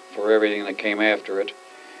stage for everything that came after it,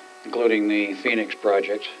 including the Phoenix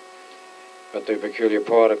project. But the peculiar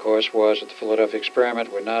part, of course, was that the Philadelphia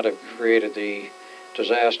experiment would not have created the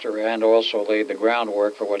disaster and also laid the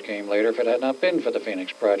groundwork for what came later if it had not been for the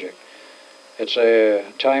Phoenix project. It's a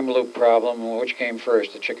time loop problem. Which came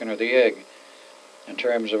first, the chicken or the egg? In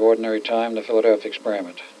terms of ordinary time, the Philadelphia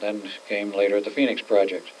experiment. Then came later the Phoenix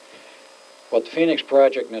project. What the Phoenix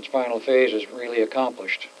project in its final phases really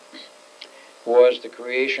accomplished was the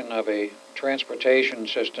creation of a transportation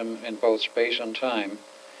system in both space and time,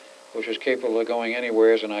 which was capable of going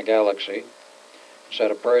anywhere in our galaxy,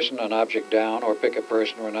 set a person, an object down, or pick a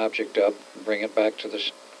person or an object up and bring it back to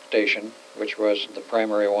the station, which was the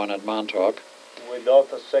primary one at Montauk.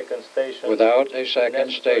 Without a second station. Without a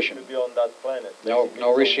second station. To be on that planet. No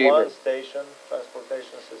receiver. One station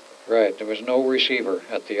transportation system. Right. There was no receiver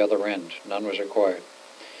at the other end. None was required.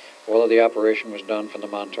 All of the operation was done from the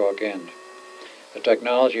Montauk end. The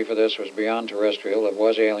technology for this was beyond terrestrial. It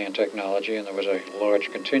was alien technology, and there was a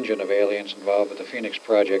large contingent of aliens involved with the Phoenix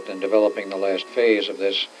project in developing the last phase of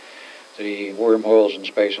this, the wormholes in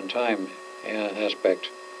space and time aspect.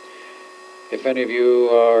 If any of you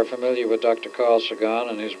are familiar with Dr. Carl Sagan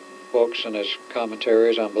and his books and his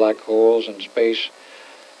commentaries on black holes and space,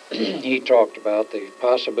 he talked about the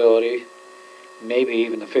possibility, maybe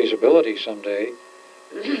even the feasibility someday,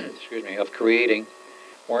 excuse me, of creating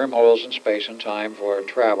wormholes in space and time for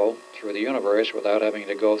travel through the universe without having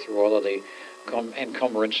to go through all of the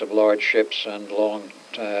encumbrance of large ships and long,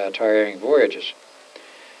 tiring voyages.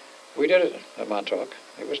 We did it at Montauk.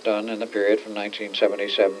 It was done in the period from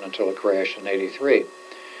 1977 until it crashed in '83.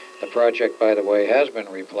 The project, by the way, has been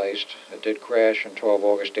replaced. It did crash on 12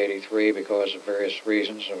 August '83 because of various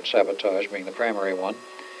reasons, of sabotage being the primary one.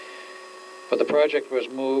 But the project was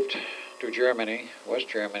moved to Germany, West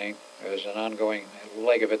Germany. There was an ongoing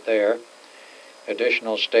leg of it there.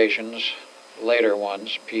 Additional stations, later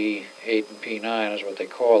ones, P8 and P9 is what they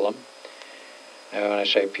call them. When I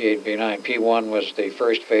say P8 and P9, P1 was the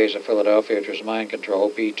first phase of Philadelphia, which was mind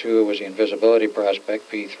control. P2 was the invisibility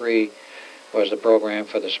prospect. P3 was the program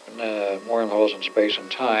for the wormholes in space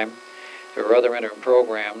and time. There were other interim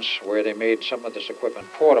programs where they made some of this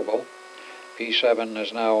equipment portable. P7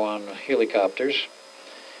 is now on helicopters.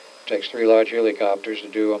 It takes 3 large helicopters to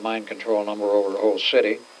do a mind control number over a whole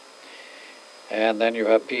city. And then you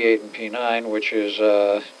have P8 and P9, which is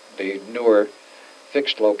the newer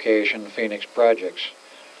fixed location Phoenix projects.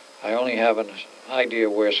 I only have an idea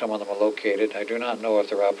where some of them are located. I do not know if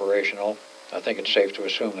they're operational. I think it's safe to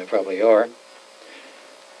assume they probably are.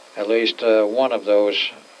 At least one of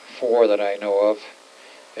those 4 that I know of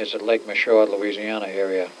is at Lake Michaud, Louisiana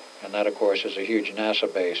area, and that, of course, is a huge NASA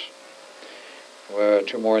base.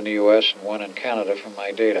 2 more in the U.S. and 1 in Canada from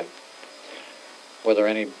my data. Whether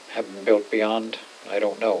any have been built beyond, I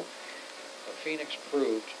don't know. But Phoenix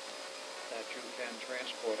proved that you can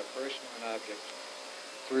transport a person or an object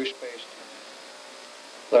through space-time.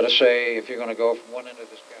 Let us say if you're going to go from one end of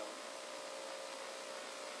this galaxy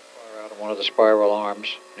far out of one of the spiral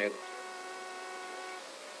arms,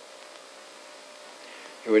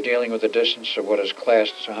 you were dealing with a distance of what is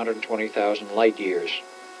classed as 120,000 light years.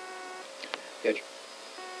 Yet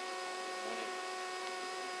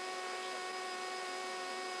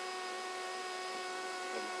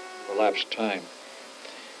elapsed time.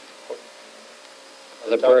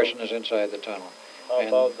 The person is inside the tunnel. How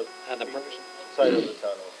about the person side of the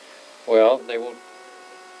tunnel? Well, they will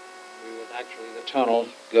Actually, the tunnel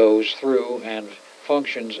goes through and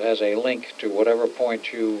functions as a link to whatever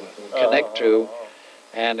point you connect to,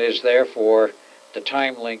 and is therefore, the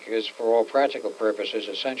time link is, for all practical purposes,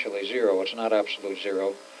 essentially zero. It's not absolute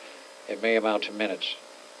zero. It may amount to minutes,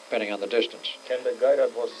 depending on the distance. Can the guy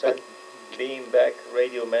that was sent beam back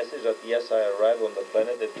radio message that yes, I arrived on the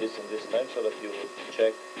planet at this and this time, so that you would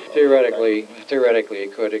check? Theoretically, he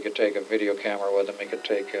could. He could take a video camera with him. He could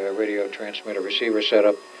take a radio transmitter receiver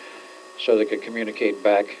setup so they could communicate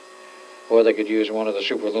back, or they could use one of the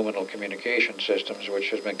superluminal communication systems,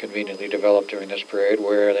 which has been conveniently developed during this period,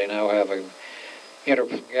 where they now have an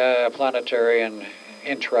interplanetary and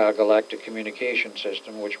intragalactic communication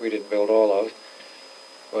system, which we didn't build all of,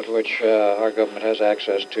 but which our government has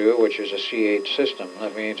access to, which is a C8 system.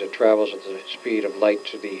 That means it travels at the speed of light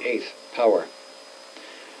to the 8th power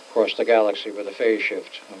across the galaxy with a phase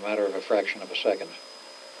shift, a matter of a fraction of a second.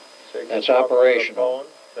 So that's operational.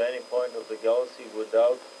 To any point of the galaxy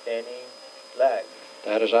without any lag.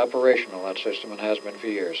 That is operational, that system, and has been for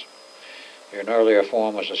years. In earlier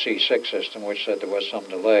form was a C6 system, which said there was some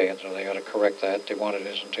delay, and so they had to correct that. They wanted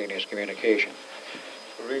instantaneous communication.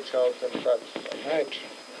 Reach out and touch. Right.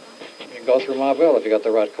 You can go through my bill if you got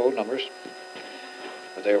the right code numbers.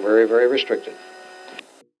 But they're very, very restricted.